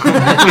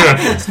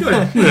 Yeah. It's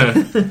good.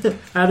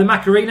 Yeah. The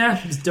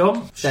Macarena was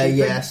dumb.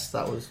 Yes,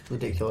 that was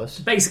ridiculous.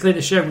 Basically,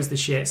 the show was the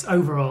shits.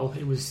 Overall,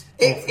 it was.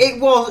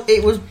 It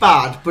was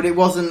bad, but it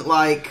wasn't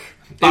like.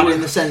 Bad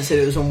in the sense that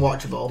it was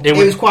unwatchable. It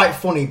was quite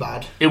funny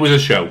bad. It was a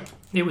show.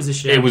 It was a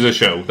show. It was a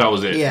show. That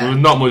was it. Yeah. There was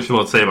not much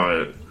more to say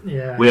about it.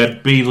 Yeah. We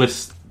had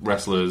B-list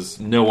wrestlers,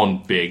 no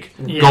one big.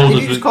 Yeah.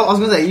 Goldust I was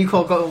going to say, you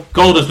called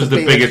Goldust was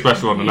the biggest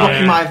wrestler on the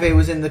night. Rocky Maivia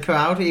was in the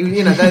crowd.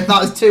 That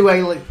was two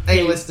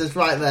A-listers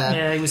right there.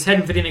 Yeah, he was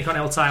heading for the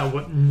Intercontinental title,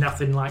 but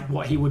nothing like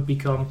what he would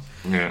become.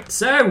 Yeah.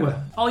 So,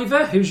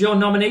 Oliver, who's your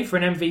nominee for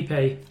an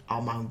MVP?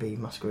 I'll man B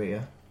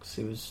Masquerade, because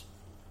he was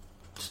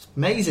just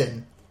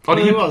amazing. Oh,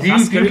 do you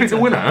pick the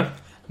winner?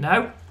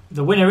 No.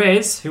 The winner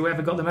is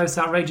whoever got the most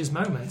outrageous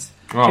moment.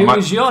 Oh, Who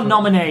was your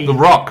nominee? The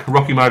Rock,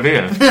 Rocky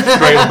Maivia.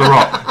 Straight up The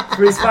Rock.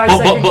 For his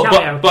 5-second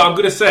cameo. But I'm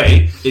going to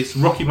say it's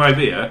Rocky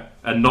Maivia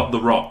and not The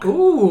Rock.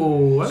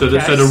 Ooh, okay.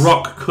 So The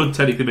Rock could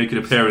technically make an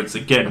appearance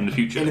again in the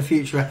future. In a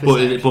future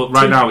episode. But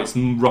right now it's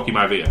Rocky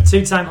Maivia.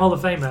 2-time Hall of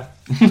Famer.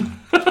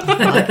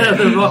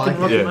 The Rock and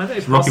Rocky Maivia.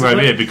 It's Rocky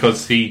Maivia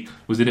because he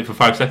was in it for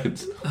 5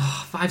 seconds.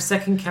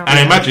 5-second cameo. And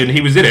I imagine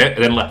he was in it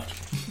and then left.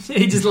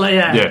 He just have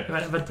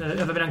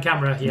I been on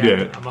camera?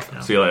 Yeah. I'm off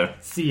now. See you later.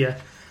 See ya.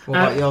 What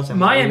about yours?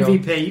 My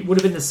MVP would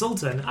have been the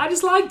Sultan. I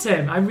just liked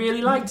him. I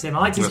really liked him.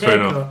 I liked his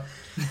haircut. All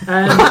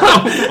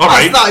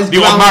right. Do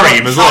you want to marry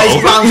him as well? That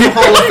is Ground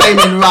Hall of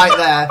Fame right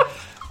there.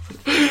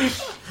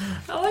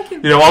 I like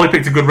him. Ollie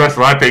picked a good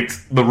wrestler. I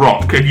picked The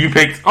Rock, and you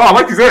picked. Oh, I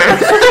like his hair.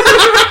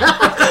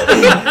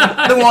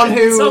 The one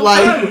who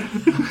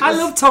I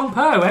love Tong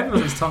Po.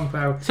 Everyone loves Tong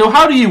Po. So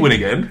how do you win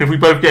again if we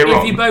both get it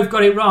wrong? If you both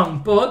got it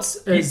wrong, but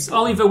as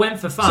Oliver went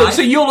for 5,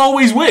 so you'll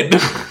always win.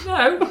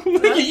 No,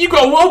 you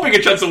got a well bigger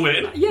chance of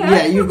winning.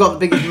 Yeah, you've got the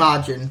biggest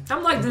margin.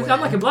 I'm like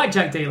a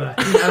blackjack dealer.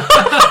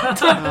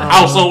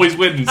 House always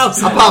wins.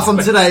 Apart from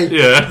today,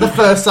 yeah, the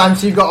first time,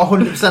 so you've got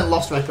 100%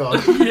 loss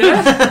record. Yeah,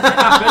 it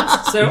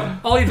happens. So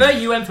Oliver,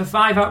 you went for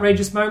 5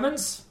 outrageous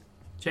moments.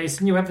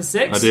 Jason, you went for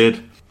 6. I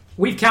did.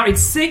 We've carried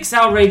 6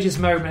 outrageous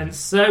moments.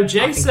 So,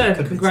 Jason,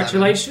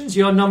 congratulations.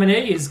 Your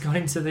nominee is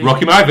going to the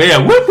Rocky Maivia.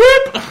 Whoop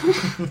whoop.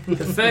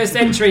 The first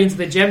entry into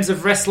the Gems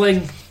of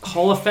Wrestling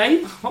Hall of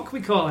Fame. What can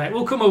we call it?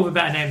 We'll come up with a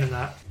better name than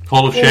that.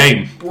 Hall of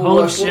Shame. Hall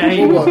of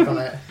Shame. We'll work on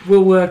it.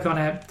 We'll work on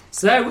it.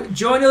 So,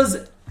 join us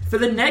for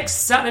the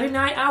next Saturday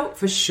night out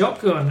for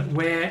Shotgun,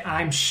 where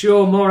I'm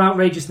sure more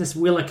outrageousness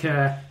will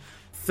occur.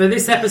 For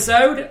this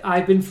episode,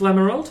 I've been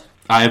Flemmerald.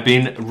 I have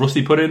been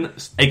Rusty Puddin,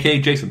 a.k.a.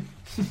 Jason.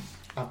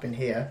 I've been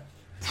here.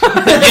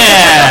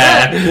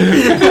 Yeah!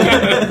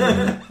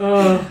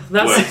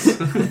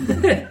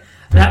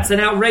 That's an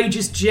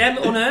outrageous gem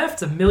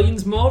unearthed and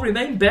millions more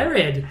remain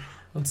buried.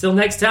 Until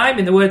next time,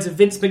 in the words of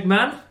Vince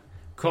McMahon,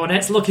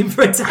 Cornette's looking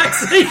for a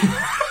taxi.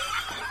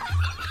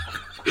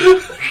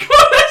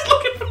 Cornette's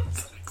looking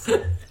for a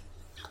taxi.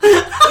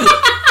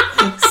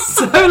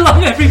 So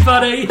long,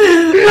 everybody.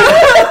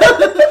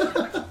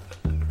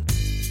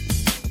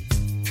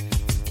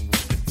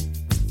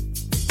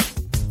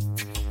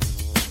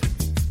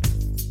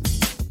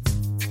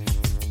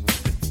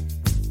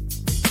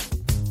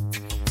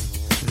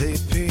 They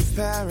paved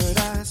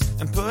paradise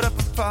and put up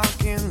a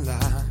fucking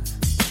lie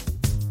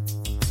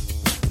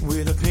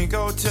with a pink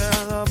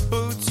hotel, a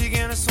boutique,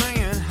 and a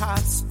swinging hot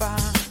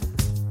spot.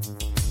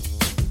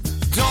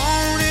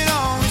 Don't it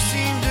always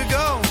seem to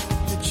go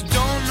that you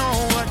don't know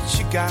what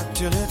you got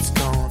till it's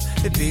gone?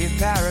 They paved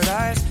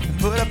paradise and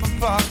put up a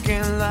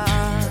fucking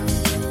lie.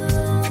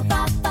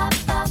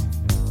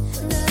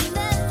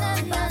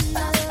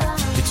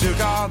 They took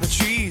all the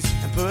trees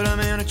and put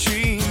them in a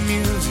tree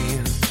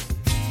museum.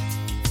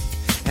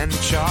 And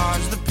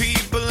charge the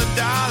people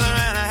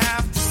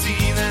 $1.50 to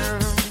see them.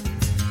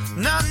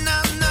 No,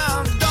 no,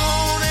 no,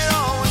 don't it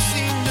always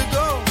seem to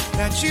go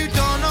that you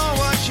don't know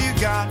what you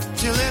got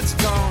till it's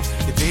gone?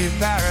 You paved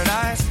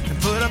paradise and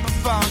put up a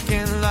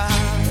fucking lie.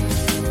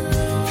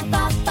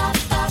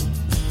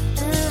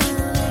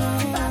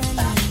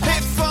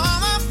 Hey,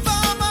 farmer,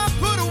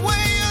 put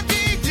away your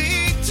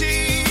DDT.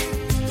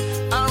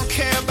 I don't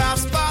care about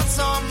spots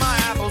on my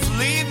apples.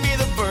 Leave me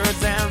the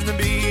birds and the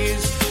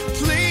bees.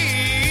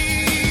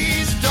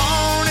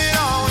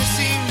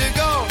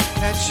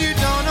 You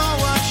don't know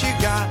what you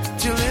got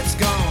till it's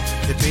gone.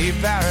 They paved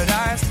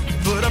paradise,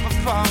 put up a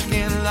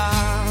fucking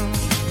lie.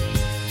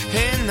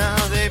 Hey, now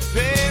they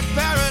paved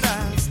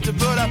paradise to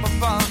put up a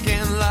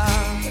fucking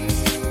lie.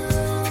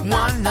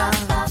 One night.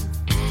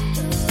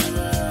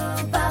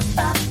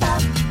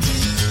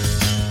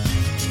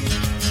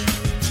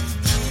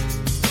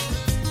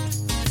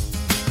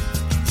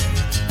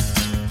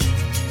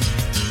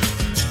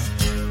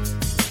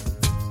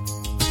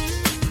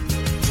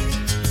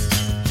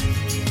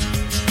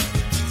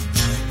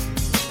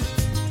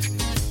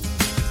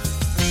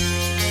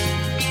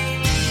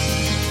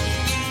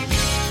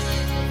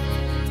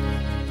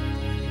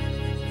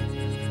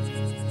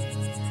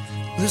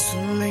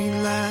 Listen, late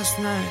last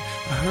night,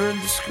 I heard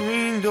the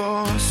screen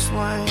door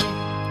swing,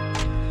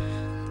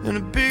 and a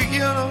big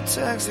yellow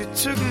taxi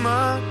took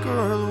my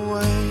girl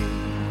away.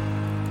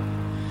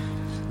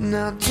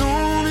 Now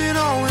don't it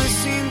always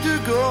seem to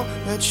go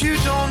that you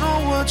don't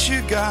know what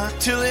you got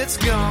till it's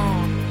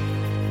gone?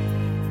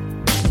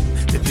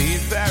 They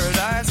leave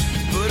paradise,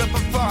 put up a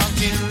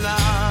fucking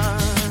line.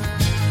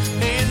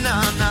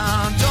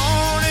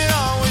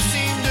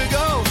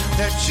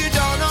 that you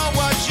don't know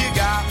what you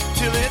got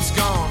till it's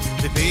gone.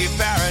 They pay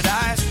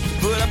paradise to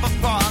put up a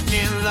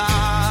parking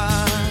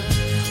lot.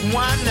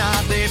 Why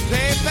not? They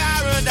pay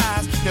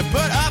paradise to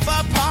put up